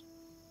 this...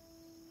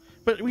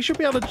 But we should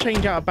be able to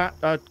change out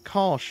a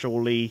car,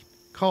 surely.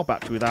 Car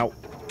battery without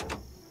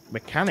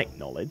mechanic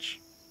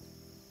knowledge.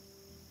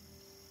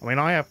 I mean,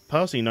 I have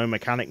personally no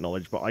mechanic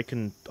knowledge, but I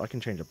can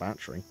change a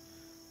battery.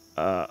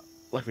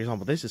 like, for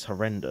example, this is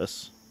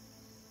horrendous.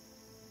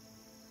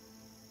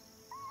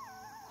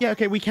 Yeah,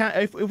 okay, we can...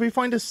 If we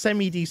find a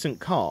semi-decent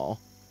car,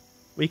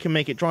 we can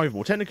make it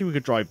drivable. Technically, we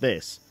could drive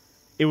this.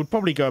 It would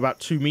probably go about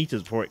 2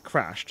 meters before it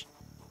crashed.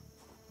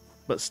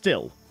 But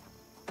still.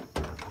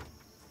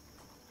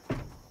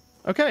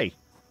 Okay.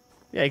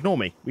 Yeah, ignore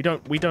me. We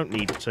don't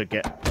need to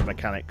get the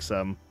mechanics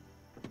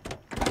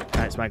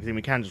magazine.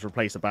 We can just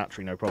replace the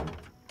battery, no problem.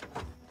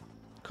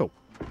 Cool.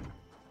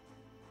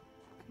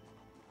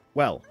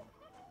 Well,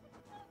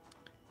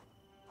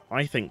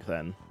 I think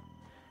then,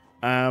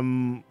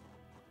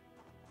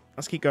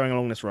 let's keep going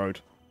along this road.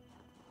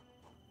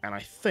 And I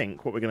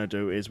think what we're going to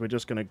do is we're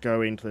just going to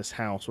go into this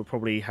house. We'll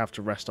probably have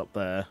to rest up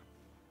there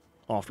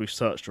after we've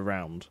searched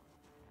around.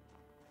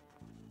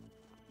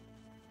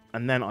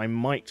 And then I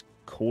might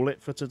call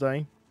it for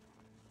today.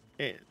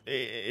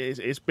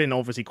 It's been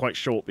obviously quite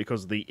short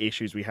because of the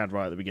issues we had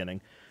right at the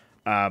beginning.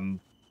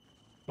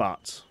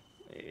 But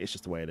it's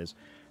just the way it is.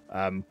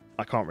 I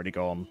can't really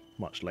go on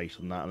much later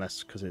than that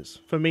unless because it's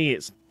for me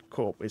it's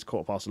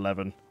quarter past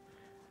 11.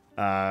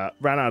 Ran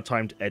out of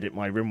time to edit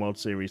my RimWorld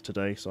series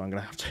today, so I'm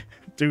gonna have to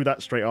do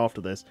that straight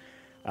after this.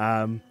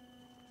 Yeah,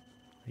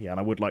 and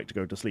I would like to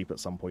go to sleep at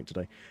some point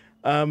today.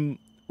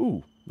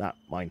 Ooh,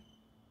 mine.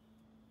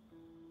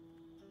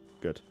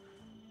 Good.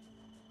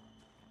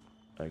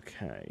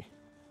 Okay.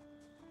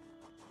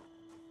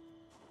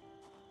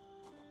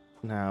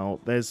 Now,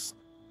 there's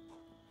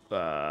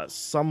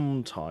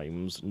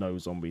sometimes no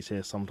zombies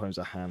here, sometimes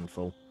a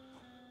handful.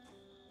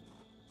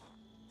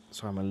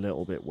 So I'm a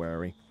little bit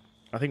wary.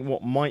 I think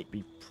what might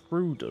be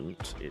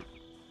prudent is...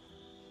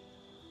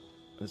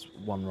 There's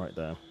one right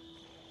there.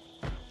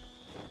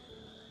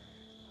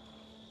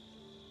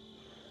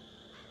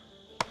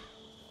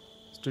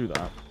 Let's do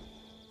that.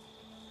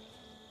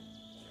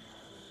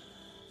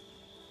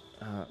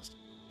 Let's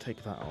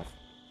take that off.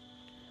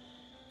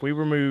 If we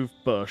remove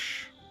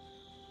bush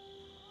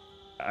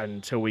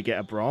until we get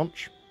a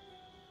branch,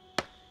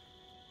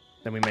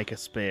 then we make a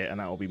spear, and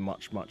that will be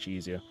much, much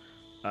easier.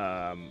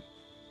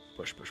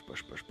 Bush.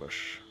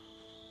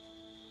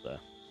 There.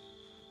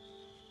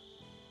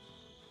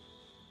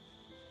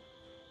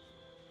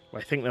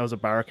 I think there was a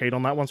barricade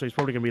on that one, so he's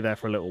probably going to be there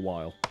for a little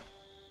while.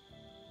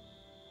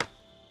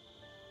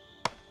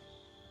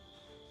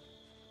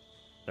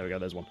 There we go,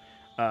 there's one.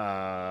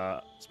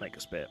 Let's make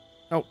a spear.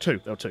 Oh, two.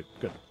 Oh, two.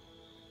 Good.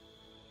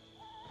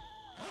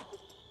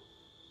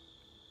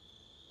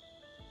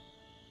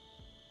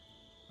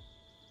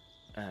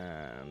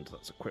 And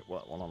that's a quick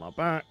one on our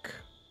back.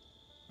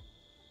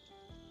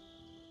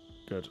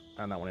 Good.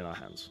 And that one in our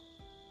hands.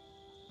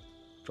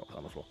 Drop that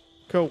on the floor.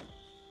 Cool.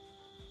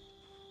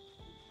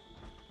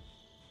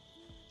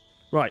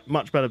 Right,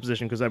 much better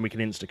position because then we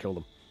can insta-kill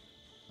them.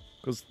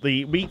 Because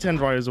the meat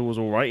tenderizer was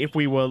alright. If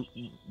we were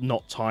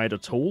not tired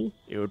at all,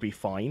 it would be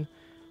fine.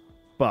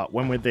 But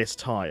when we're this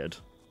tired,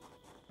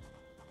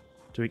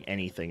 doing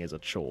anything is a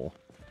chore.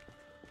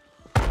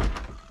 There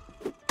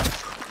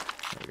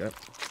we go.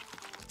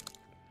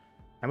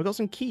 And we got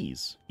some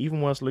keys.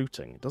 Even worse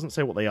looting. It doesn't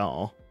say what they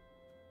are.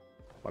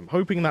 I'm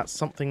hoping that's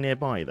something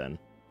nearby then.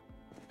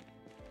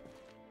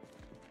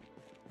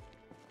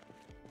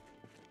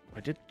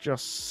 I did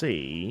just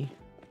see...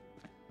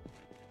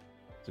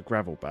 It's a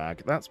gravel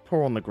bag. That's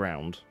pour on the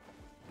ground.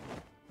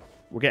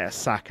 We'll get a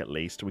sack at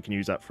least. We can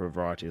use that for a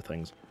variety of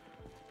things.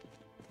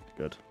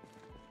 Good.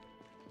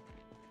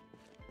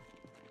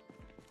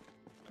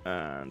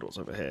 And what's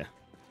over here?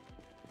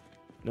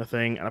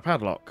 Nothing. And a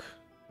padlock.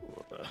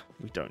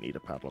 We don't need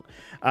a padlock.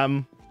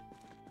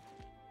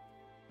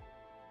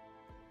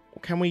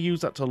 Can we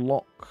use that to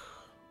lock?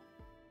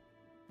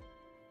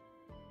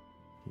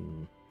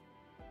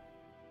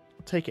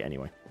 I'll take it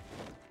anyway.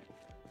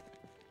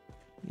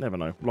 Never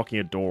know. Locking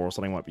a door or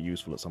something might be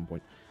useful at some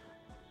point.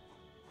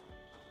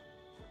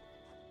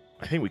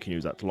 I think we can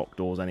use that to lock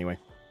doors anyway.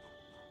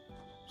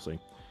 See.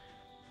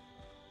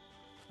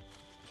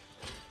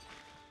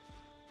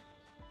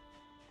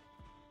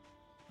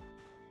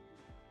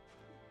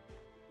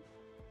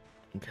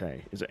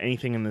 Okay. Is there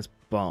anything in this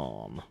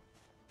barn?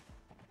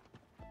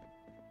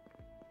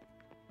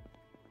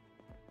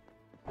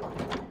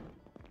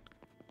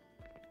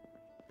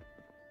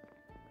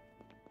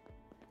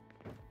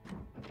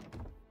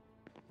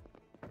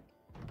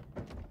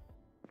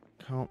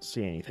 Can't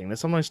see anything. There's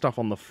some nice stuff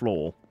on the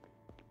floor.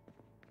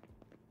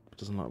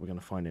 Doesn't look like we're going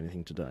to find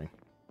anything today.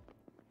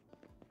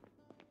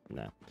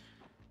 No.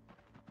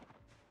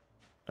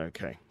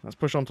 Okay, let's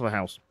push on to the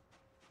house.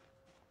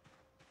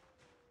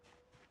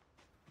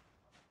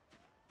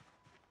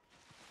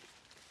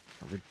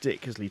 I'm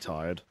ridiculously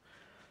tired.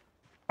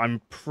 I'm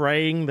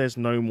praying there's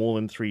no more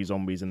than 3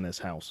 zombies in this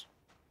house.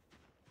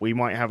 We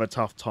might have a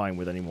tough time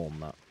with any more than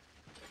that.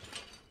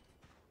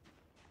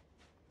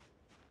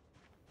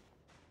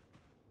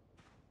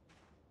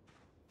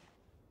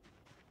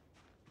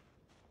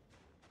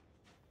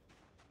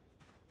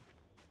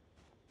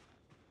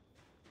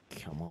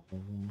 Come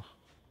on.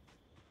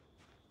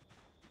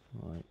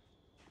 Right.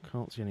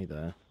 Can't see any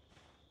there.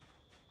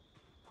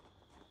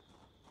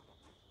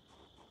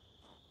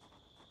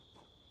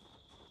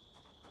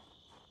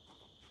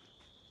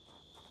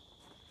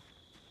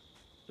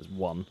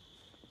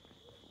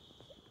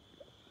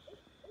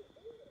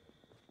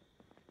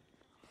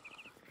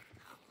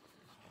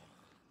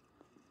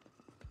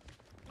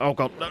 Oh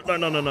god, no, no,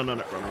 no, no, no, no,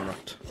 no, no, no.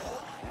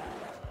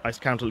 I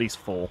count at least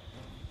 4.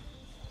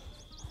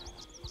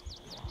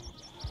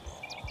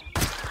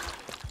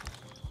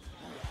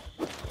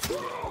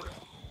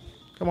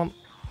 Come on.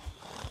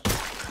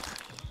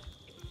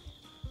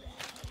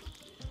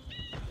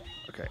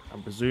 Okay,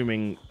 I'm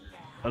presuming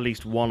at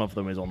least one of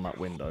them is on that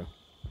window.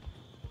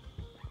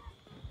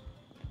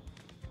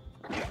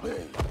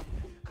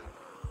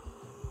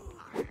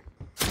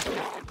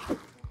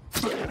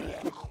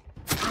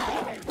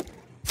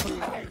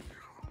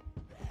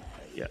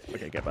 Yeah,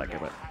 okay, get back,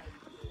 get back.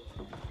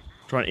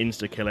 Try and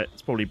insta-kill it.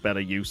 It's probably better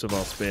use of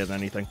our spear than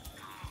anything.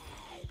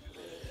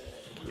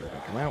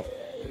 Come out.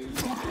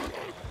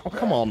 Oh,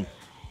 come on.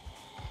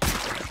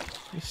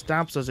 How many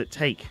stabs does it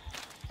take?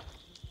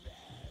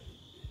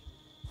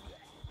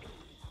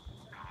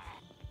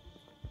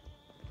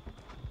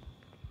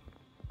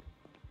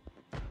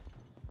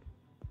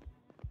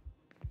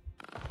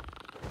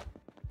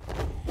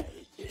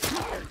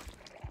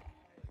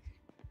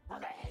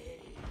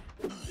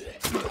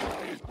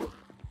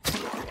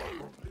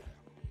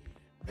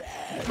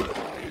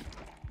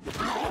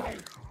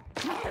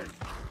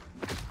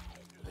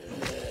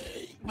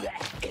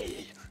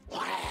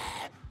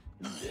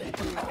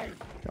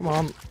 Come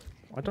on.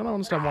 I don't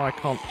understand why I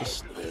can't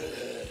just...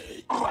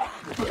 I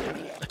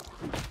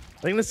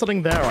think there's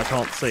something there I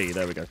can't see.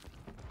 There we go.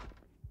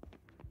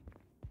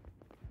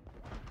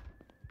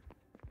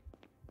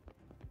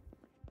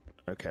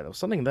 Okay, there was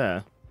something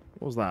there.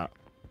 What was that?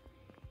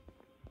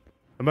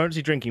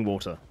 Emergency drinking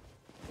water.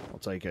 I'll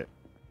take it.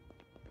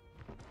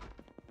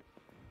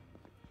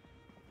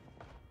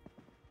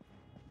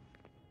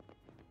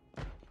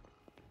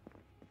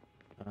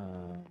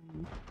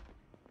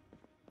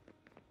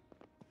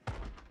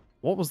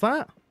 What was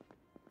that?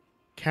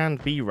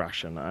 Canned bee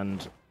ration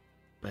and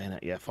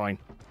bayonet. Yeah, fine.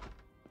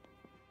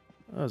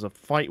 There's a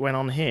fight went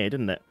on here,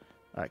 didn't it?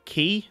 A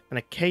key and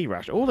a K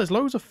ration. Oh, there's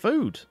loads of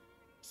food.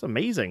 It's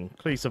amazing.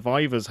 Clearly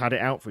survivors had it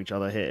out for each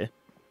other here.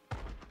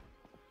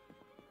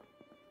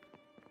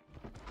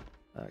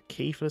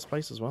 Key for this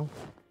place as well.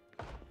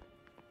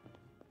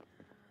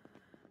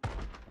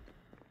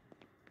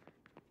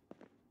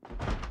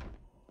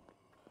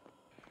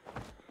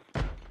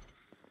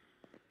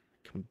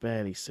 Can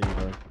barely see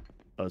though.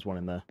 Oh, there's one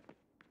in there.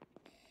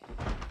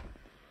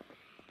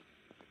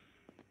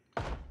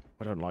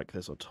 I don't like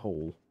this at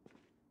all.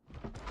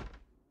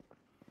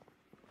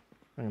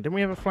 Hang on, didn't we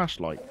have a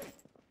flashlight?